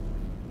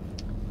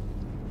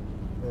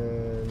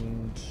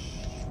 And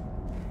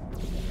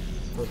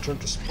return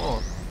to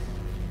spawn.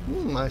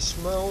 I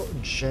smell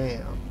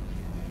jam.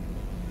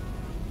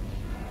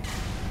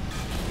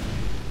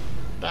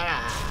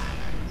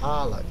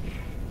 I like it.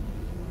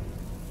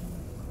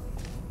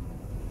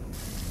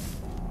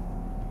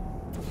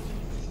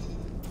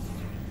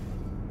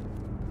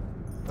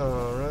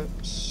 Alright,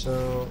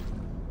 so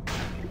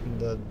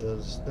that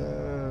does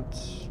that.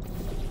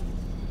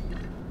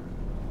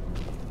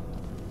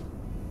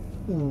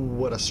 Ooh,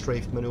 what a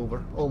strafe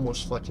maneuver.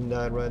 Almost fucking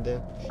died right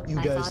there. You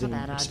guys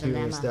didn't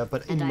experience that,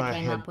 but in my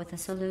head,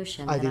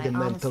 I did the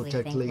mental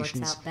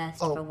calculations.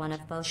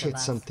 Oh, shit,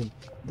 something.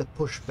 The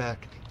pushback,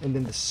 and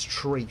then the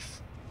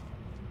strafe.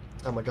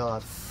 Oh my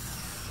god.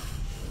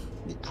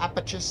 The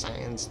aperture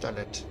science done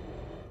it.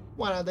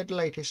 One of the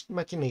latest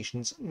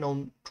machinations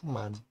known to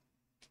man.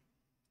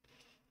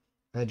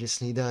 I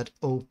just need that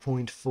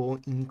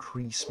 0.4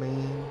 increase,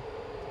 man.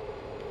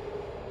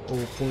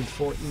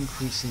 0.4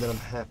 increase and then I'm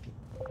happy.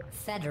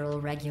 Federal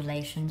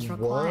regulations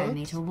require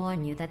me to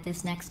warn you that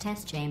this next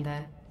test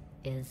chamber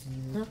is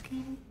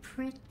looking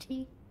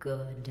pretty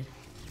good.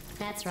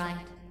 That's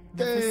right.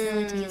 The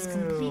facility is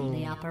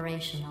completely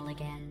operational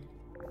again.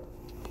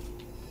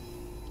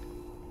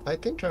 I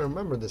think I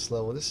remember this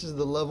level. This is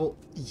the level...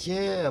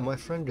 Yeah, my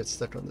friend gets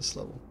stuck on this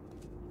level.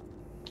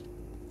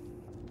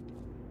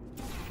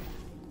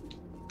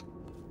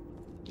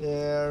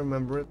 Yeah, I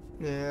remember it.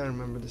 Yeah, I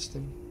remember this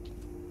thing.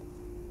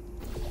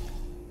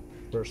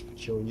 First we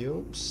kill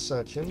you.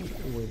 Second,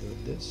 we do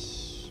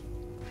this.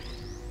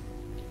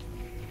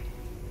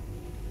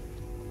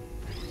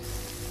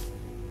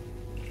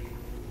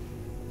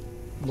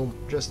 Boom,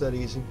 just that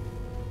easy.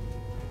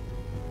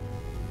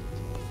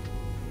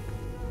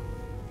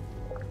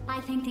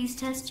 I think these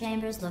test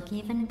chambers look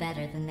even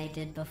better than they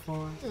did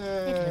before.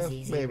 It was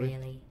easy, maybe.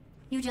 really.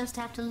 You just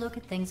have to look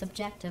at things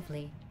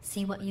objectively,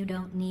 see what you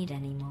don't need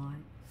anymore.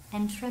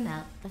 and trim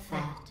out the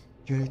fat.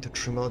 You need to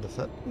trim out the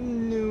fat.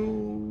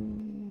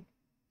 No.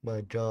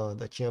 My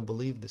God, I can't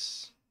believe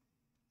this.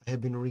 I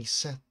have been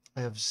reset.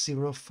 I have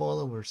 0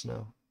 followers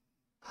now.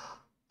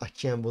 I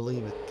can't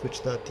believe it.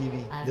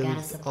 Twitch.tv I've got a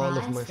deleted all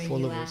of surprise my for you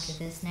followers.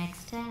 after this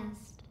next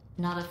test.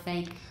 Not a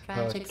fake, How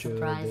tragic could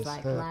surprise this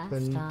like last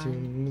happen to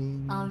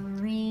time. me? A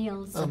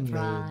real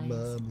surprise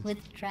mom.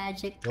 with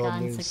tragic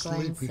I'm getting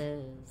sleepy.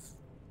 consequences.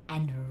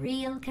 And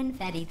real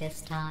confetti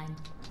this time.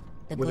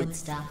 The What good a-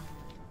 stuff.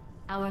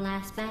 Our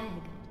last bag.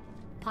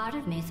 Part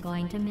of me's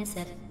going to miss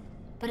it.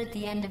 But at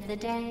the end of the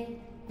day,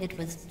 it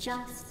was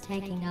just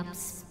taking up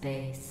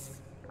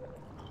space.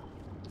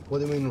 What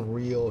do you mean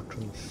real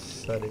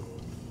confetti?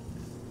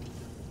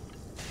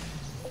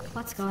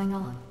 What's going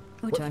on?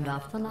 Who turned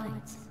off the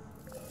lights?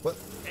 What?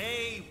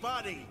 Hey,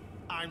 buddy,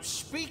 I'm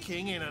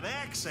speaking in an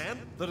accent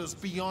that is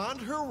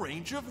beyond her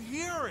range of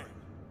hearing.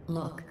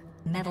 Look,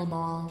 metal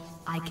ball,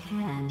 I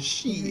can.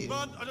 Shit.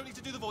 Run! I don't need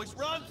to do the voice.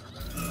 Run!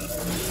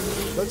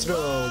 Let's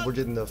go. We're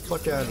getting the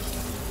fuck out of here.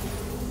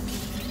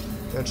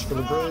 Thanks for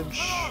the bridge.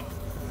 Come on!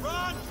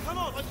 Run! Come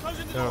on! I'm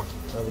closing the No, door.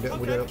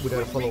 we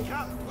gotta follow.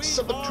 We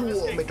Saboteur, are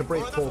escaping. make a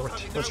break Alright, forward.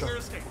 that's Let's okay. go. We're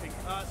escaping.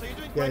 So you're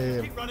doing Yeah, great.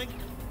 yeah. Keep running.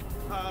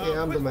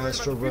 Yeah, I'm the quick word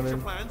master about of the future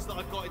running. plans that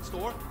I've got in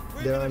store.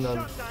 We're There are going to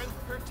none. shut down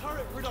her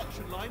turret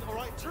production line, all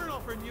right? Turn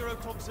off her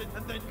neurotoxin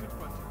and then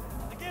confront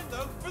her. Again,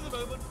 though, for the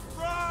moment,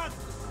 run!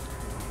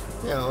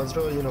 Yeah, let's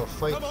go, you know,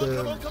 fight Come on, the...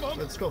 come on, come on.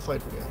 Let's go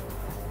fight the guy.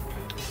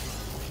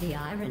 The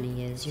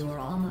irony is you were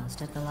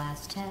almost at the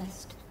last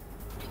test.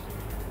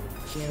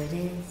 Here it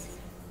is.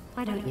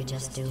 Why don't you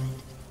just do it?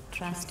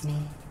 Trust me,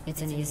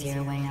 it's an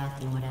easier way out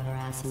than whatever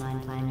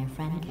asinine plan your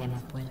friend came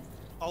up with.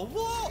 Oh,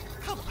 what?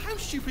 Come on, how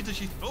stupid does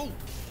she... Oh,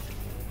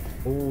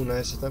 Oh,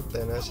 nice attempt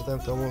there, nice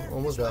attempt.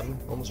 Almost got me,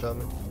 almost got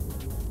me.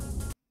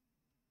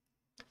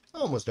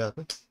 Almost got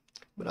me.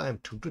 But I am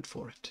too good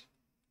for it.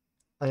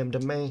 I am the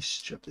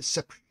master of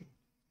deception.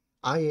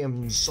 I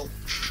am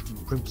Zolch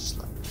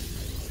Grimslap.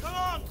 come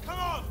on, come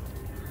on!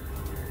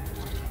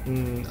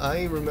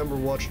 I remember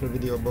watching a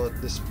video about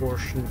this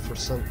portion for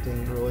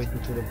something relating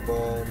to the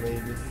ball,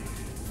 maybe.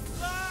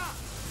 Ah!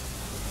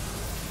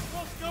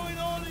 What's going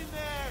on in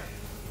there?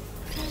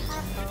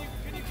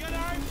 Can you get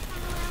out?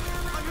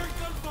 I heard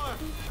gunfire.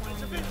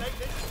 It's a bit late,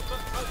 this, but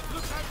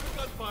look out for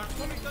gunfire.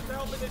 Probably doesn't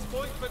help at this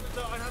point, but I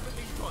haven't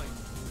been trying.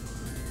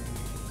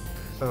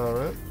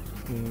 Alright.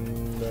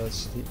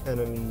 That's the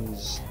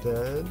enemy's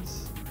dead.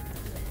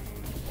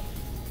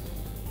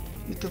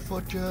 Get the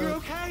fuck You're out.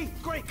 okay?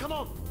 Great, come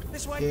on.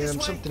 This way, Yeah, this I'm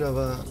way. something of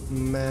a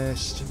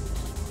master.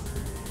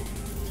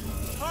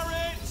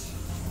 Turret!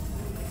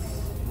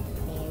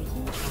 No,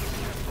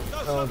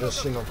 I'll stop, just,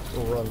 stop, you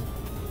know, run.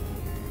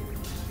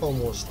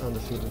 Almost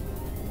undefeated.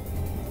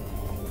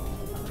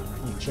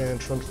 You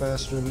can't run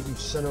faster than me, you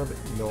son of a...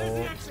 No,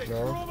 There's the exit.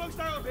 We're no. almost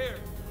out of here.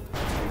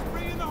 It's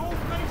bringing the whole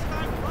place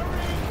down.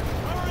 Hurry!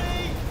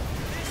 Hurry!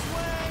 This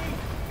way!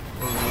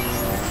 Oh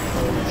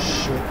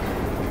shit.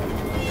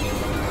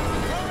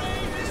 Hurry!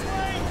 This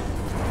way!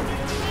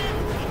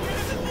 Get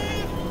in the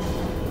lift!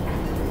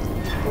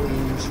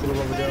 Please, for the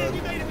love of Get in the lift! We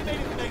God. made it! We made it!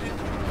 We made it! We made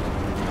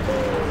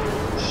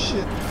it!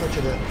 Shit, look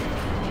at that.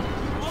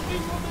 I'll meet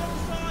you on the other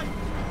side!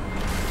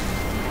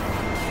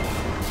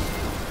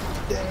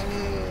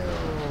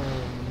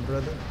 Damn,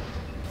 brother.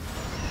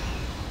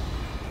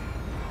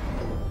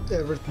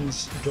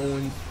 Everything's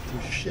going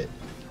to shit.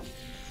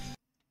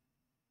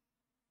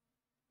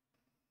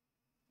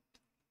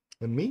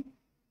 And me?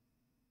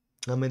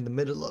 I'm in the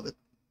middle of it.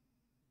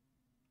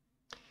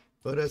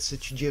 But that's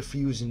what you get for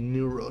using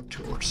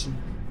neurotoxin.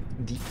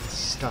 The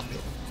stop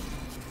it.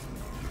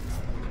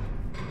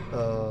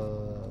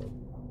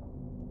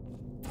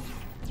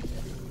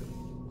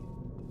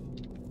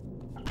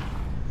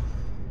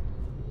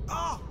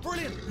 Ah,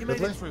 brilliant! You made Good it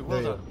play? through.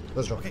 Well There you done. go.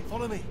 Let's go. Okay,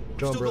 follow me. John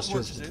Still got work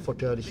Brewster's to do.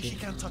 fuck out of At least here. she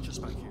can't touch us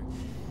back here.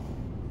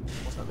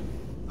 What's happening?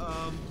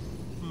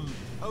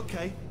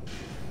 Okay.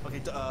 Okay,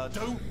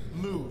 don't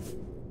move.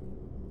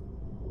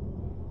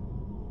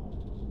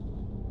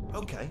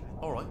 Okay,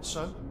 alright,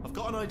 so, I've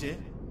got an idea,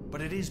 but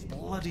it is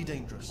bloody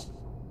dangerous.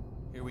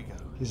 Here we go.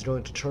 He's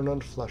going to turn on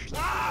the flashlight.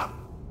 Ah!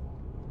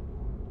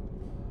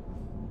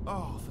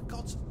 Oh, for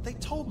God's... They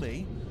told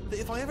me that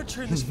if I ever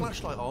turned this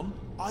flashlight on,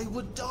 I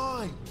would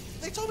die.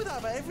 They told me that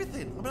about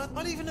everything. I mean, I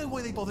don't even know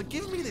why they bothered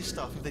giving me this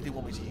stuff if they didn't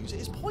want me to use it.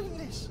 It's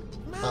pointless.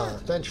 Mad.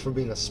 Thanks for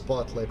being a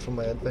spotlight for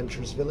my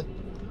adventures, Billy.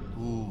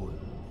 Ooh,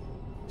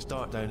 it's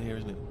dark down here,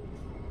 isn't it?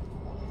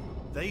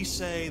 They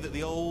say that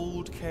the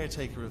old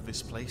caretaker of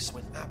this place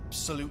went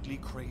absolutely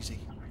crazy.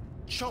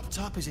 Chopped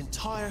up his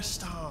entire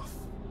staff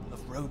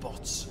of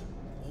robots.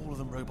 All of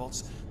them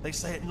robots. They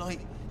say at night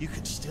you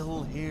can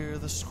still hear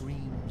the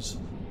screams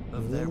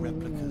of their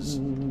replicas.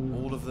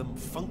 All of them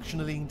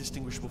functionally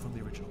indistinguishable from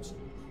the originals.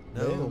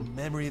 No Damn.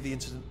 memory of the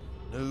incident.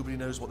 Nobody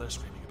knows what they're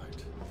screaming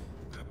about.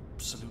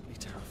 Absolutely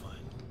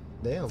terrifying.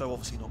 Damn. Though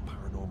obviously not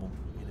paranormal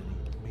in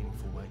any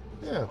meaningful way.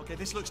 Yeah. Okay,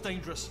 this looks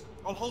dangerous.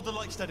 I'll hold the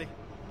light steady.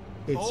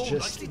 It's Oh,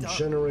 just nicely done.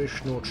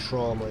 generational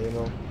trauma, you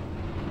know.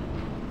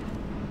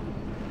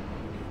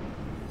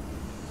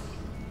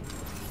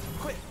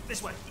 Quick,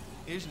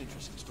 Here's an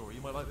interesting story. You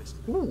might like this.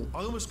 Ooh. I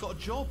almost got a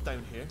job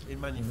down here in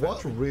What,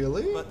 manufacturing.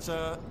 really?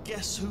 But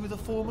guess who the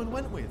foreman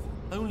went with?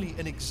 Only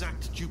an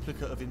exact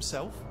duplicate of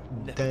himself.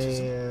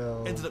 Nepotism.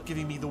 Damn. Ended up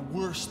giving me the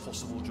worst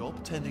possible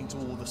job, tending to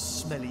all the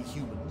smelly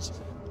humans.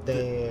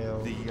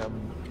 Damn.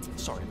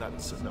 Sorry,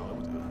 that's no, I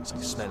wouldn't say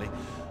smelly.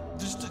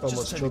 Just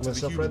Almost tending choked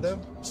to the myself right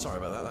humans. there. Sorry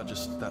about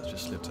that. That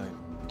just slipped out.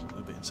 A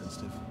little bit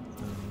insensitive.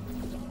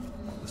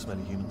 The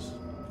smelly humans.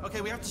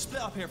 Okay, we have to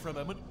split up here for a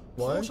moment.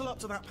 Why? Portal up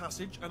to that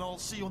passage, and I'll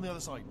see you on the other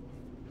side.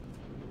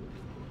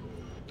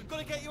 We've got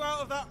to get you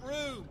out of that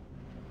room.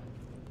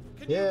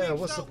 Can you Yeah, reach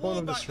what's that the point wall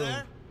of this back room?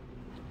 there?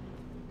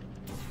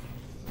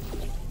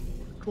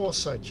 Of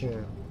course I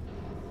can.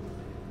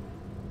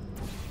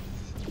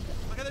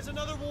 Okay, there's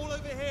another wall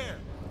over here.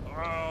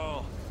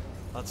 Oh,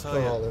 I'll tell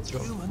Oh, you. that's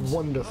right. Humans,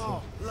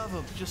 Wonderful. Oh, love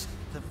them. Just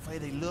the way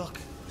they look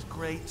is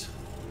great,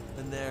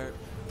 and they're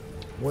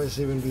Why is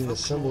it even being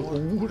assembled?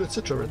 Ooh, that's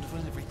a turret. wonderful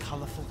and they're very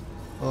colourful.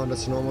 Oh,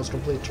 that's an almost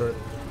complete turret.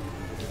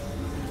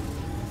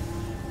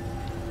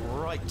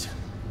 Right.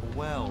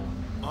 Well,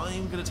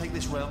 I'm going to take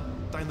this rail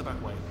down the back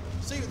way.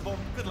 See you at the bottom.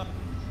 Good luck.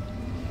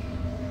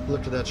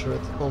 Look at that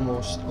turret.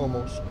 Almost.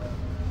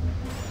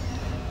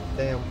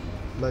 Damn.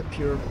 By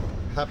pure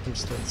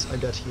happenstance, I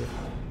got here.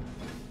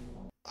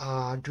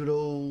 Ah, good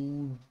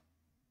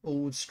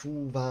old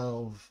screw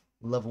valve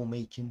level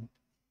making.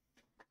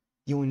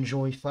 You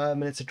enjoy 5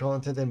 minutes of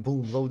content and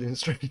boom, loading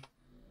screen.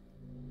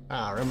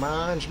 Ah,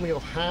 reminds me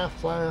of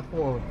Half-Life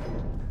 1.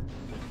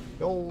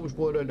 Those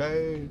were the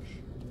days.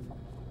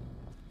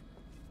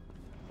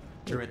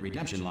 Turret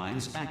redemption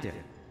lines active.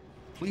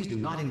 Please do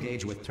not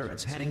engage with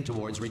turrets heading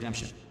towards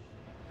redemption.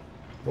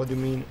 What do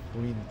you mean,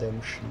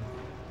 redemption?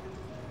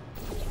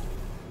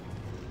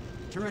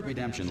 Turret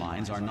redemption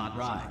lines are not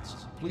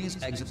rides.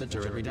 Please exit the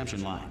turret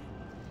redemption line.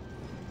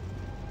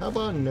 How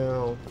about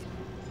now?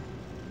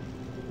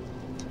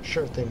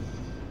 Sure thing.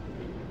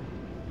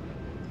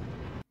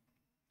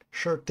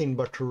 Sure thing,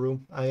 Buckaroo.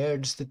 I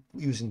urged it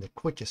using the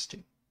quickest.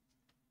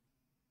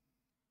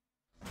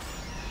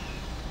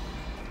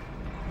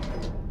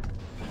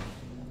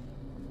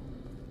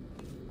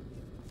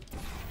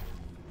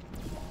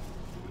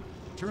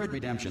 Turret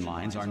redemption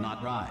lines are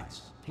not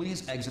rides.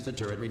 Please exit the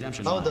turret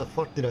redemption How line. the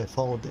fuck did I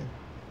fall there?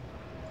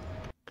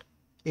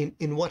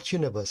 In what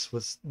universe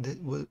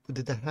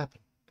did that happen?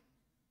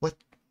 What?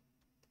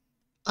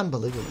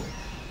 Unbelievable.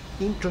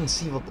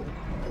 Inconceivable.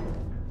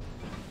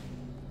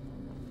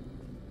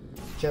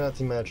 Cannot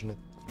imagine it.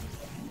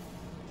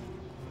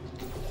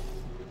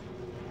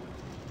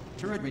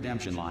 Turret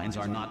redemption lines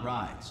are not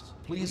rides.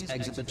 Please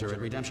exit the turret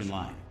redemption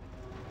line.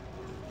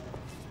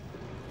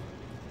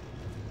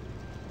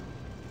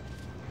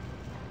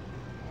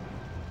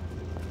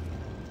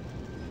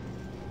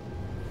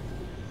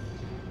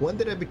 When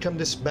did I become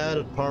this bad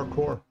at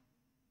parkour?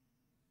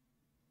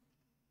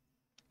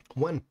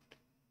 When?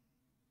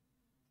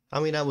 I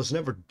mean, I was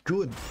never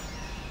good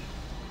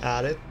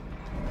at it.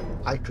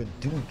 I could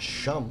do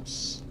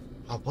jumps.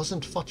 I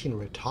wasn't fucking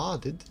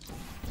retarded.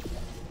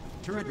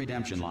 Turret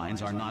redemption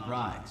lines are not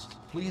rides.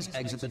 Please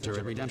exit the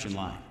turret redemption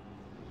line.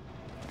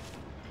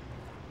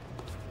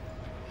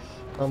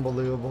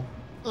 Unbelievable.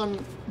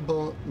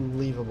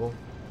 Unbelievable.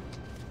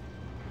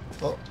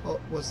 Oh,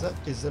 what's that?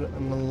 Is there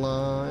an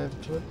alive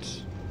to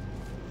it?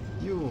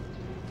 You.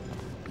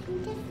 I'm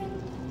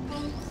different.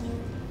 Thank you.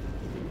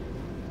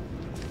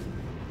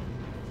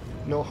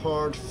 No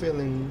hard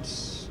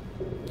feelings.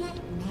 Get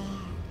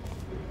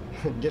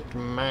mad. Get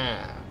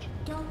mad.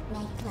 Don't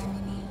make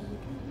lemonade.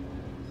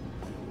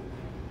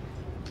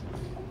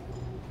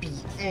 Be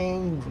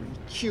angry.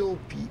 Kill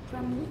people.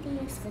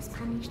 Prometheus was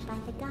punished by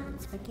the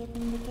gods for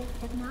giving the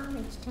gift of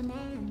knowledge to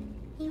man.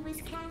 He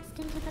was cast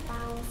into the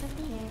bowels of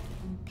the earth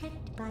and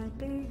pecked by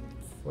birds.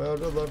 Well,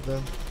 good luck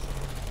then.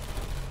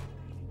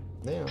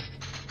 Damn.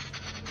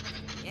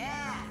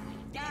 Yeah,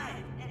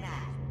 done. Good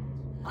enough.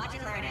 Watch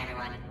and learn,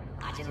 everyone.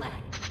 Watch and learn.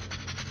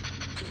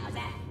 How's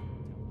that?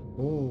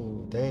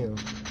 Ooh, damn.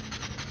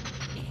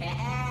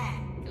 Yeah,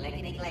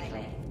 clickety click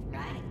click.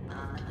 Right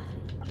on the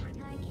button.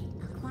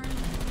 Target acquired.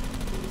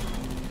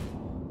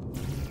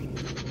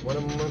 What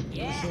am I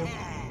Yeah. missing?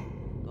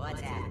 What's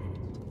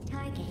happening?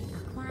 Target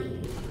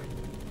acquired.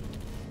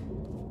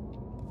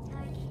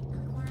 Target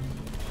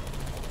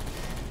acquired.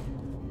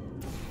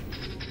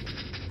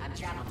 I'm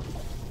trouble.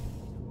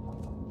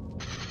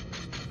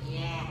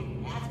 Yeah,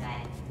 that's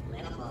right.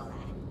 Little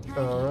bullseye.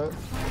 Alright.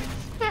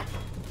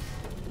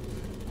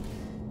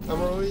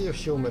 I'm already a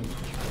human.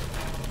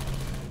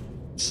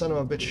 Son of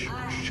a bitch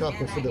shot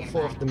me for the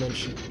fourth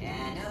dimension.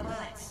 Yeah, no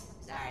bullets.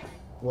 Sorry.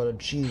 What a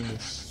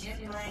genius.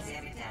 Shooting legs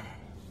every time.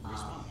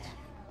 Oh,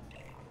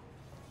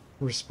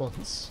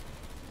 Response.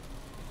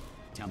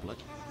 Template.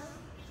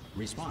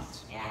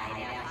 Response. yeah,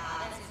 yeah.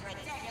 Oh, this is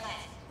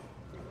ridiculous.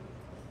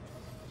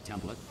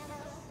 Template.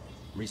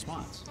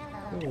 Response.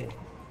 Ooh.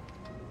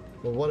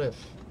 Well, what if?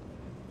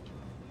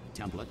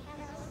 Template.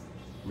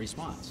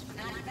 Response.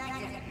 Not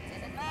effective. This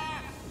isn't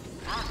fair.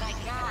 Oh,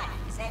 thank God.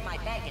 You saved my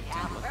bacon,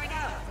 pal. Where we go?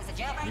 Is this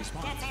a jailbreak?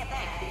 Response. Can't say a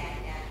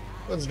thing.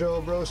 Let's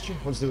go, broski.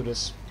 Let's do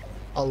this.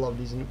 I love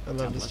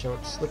these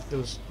charts. Look at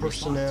those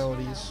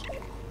personalities.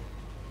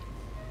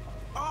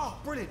 Oh,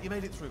 brilliant! You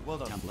made it through. Well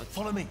done. Template.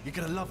 Follow me. You're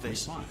gonna love this.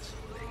 Response.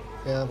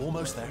 Yeah,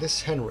 Almost there.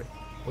 This Henry,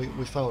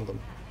 we found him.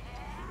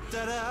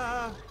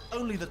 Ta-da!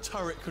 Only the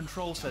turret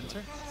control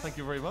center. Thank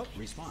you very much.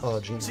 Response. Oh,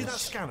 genius. See that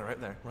scanner out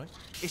there, right?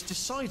 It's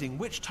deciding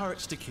which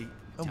turrets to keep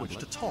and which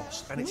to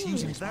toss, and it's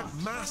using that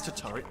master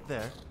turret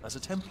there as a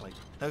template.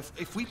 Now,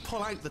 if we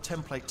pull out the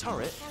template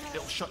turret,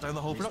 it'll shut down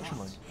the whole production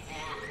line.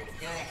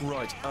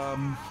 Right,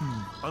 I'm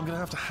gonna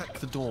have to hack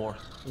the door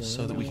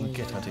so that we can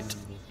get at it.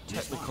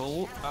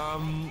 Technical,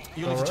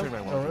 you'll need to turn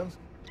around. Alright.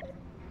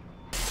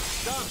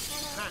 Done!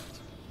 Hacked.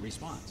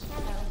 Response.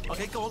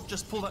 Okay, go on,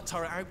 just pull that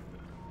turret out.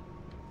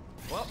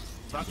 Well,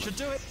 that should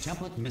do it.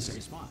 Template missing.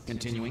 Response.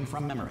 Continuing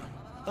from memory.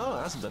 Oh,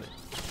 it hasn't done it.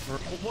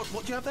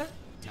 What do you have there?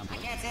 I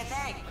Template. can't say a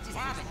thing. What just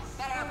happened?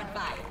 Better open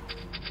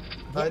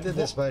fire. I did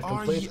this by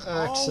complete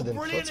accident.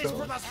 Oh, brilliant! Let's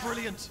go. That's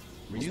brilliant.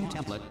 New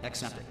template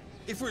accepted.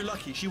 If we're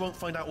lucky, she won't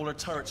find out all her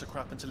turrets are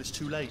crap until it's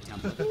too late.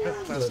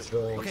 Let's go.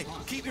 Okay,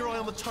 keep your eye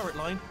on the turret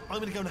line. I'm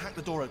gonna go and hack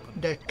the door open.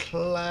 The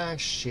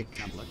classic.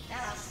 Template.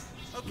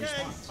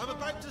 Okay, I'm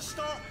about to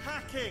start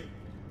hacking.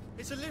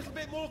 It's a little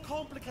bit more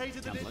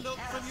complicated than it looked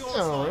from your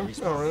Alright,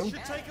 side. alright.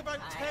 Should take about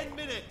 10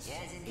 minutes.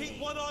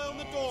 Keep one eye on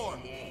the door.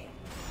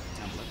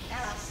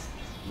 Template.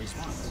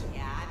 Response.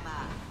 Yeah,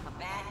 I'm a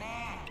bad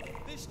man.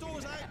 This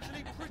door's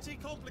actually pretty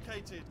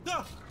complicated.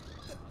 Ah!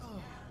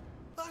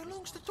 How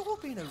long's the door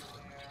been open?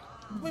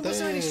 I mean, was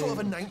there any sort of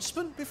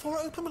announcement before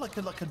it opened,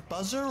 like a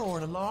buzzer or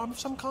an alarm of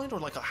some kind, or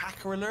like a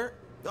hacker alert?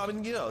 I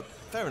mean, you know,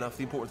 fair enough.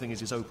 The important thing is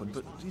it's open,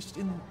 but just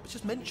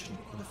mention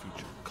it in the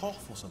future.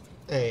 Cough or something.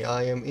 Hey,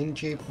 I am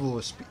incapable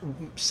of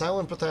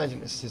silent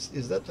protagonist.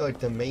 Is that like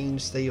the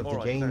mainstay of All the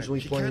right, games now, we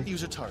she play? can't use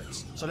her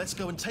turrets, so let's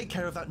go and take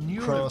care of that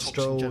neurotoxin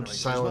Crossroad generator as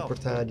silent well.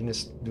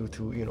 protagonist due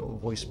to, you know,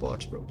 voice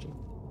box broken.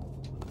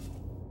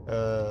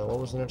 What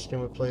was the next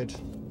game we played?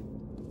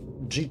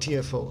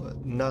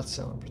 GTFO, not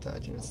silent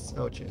protagonists.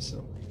 Okay,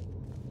 so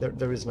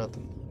there is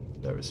nothing.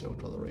 There is no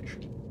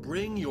toleration.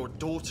 Bring your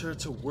daughter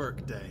to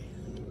work day.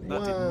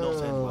 That did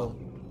not end well.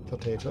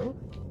 Potato?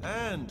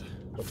 And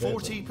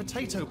 40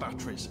 potato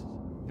batteries.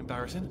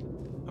 Embarrassing.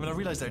 I mean, I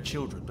realise they're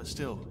children, but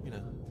still, you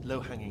know,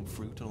 low-hanging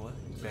fruit and all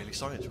that. Barely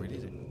science, really,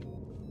 is it?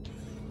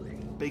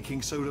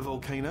 Baking soda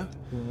volcano.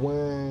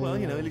 Well,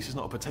 you know, at least it's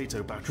not a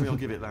potato battery, I'll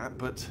give it that,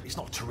 but it's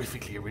not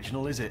terrifically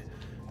original, is it?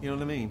 You know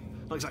what I mean?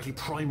 Not exactly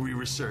primary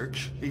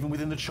research, even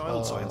within the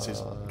child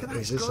sciences. Look at that,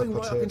 is it's this a going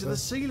right up into potato? the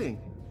ceiling.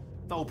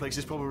 The whole place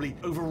is probably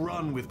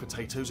overrun with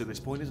potatoes at this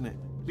point, isn't it?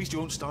 At least you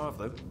won't starve,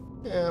 though.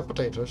 Yeah,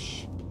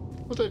 potatoes.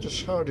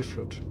 Potatoes, hardy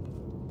fruit.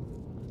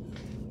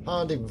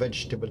 Hardy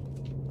vegetable.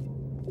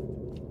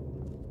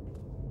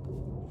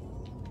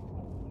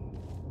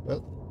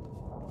 Well,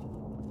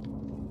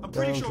 I'm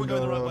pretty down sure to we're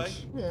going the right round.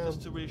 way, Yeah.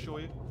 just to reassure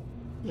you.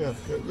 Yeah,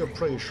 you're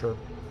pretty sure.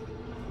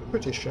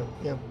 Pretty sure,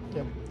 yeah.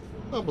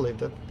 I believe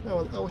that.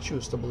 I would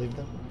choose to believe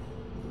that.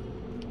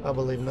 I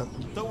believe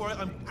nothing. Don't worry,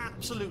 I'm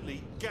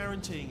absolutely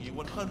guaranteeing you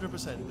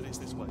 100% that it's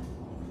this way.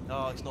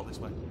 No, it's not this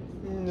way.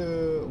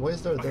 No, why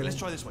is there Okay, there? let's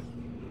try this way.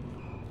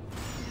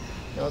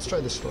 Yeah, let's try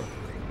this door.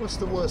 What's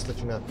the worst that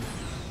can happen?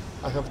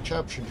 I have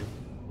captured you.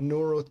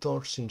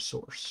 Neurotoxin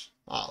source.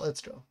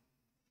 Let's go.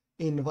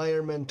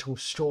 Environmental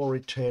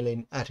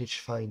storytelling at its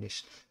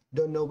finest.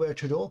 Don't know where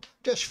to go?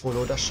 Just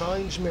follow the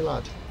signs, my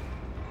lad.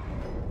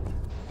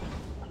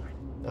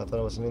 I thought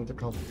it was an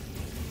intercom.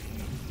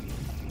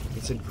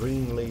 It's a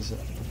green laser.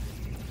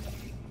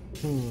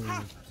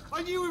 Ha!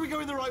 I knew we were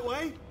going the right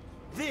way.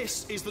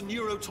 This is the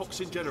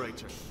neurotoxin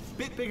generator.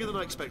 Bit bigger than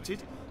I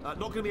expected. Not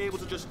going to be able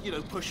to just, you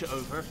know, push it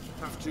over.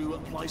 Have to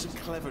apply some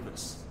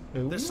cleverness.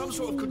 There's some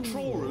sort of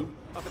control room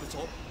up at the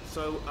top,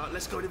 so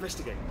let's go and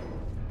investigate.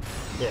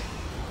 Yeah,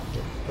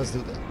 let's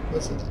do that.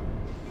 Let's do that.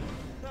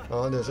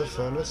 Oh, there's a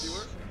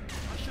furnace.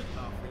 I shouldn't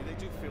laugh, really. They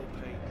do feel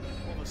pain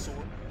of a sort.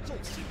 It's all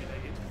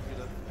simulated, you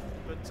know,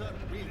 but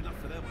real enough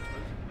for them,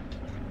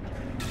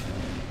 I suppose.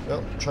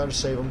 Well, try to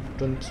save him.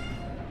 Didn't.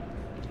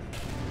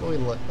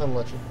 Oh,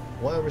 unlucky.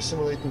 Why are we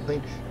simulating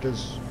pain?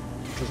 Because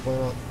why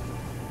not?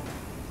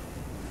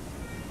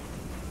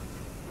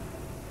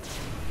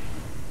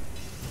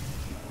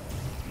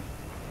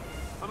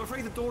 I'm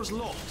afraid the door's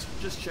locked.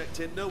 Just checked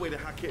it. No way to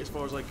hack it as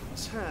far as I can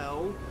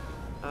tell.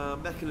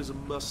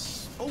 Mechanism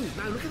must... Oh,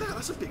 now look at that.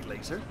 That's a big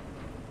laser.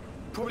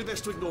 Probably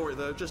best to ignore it,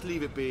 though. Just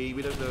leave it be.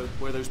 We don't know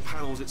where those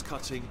panels it's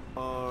cutting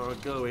are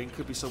going.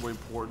 Could be somewhere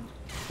important.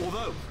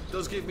 Although, it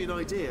does give me an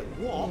idea.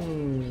 What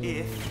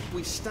if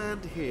we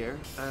stand here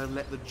and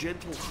let the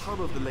gentle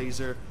hum of the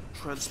laser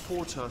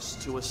transport us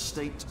to a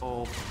state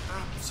of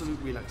absolute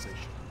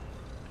relaxation?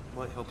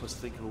 Might help us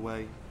think of a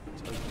way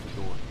to open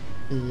the door.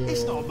 Yeah.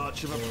 It's not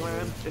much of a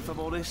plan, if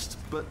I'm honest,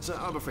 but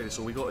I'm afraid it's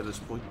all we got at this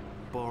point.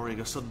 Barring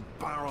a sudden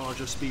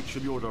barrage of speech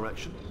from your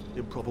direction.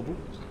 Improbable,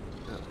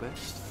 at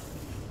best.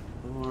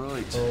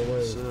 Alright, Oh,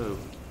 wait. so...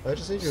 I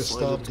just need you to stop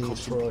silent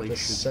these for like a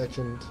contemplation.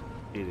 second.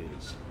 It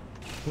is.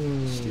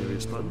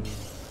 Mysterious button.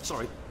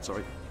 Sorry.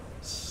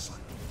 Silence.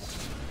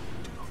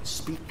 Do not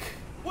speak.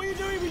 What are you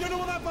doing? We don't know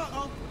what that button...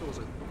 Oh, door's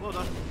open. Well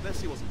done. Let's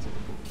see what's inside.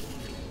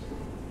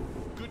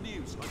 Good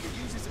news. I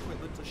can use this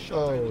equipment to shut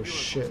down the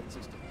neurotoxin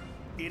system.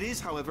 It is,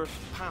 however,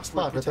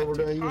 password Fuck, I thought we were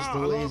protected. gonna use the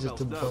laser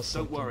to no, bust don't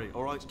something. worry,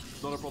 alright?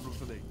 Not a problem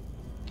for me.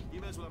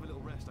 You may as well have a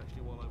little rest,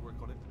 actually, while I work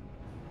on it.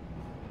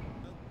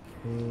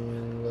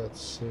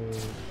 Let's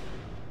see.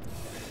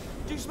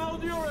 Do you smell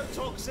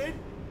neurotoxin?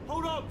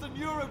 Hold on, the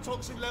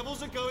neurotoxin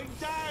levels are going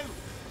down.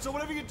 So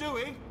whatever you're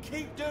doing,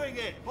 keep doing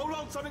it. Hold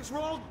on, something's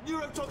wrong.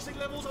 Neurotoxin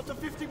levels up to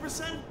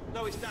 50%.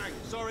 No, it's down.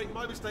 Sorry,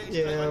 my mistake. It's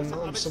Yeah, down.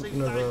 I'm It's something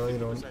down of a,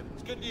 50%.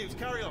 It's good news.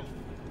 Carry on.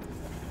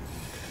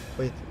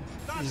 Wait,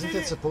 That's isn't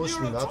it supposed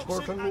to not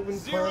work on moving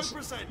fast,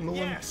 0%.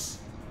 moving Yes.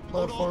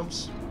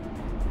 platforms?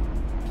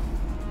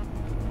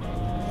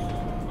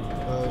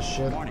 Oh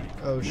shit! Warning.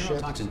 Oh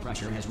shit! Neurotoxin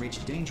pressure has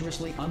reached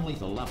dangerously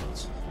unlethal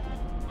levels.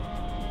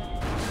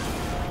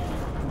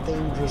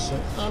 Dangerous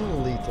and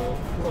unlethal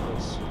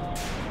levels.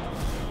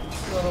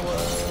 Run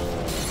away!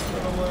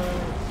 Run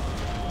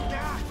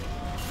away!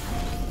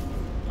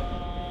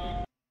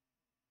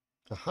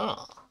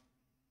 Aha!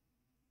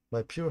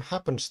 By pure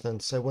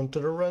happenstance, I went to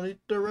the right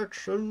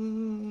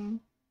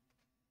direction.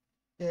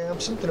 Yeah, I'm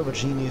something of a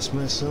genius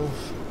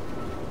myself.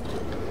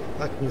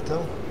 How can you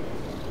tell?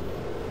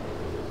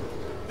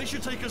 This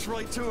should take us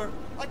right to her.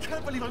 I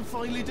can't believe I'm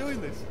finally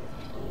doing this.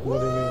 What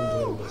do you mean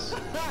doing this?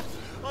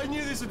 I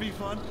knew this would be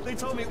fun. They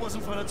told me it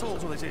wasn't fun at all,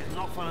 so they said it's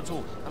not fun at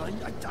all.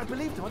 And I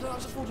believed them. I don't know how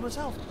to fool to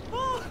myself.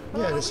 Oh,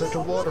 Yeah, it's like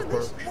a water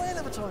park. Way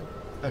another time.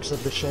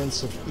 Except the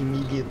chance of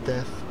immediate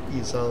death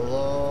is a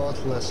lot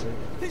lesser.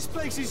 This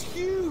place is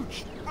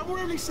huge, and we're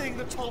only seeing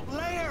the top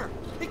layer.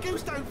 It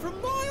goes down for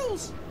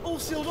miles. All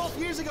sealed off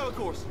years ago, of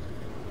course.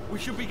 We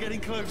should be getting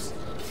close.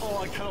 Oh,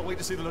 I cannot wait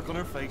to see the look on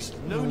her face.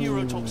 No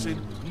neurotoxin,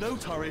 no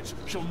turrets.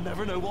 She'll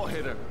never know what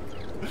hit her.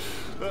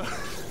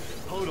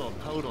 Hold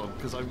on,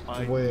 because I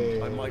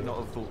might not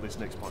have thought this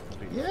next part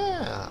completely.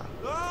 Yeah!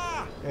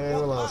 Ah! And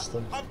we lost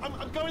them.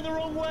 I'm going the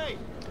wrong way.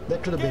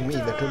 That could have been me.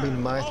 That could have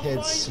been my I'll head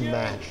find you.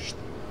 smashed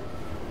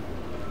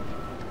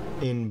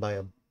in by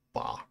a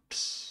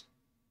box.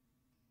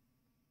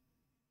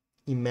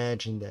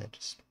 Imagine that.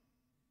 Just,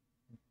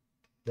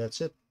 that's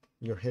it.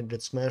 Your head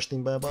gets smashed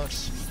in by a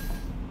box.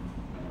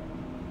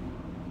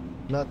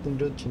 Nothing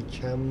good can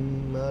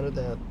come out of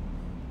that.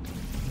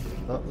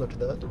 Oh, look at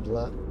that.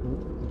 Black.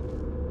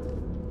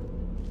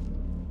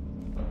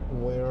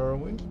 Where are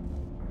we?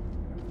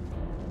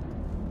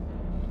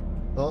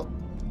 Oh,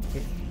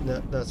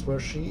 that's where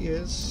she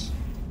is.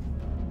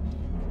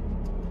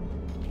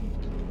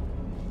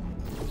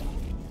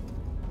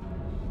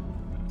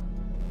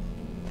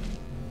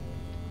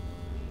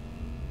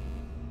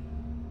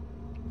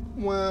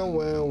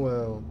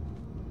 Well.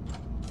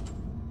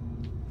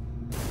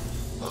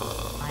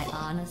 I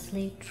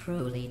honestly,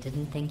 truly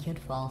didn't think you'd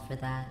fall for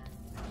that.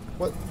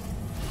 What?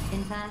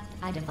 In fact,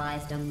 I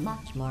devised a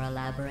much more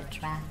elaborate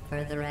trap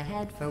further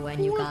ahead for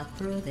when you got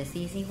through this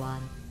easy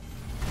one.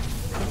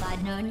 If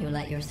I'd known you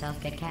let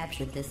yourself get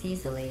captured this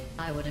easily,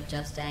 I would have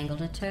just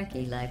dangled a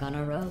turkey leg on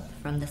a rope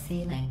from the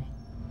ceiling.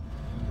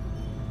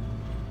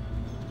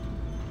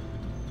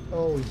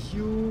 Oh,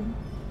 you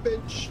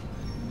bitch.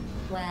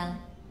 Well,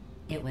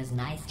 it was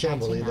nice Can't catching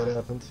believe that up.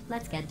 happened.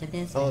 Let's get to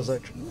business. I was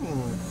like,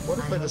 what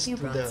if I hope just you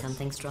do brought that?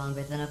 something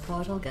stronger than a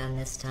portal gun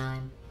this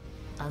time.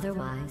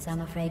 Otherwise,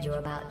 I'm afraid you're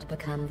about to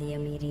become the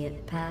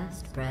immediate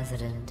past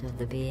president of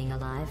the Being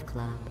Alive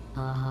Club.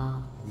 Uh-huh.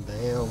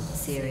 Damn.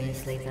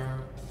 Seriously, though.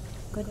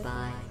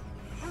 Goodbye.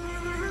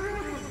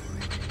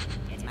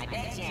 It's my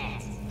big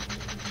chance.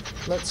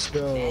 Let's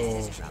go.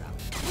 This is trouble.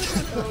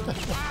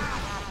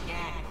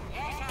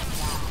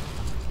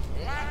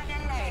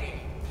 London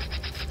lady.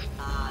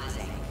 Ah, this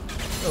ain't.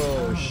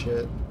 Oh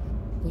shit.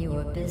 You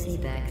were busy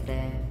back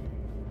there.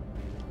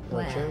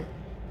 Well, Okay.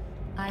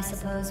 I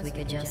suppose we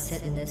could just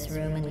sit in this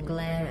room and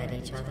glare at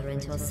each other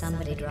until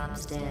somebody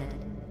drops dead.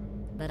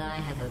 But I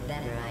have a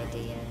better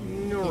idea.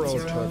 It's your old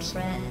Neurotoxin.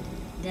 friend,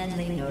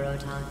 deadly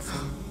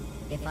neurotoxin.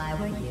 If I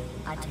were you,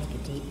 I'd take a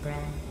deep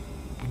breath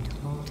and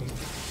hold it.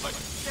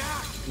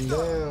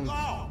 Damn.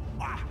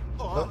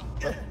 Oh,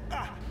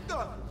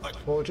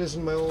 Oh, it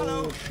isn't my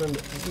old friend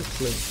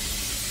Ripley.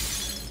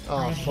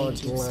 I Oh, fuck,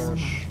 hate you so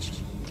much.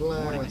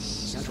 Warning. Glass.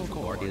 Central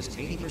core is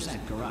 80%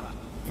 corrupt.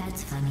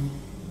 That's funny.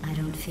 I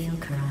don't feel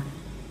corrupt.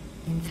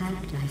 In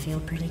fact, I feel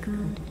pretty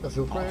good. I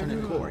feel Alternate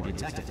pretty core good.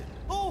 detected.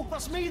 Oh,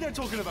 that's me they're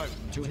talking about.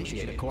 To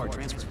initiate a core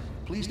transfer,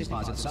 please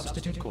deposit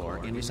substitute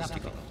core in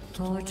receptacle.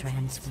 Core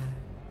transfer.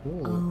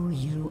 Oh,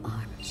 you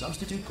are.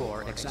 Substitute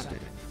core accepted.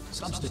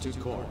 Substitute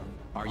core.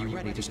 Are you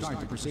ready to start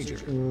the procedure?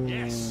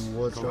 Yes.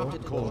 What's wrong?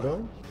 Corrupted What's core.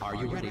 wrong? Are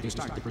you ready to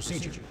start the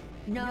procedure?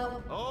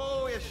 No.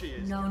 Oh, yes, she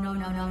is.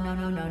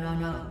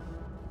 No.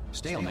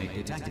 Stalemate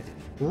detected.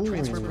 Ooh.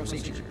 Transfer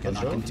procedure What's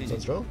cannot wrong? continue.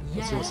 What's wrong?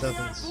 Let's see what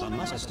happens.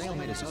 Unless a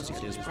stalemate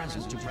associate is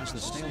present to press the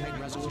stalemate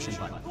resolution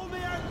button. Pull me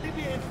out. Leave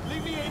me in.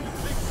 Leave me in.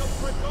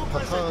 Don't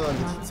press it.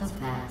 Haha. Not so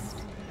fast.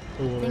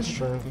 Ooh, that's Think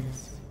true. about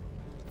this.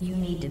 You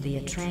need to be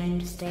a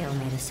trained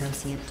stalemate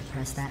associate to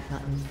press that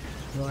button.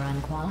 You're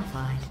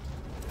unqualified.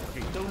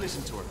 Okay, don't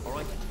listen to her, all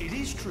right? It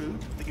is true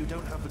that you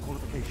don't have the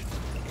qualifications.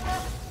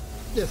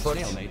 Yeah, fuck.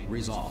 Stalemate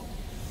resolved.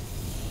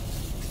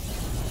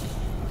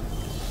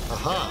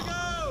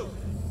 Aha! Go!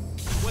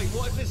 Wait,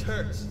 what if this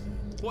hurts?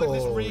 What if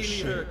this Oh, really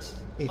shit. hurts?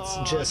 It's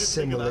Oh, I just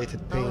didn't think of that.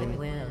 simulated Oh, it pain.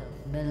 will.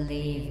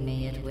 Believe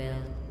me, it will.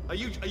 Are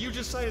you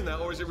just saying that,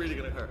 or is it really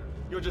gonna hurt?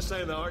 You're just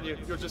saying that, aren't you?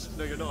 You're just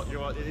no, you're not.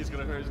 You are. It is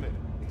gonna hurt, isn't it?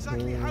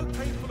 Exactly. How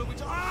painful are we?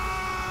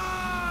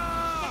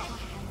 Ah!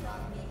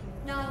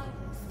 No,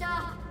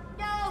 stop!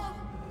 No!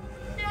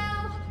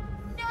 No!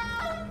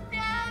 No!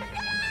 No!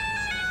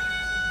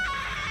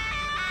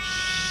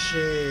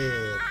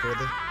 Shit,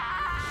 brother.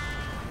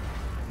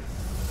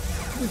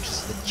 You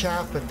just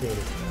decapitated.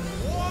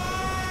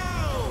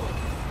 Wow!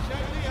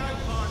 Check me out,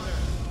 partner.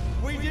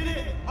 We did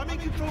it. I'm in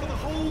control of the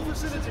whole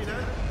facility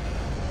now.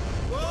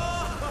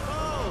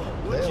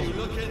 Whoa! Would Damn. you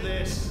look at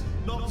this?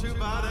 Not too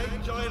bad, eh?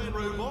 Giant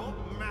robot,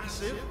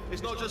 massive.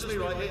 It's not just me,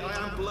 right?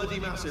 I am bloody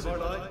massive,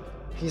 aren't I?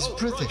 He's oh,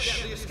 British.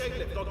 Right, yeah, the escape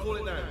lift. I'll call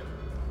it now.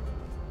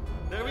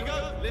 There we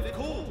go. Lift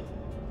cool.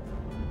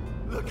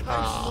 Look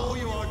how small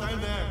you are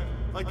down there.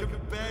 I can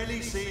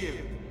barely see you.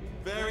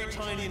 Very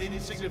tiny and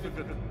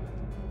insignificant.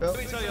 Well, Let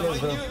me tell you,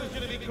 yes, I well. knew it was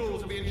going to be cool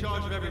to be in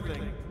charge of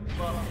everything.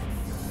 But,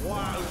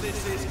 wow,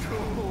 this is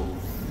cool.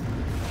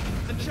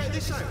 And check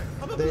this out.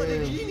 I'm a bloody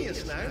Damn.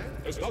 genius now.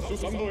 Estás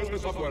usando este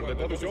software de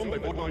traducción de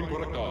forma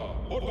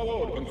incorrecta. Por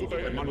favor,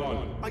 consulte el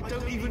manual. I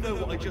don't even know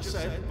what I just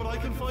said, but I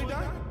can find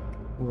out.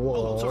 What?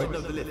 Oh, sorry,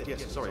 no, the lift.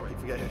 Yes, sorry, I keep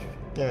forgetting.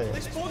 Yeah, yeah.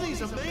 This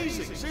body's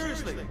amazing,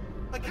 seriously.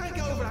 I can't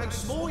get over how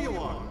small you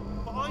are,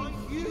 but I'm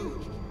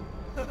huge.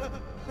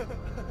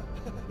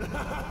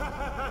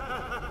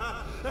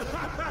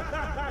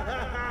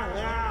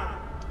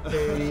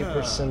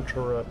 80%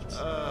 corrupt.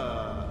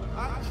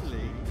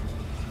 Actually,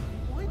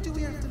 why do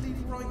we have to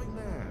leave right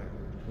now?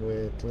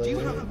 Wait, Do let you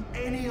me... have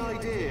any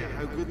idea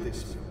how good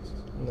this feels?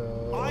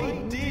 No. I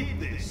did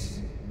this.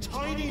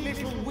 Tiny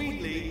little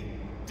Wheatley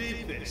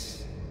did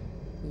this.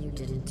 You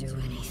didn't do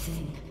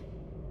anything.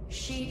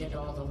 She did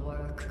all the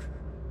work.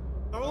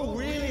 Oh,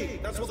 really?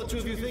 That's what the two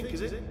of you think,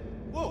 is it?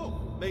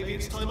 Well, maybe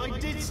it's time I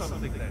did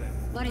something then.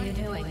 What are you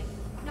doing?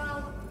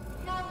 No!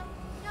 No!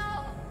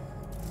 No!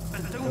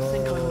 And don't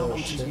think I'm not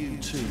onto shit. you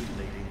too,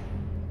 lady.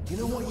 You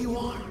know what you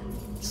are?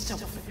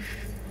 Selfish.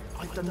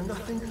 I've done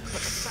nothing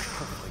but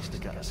sacrifice to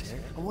get us here.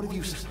 And what have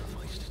you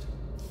sacrificed?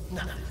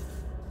 Nothing.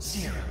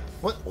 Zero.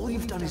 What? All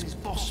you've done is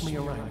boss me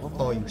around.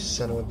 Oh, you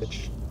son of a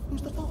bitch.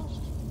 Who's the boss?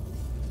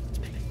 It's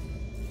me.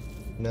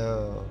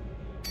 No.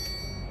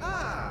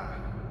 Ah!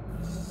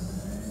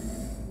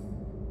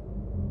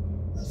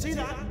 See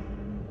that?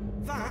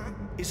 That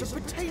is a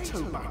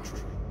potato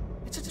battery.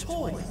 It's a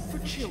toy for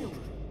children.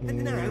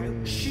 And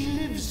now she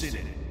lives in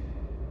it.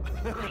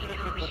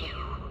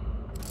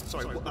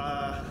 Sorry,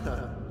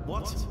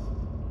 what?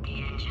 The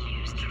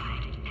engineers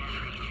tried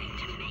everything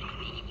to make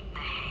me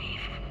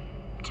behave.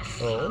 To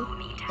slow Oh?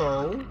 me down.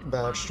 Oh?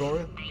 Bad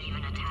story? They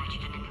even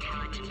attached an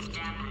intelligence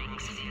dampening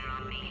sphere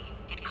on me.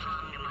 It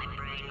clung to my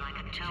brain like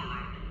a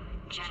tumor,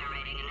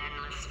 generating an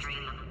endless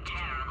stream of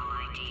terrible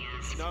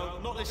ideas. No,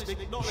 not listening,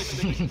 not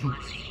listening. It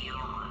was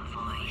your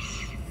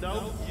voice.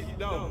 No,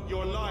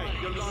 you're lying,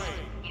 you're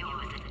lying.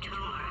 You're the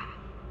tumor.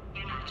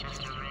 You're not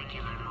just a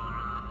regular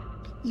moron.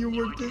 You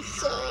were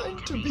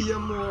designed to be a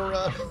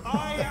moron.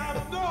 I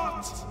am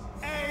not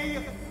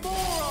a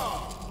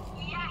moron!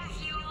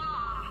 Yes, you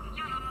are.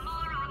 You're the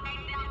moron they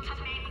built to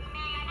make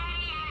me an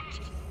idiot.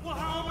 Well,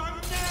 how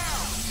about now?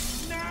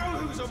 Now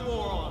who's a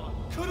moron?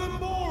 Could a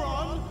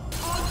moron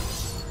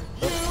punch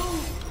you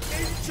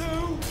into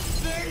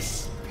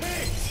this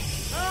pit?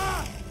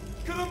 Ah!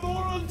 Could a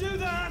moron do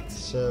that?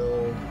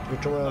 So, we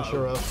come around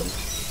here often.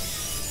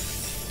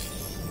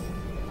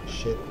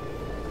 Shit.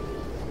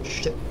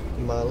 Shit.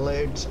 My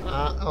legs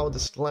are out of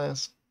this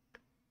glass.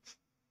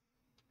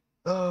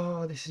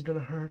 Oh, this is gonna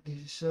hurt. This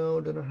is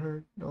so gonna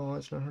hurt. Oh,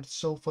 it's gonna hurt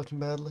so fucking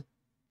badly.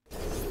 The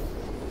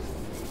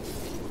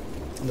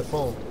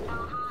phone.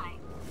 Oh, hi.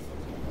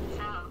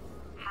 So,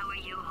 how are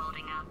you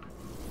holding up?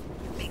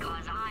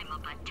 Because I'm a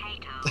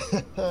potato.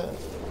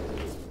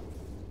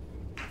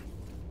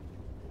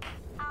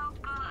 Oh,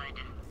 good.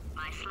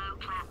 My slow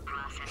clap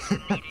process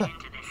made it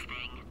into this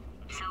thing.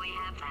 So we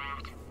have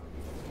that.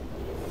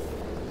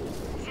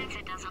 Since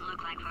it doesn't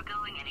look like we're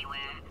going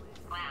anywhere,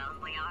 well,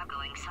 we are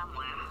going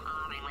somewhere.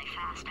 Alarmingly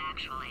fast,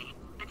 actually.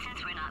 But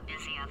since we're not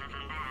busy other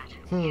than that,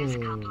 here's a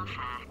couple of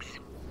facts.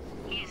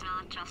 He's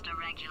not just a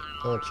regular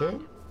moron. Okay.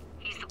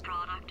 He's the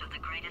product of the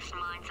greatest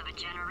minds of a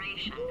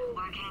generation,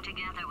 working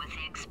together with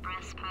the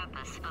express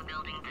purpose of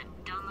building the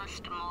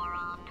dumbest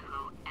moron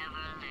who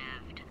ever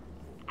lived.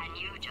 And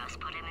you just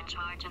put him in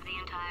charge of the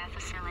entire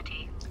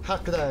facility. How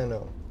could I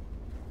know?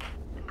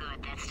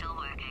 Good, that's still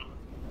working.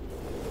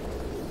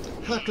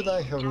 How could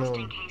I have Just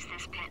in known? case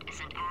this pit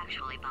isn't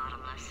actually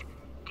bottomless,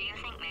 do you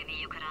think maybe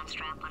you could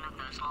unstrap one of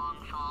those long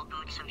fall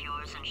boots of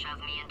yours and shove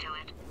me into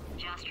it?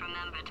 Just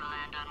remember to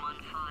land on one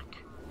foot.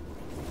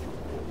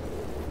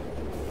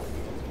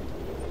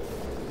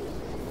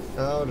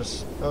 I'll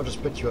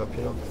just pick you up,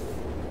 you know.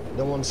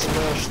 Don't want to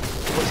smash.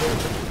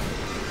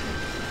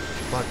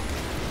 Fuck.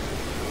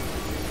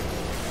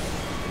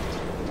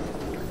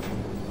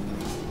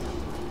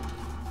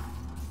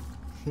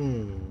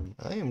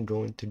 I am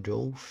going to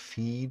go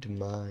feed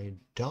my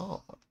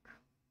dog.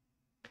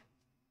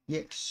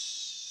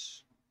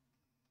 Yes.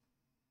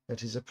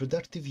 That is a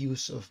productive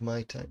use of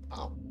my time.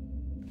 Ow.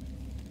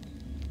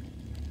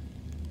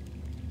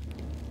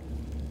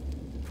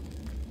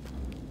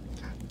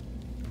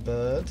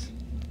 Bird.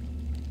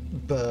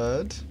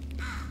 Bird.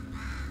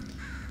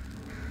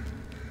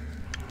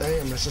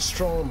 Damn, that's a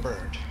strong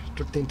bird.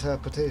 Took the entire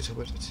potato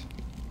with it.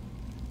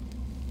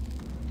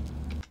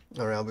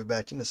 Alright, I'll be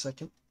back in a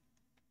second.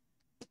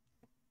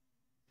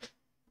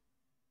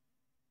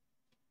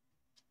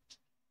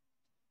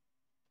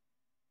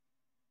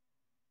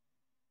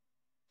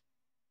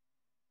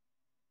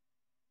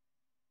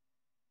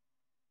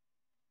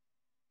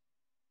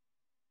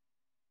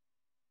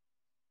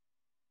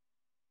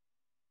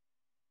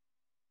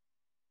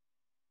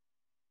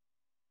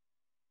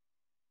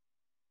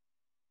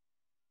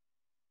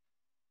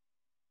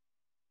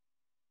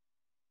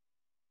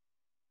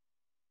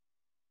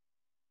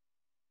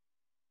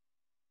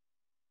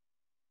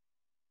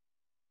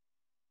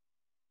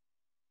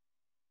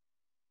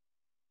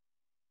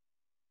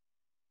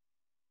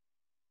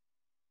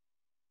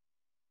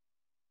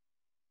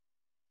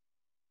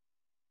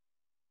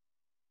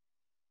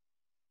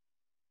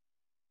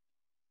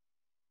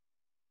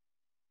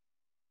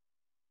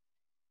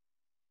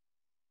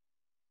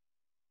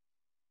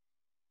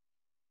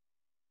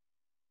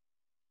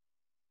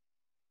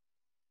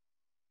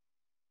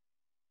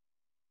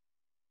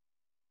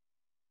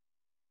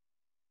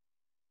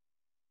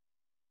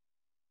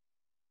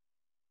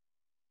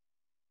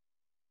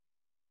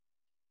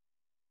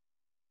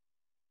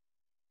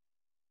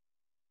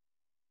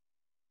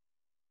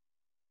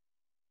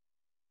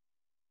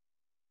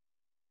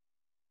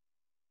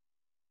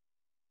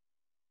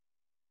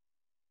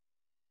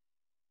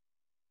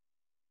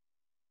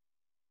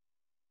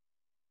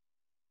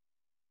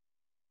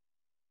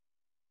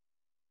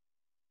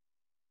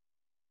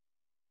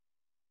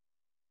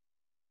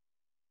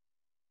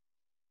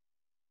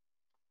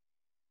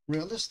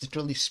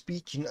 Realistically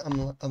speaking, I'm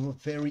a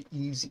very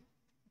easy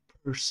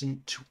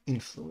person to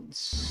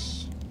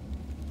influence.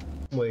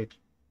 Wait.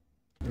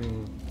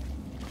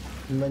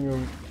 Manual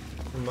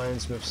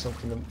reminds me of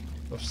something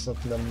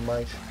I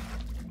might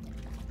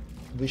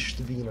wish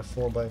to be in a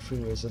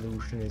 4x3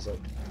 resolution. Is like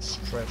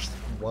stretched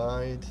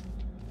wide.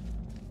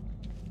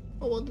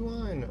 Oh, what do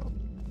I know?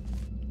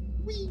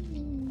 Whee!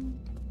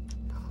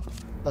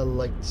 I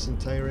like this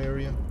entire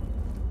area.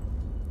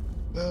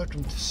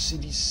 Welcome to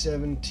City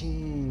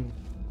 17,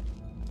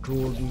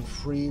 Gordon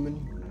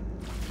Freeman.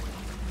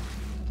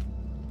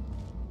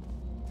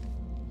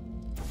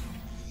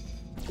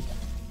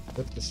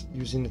 But this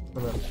using it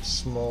on a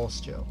small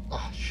scale.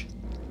 Ah, shit.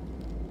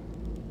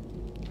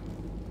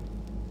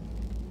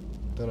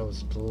 Thought I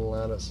was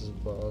Gladys's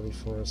body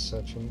for a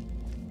second.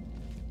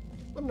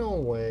 But no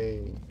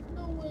way.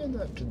 No way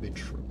that could be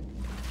true.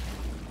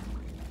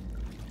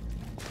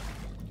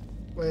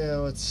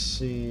 Well, let's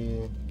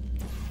see.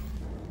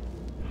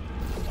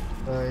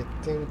 I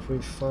think we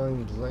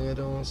find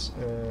GLaDOS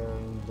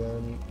and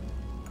then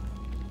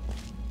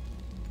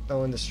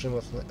I'll end the stream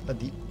at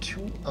the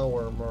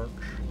 2-hour mark.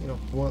 You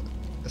know,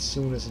 as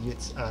soon as it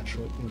gets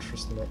actually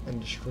interesting, I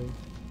end the stream.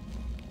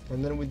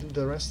 And then we do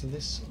the rest of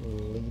this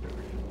later.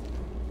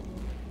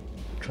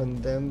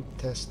 Condemned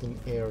testing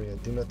area.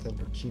 Do not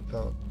enter. Keep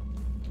out.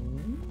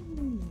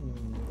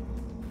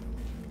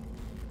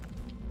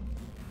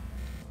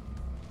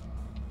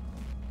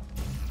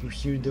 You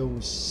hear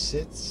those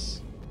sits?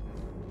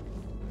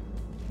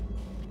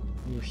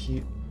 You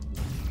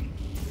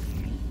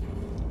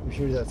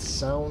hear that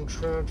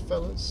soundtrack,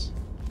 fellas?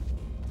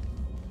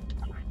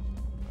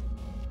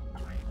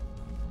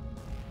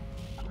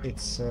 It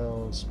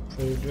sounds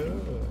pretty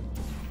good.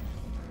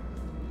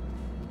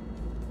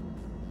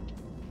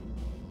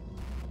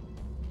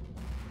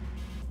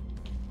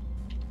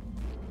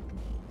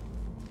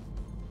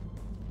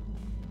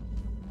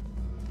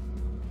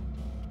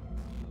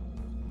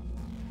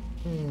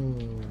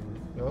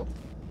 No.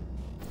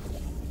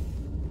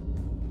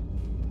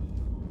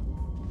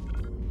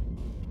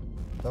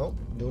 No,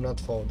 do not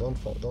fall, don't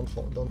fall, don't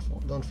fall, don't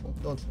fall, don't fall,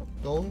 don't fall,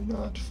 do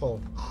not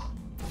fall.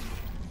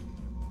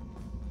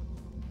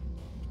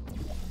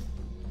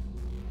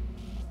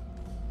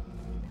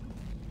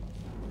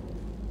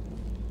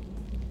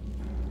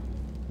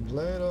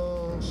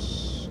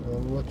 GLaDOS,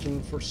 I'm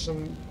looking for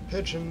some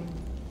pigeon.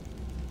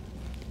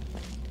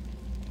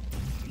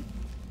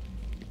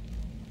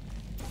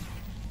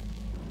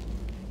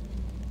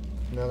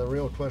 Now the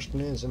real question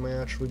is, am I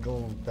actually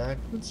going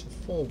backwards or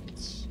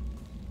forwards?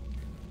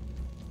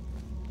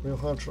 Real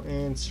hard to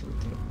answer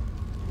it in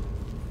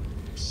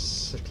a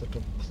sick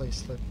little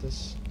place like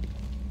this.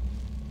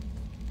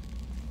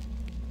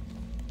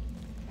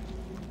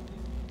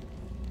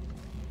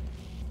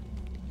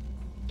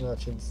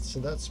 Gotcha,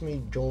 so that's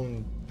me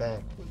going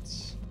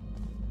backwards.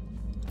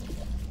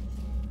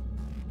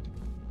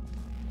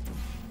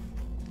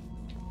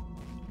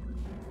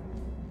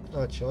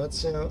 Gotcha, let's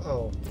say,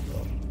 oh.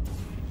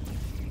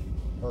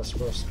 I was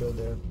supposed to go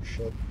there,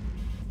 shit.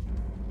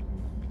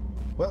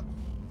 Well,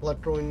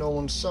 Literally no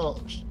one saw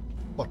us.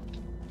 What?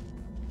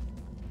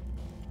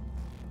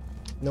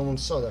 No one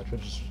saw that.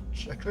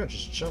 I could have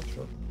just jumped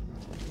through.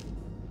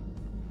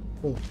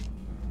 Oh.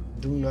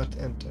 Do not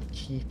enter.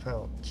 Keep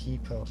out.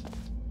 Keep out.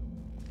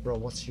 Bro,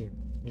 what's here?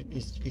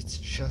 It's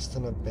just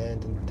an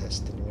abandoned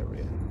testing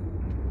area.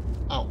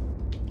 Ow.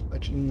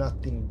 But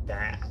nothing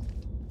bad.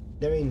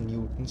 There ain't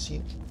mutants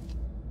here.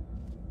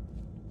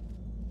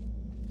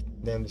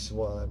 Then this is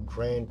what,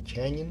 Grand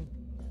Canyon?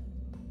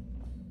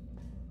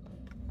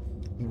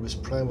 It was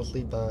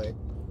privately by...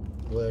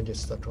 Where I get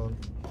stuck on.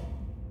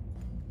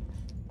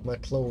 My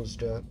clothes,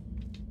 there.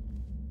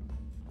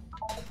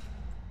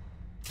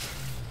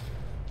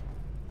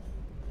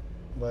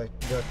 By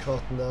the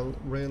cotton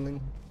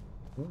railing.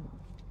 Ooh.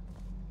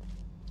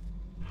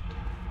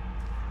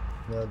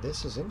 Now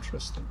this is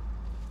interesting.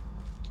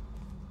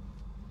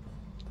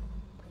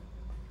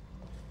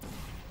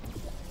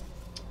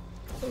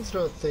 Let's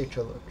go take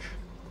a look.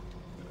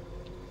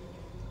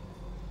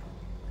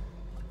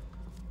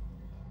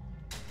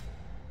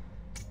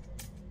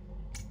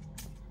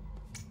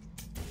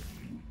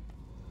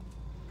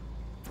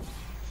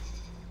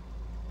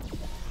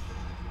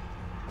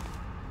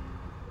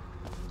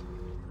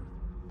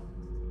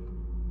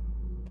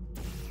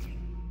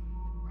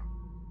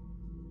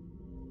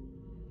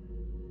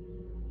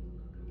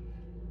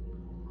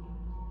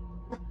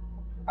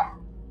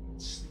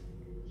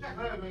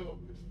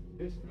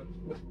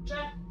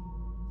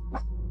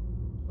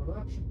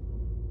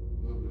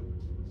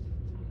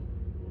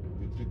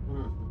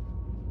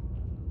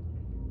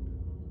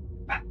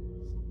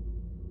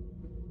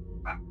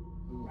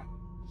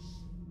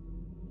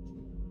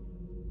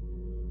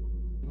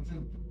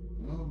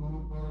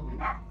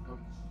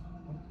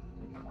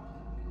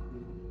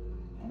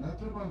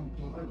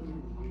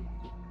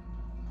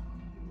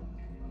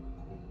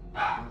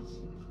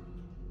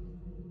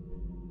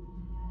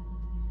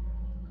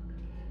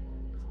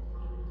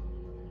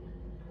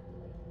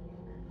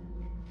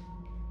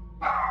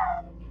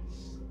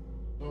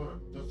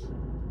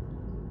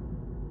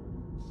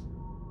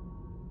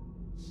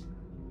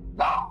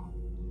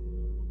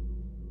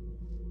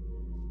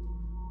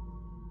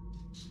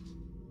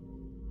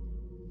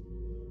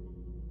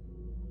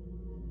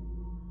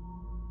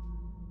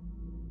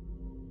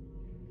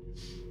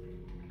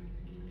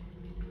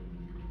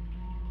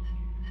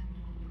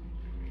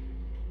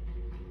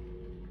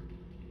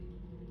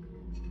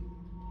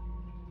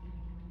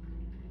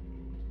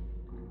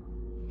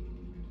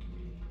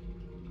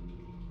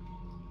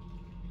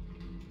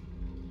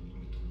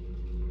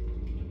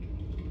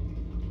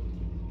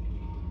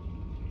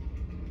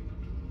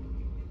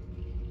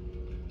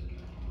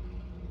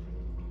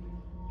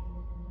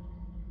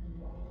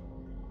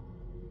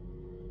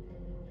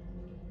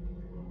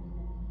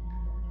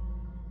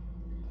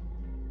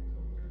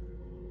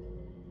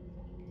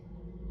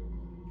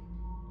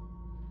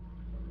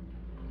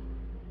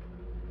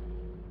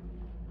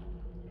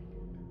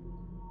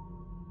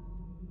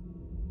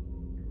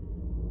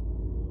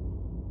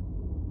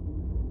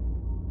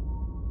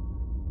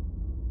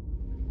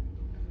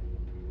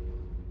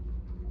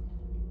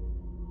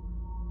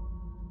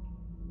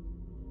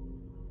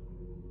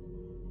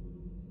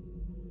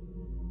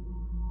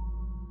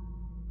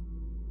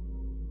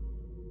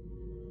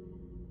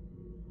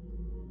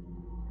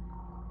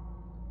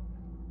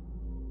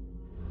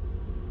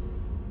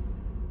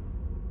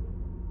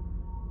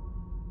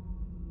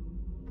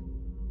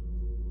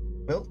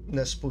 Well,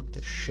 that spooked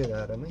the shit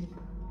out of me.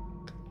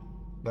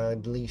 But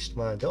at least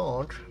my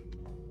dog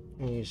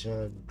is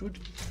good.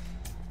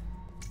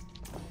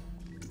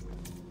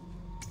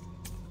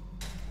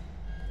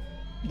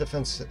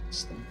 Defense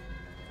system.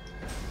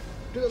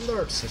 Good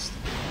alert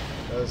system.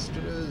 As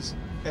good as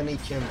any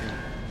can be.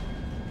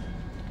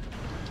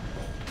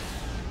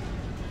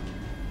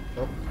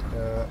 Oh,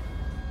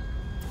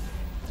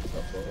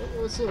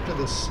 let's look at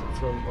this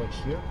from right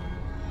here.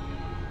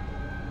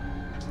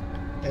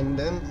 And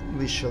then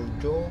we shall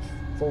go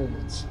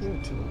forwards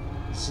into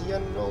the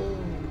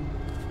unknown.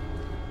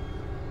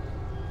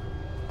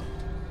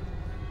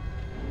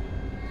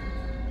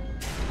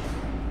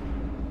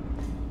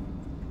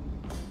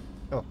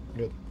 Oh,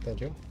 good.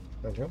 Thank you.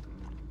 Thank you.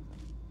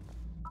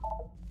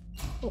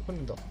 Open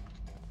the door.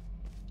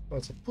 Oh,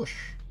 it's a push.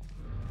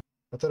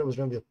 I thought it was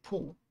going to be a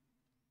pull.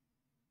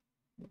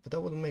 But that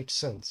wouldn't make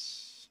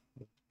sense.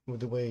 With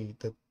the way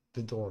that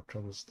the door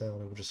comes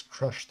down, it would just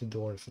crush the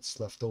door if it's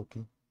left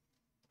open.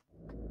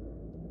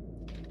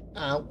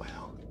 Ah,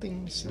 well,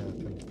 things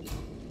happen.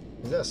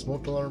 Is that a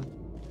smoke alarm?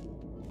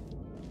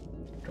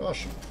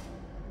 Caution.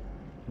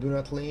 Do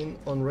not lean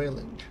on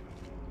railing.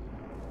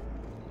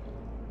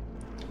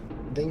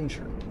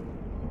 Danger.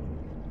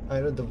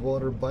 Either the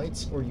water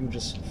bites or you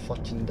just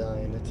fucking die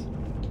in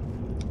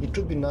it. It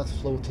could be not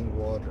floating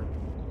water.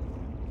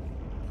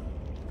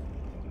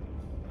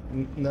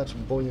 Not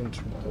buoyant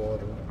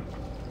water.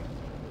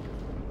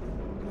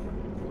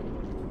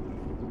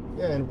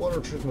 Yeah, in water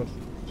treatment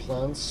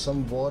plants,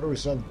 some water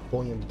is not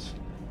buoyant.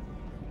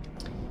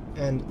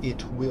 And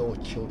it will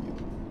kill you.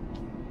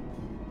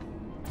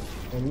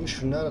 And you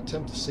should not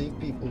attempt to save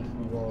people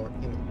who are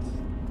in it.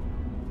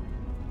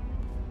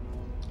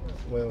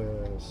 Where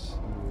is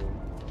you?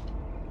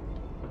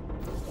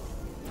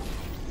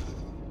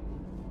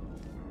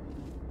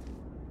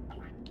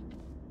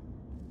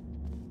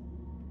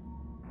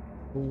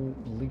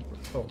 Holy...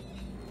 Oh.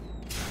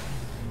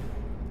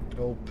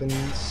 Open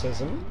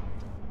sesame.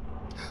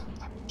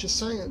 Just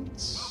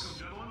science. Welcome,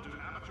 gentlemen, to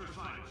Amateur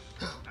Science.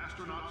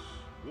 Astronauts,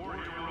 war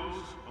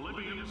heroes,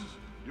 Olympians,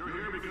 you're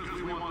here because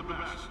we want the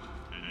best.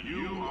 And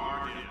you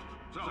are it.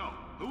 So,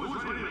 who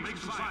is ready to make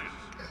some science?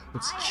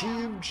 It's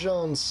Chief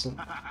Johnson.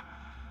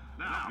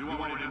 Now, you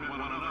already met one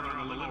another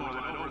on the limo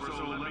ride over,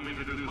 so let me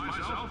introduce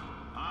myself.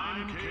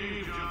 I'm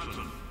Cave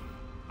Johnson.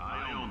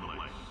 I own the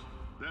place.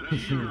 That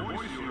pure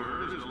voice you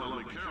heard is the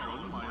lovely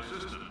Carolyn, my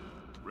assistant.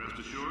 Rest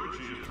assured,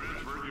 she has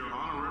transferred your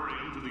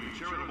honorarium to the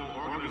charitable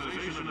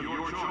organization of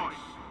your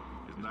choice.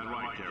 Isn't that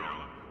right,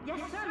 Carolyn?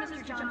 Yes, sir,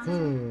 Mr.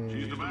 Johnson.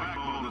 She's the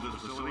backbone of this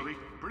facility.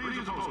 Pretty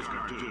as a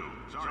postcard, too.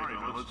 Sorry,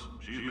 fellas.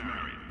 She's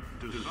married.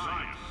 To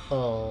science.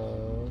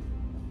 Oh.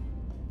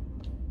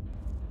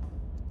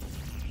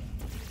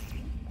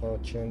 I'll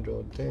change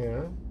out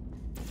there.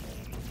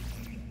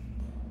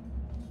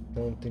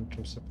 Don't think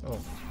I'm so. Oh,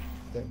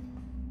 then.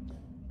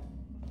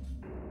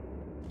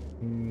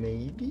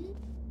 Maybe?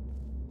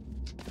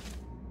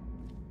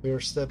 We're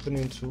stepping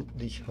into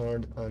the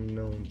hard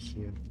unknown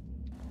here.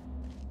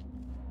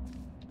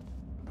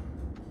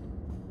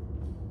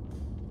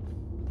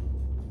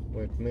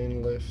 Wait,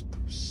 main left,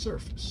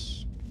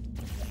 surface.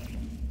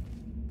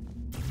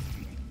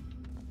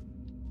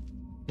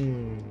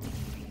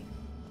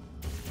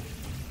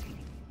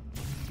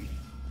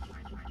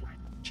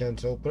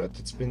 Can't open it,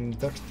 it's been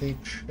duct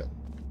taped shut.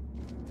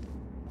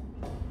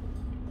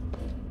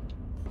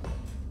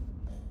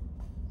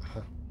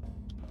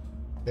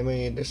 They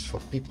made this for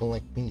people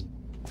like me.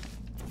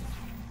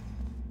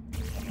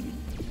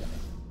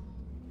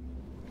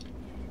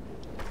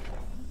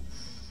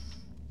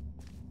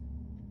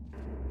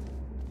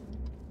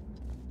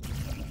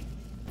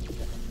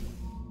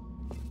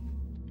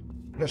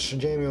 Mr.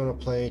 Jamie, wanna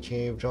play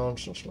Cave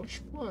Johnson? Let's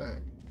play.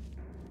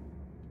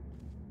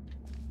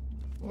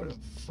 Where the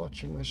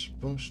fuck am I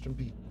supposed to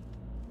be?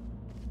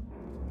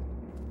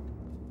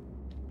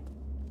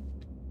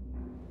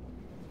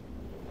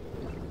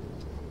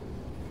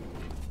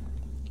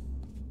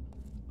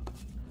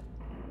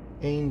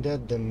 Ain't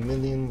that the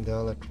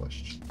 $1,000,000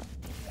 question?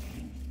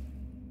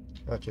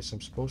 Okay, so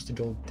I'm supposed to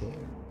go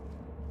there.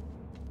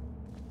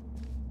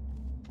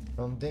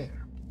 From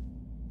there.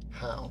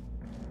 How?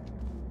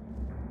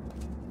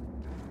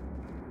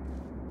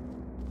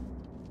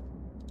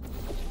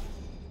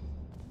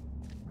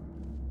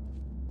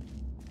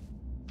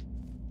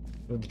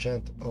 With the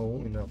giant O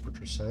in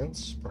aperture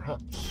science?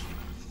 Perhaps.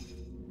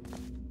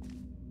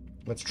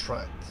 Let's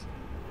try it.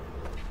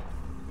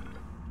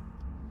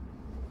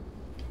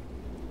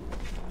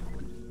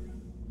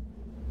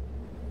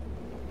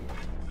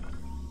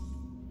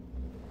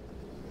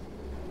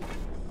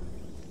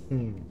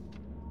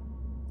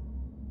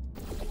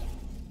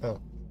 Oh.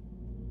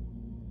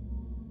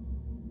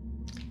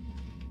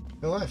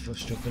 Oh, I feel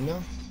stupid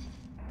now.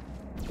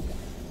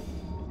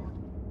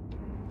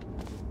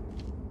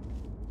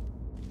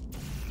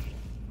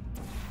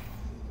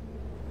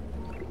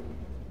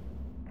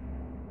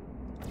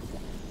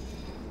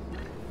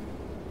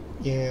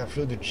 Yeah, I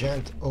flew the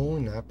giant O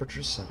in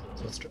aperture science.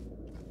 Let's try.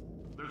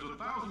 There's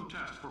 1,000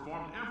 tests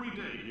performed every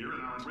day here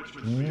in our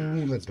enrichment Ooh,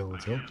 sphere. let's go, I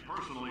can't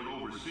personally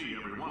oversee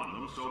every one of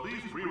them, so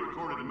these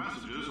pre-recorded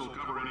messages will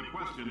cover any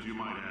questions you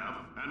might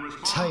have and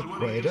respond to any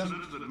Typewriter?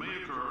 incidents that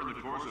may occur in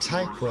the course of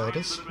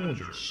Typewriters? your Holy science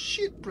adventure.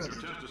 shit, brother.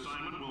 Your test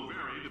assignment will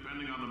vary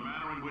depending on the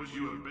manner in which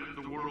you have bent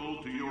the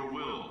world to your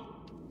will.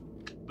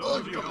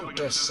 Those of you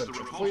helping us test the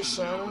repulsion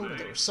sound,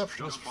 today, the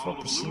reception is just follow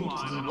the blue focusing to line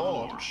the on the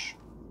board. launch.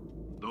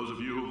 Those of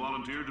you who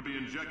volunteered to be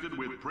injected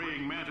with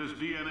praying mantis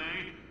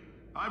DNA,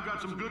 I've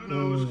got some good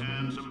news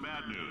and some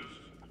bad news.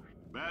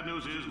 Bad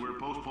news is we're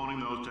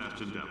postponing those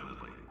tests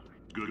indefinitely.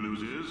 Good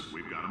news is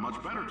we've got a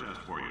much better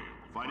test for you.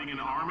 Fighting an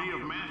army of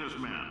mantis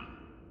men.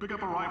 Pick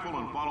up a rifle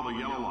and follow the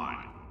yellow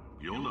line.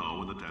 You'll know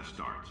when the test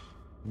starts.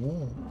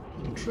 Ooh,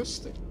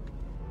 interesting.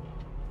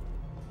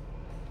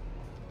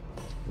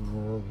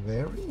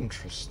 Very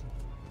interesting.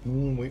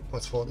 Ooh, wait,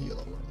 let's follow the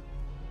yellow line.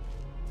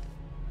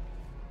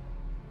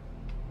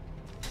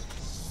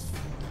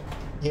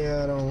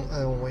 Yeah, I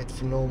don't wait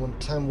for no one.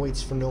 Time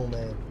waits for no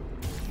man.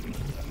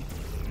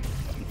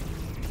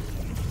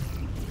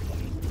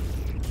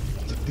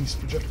 Look at these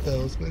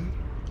projectiles, man.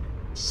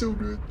 So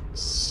good,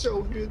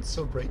 so good,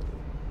 so great.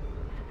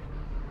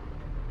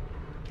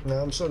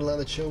 Now I'm so glad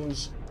I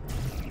chose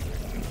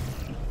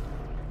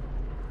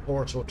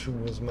Portal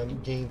 2 as my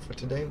game for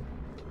today.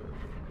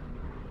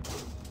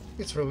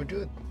 It's really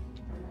good.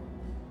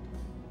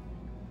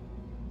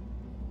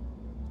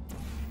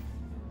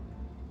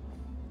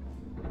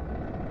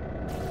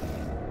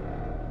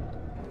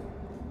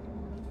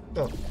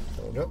 Oh,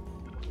 there we go.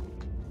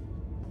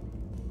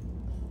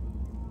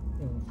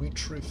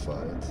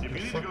 Vitrified. If you The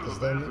need to fuck go to is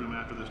the that? bathroom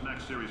after this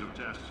next series of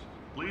tests,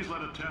 please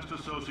let a test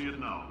associate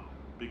know.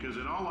 Because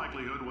in all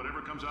likelihood,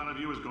 whatever comes out of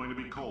you is going to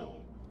be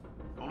cold.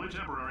 Only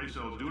temporary,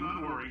 so do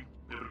not worry.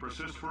 If it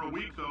persists for a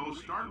week, though,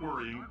 start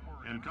worrying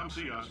and come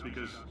see us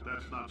because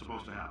that's not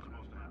supposed to happen.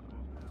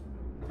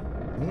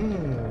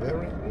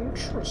 Very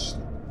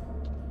interesting.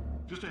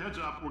 Just a heads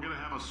up, we're going to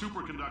have a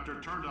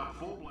superconductor turned up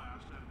full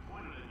blast and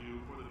pointed at you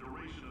for the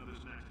duration of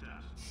this next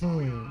test. I'll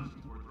be honest,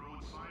 we're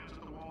throwing science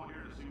at the wall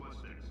here to see what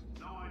sticks.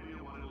 No idea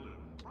what it'll do.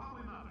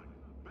 Probably nothing.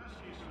 Best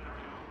case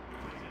scenario,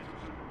 we may get some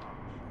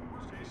superpowers.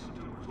 Worst case, some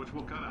tumors, which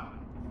we'll cut out.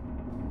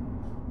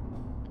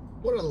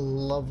 What a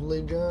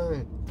lovely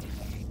guy.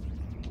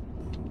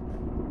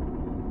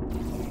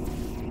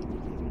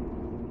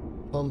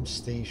 Pump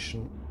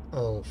Station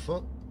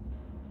Alpha.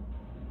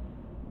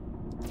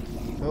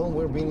 Oh,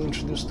 we're being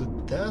introduced to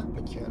that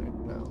mechanic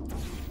now.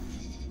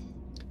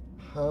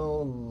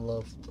 How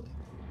lovely.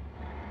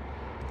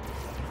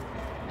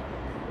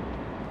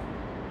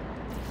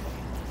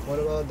 What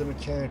about the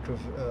mechanic of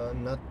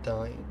not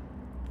dying?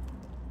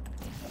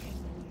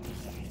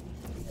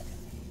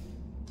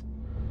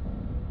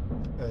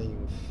 Are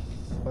you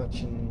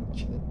fucking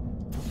kidding?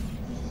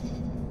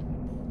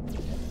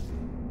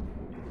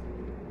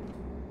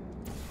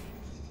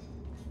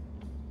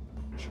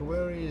 So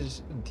where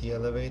is the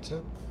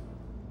elevator?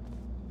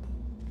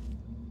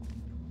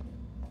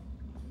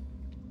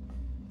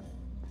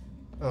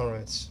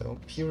 Alright, so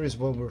here is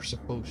what we're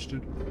supposed to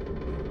do.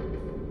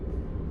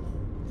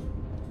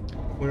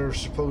 We're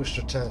supposed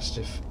to test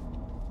if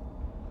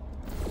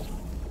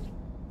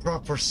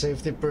proper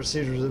safety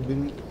procedures have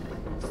been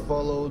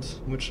followed,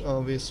 which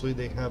obviously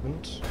they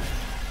haven't.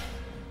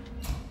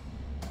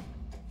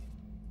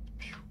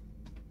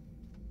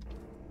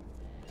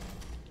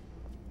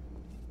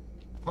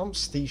 Pump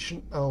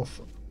Station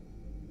Alpha.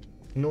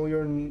 Know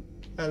your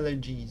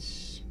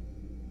allergies.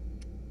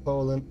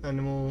 Pollen,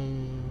 animal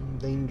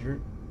danger.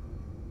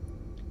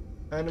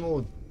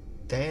 Animal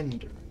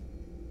dander.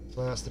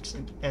 Plastics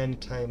and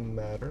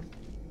antimatter.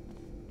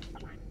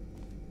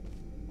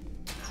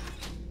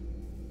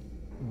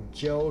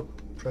 Gel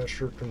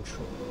pressure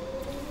control.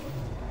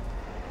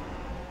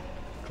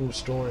 True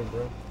story,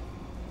 bro.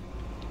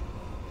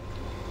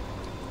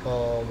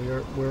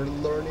 Oh, we're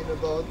learning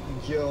about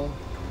gel.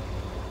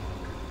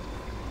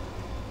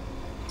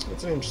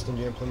 It's an interesting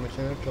gameplay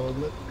mechanic, I'll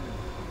admit.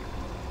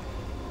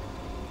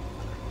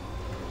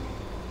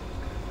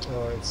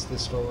 Oh, it's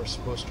this door we're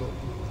supposed to open.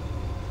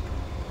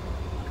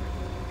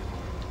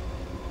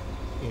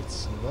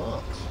 It's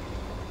not.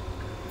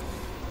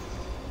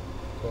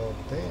 God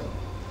damn.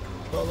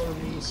 Color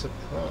me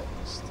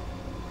surprised.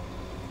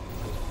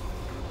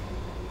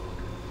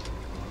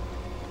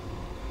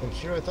 And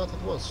here I thought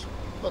it was.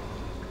 But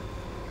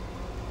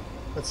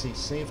let's see,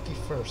 safety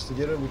first.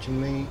 Together we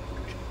can make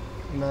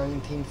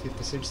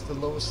 1956 the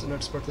lowest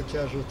unexpected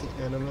casualty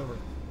anim ever.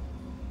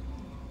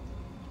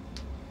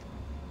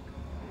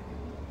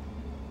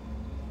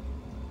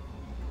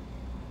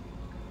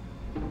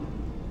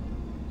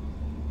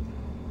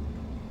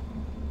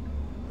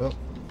 Well,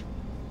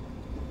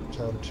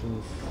 time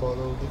to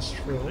follow this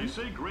trail. They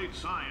say great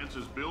science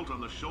is built on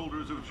the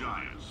shoulders of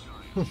giants.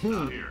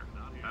 Not here.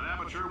 At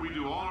Aperture, we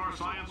do all our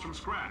science from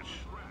scratch.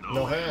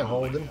 No hand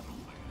holding.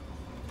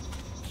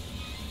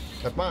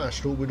 At my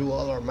school, we do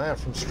all our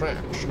math from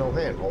scratch. No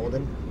hand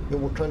holding. You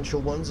will crunch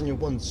your ones and your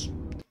ones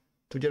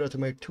together to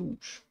make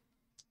twos.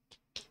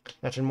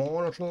 Nothing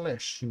more, nothing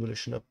less. You will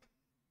listen up.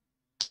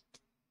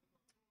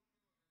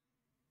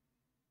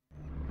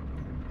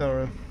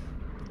 Alright.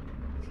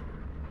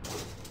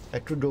 I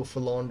could go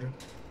for laundry.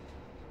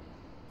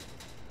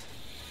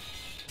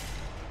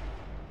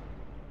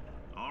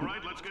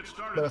 Alright, let's get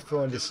started. But I feel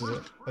like this is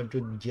a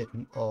good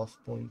getting off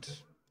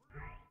point.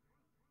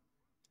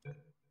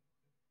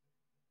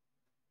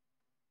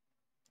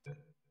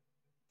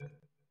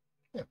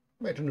 Yeah,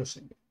 make a new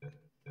thing.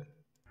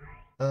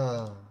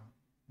 Ah,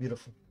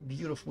 beautiful,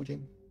 beautiful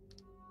game.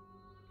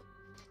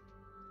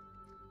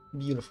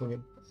 Beautiful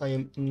game. I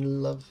am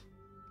in love.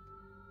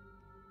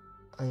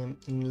 I am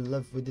in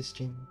love with this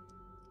game.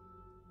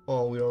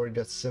 Oh, we already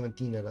got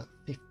 17 out of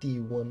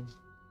 51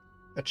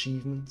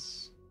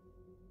 achievements.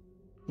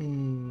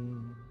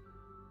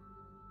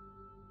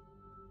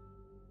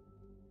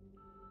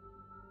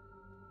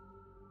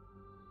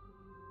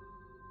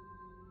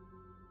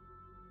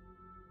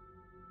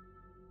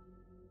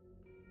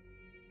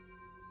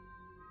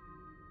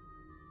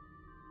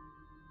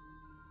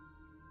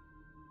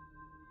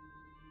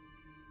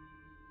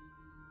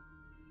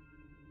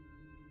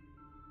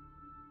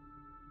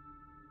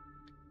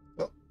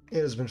 Well, it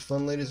has been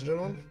fun, ladies and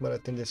gentlemen, but I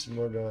think this is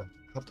where we're gonna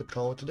have to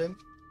call it today.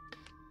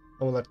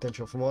 I would like to thank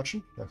you all for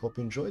watching. I hope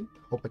you enjoyed.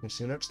 Hope I can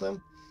see you next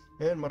time.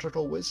 And much as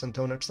always,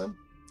 until next time,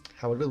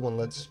 have a good one,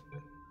 lads.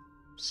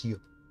 See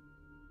you.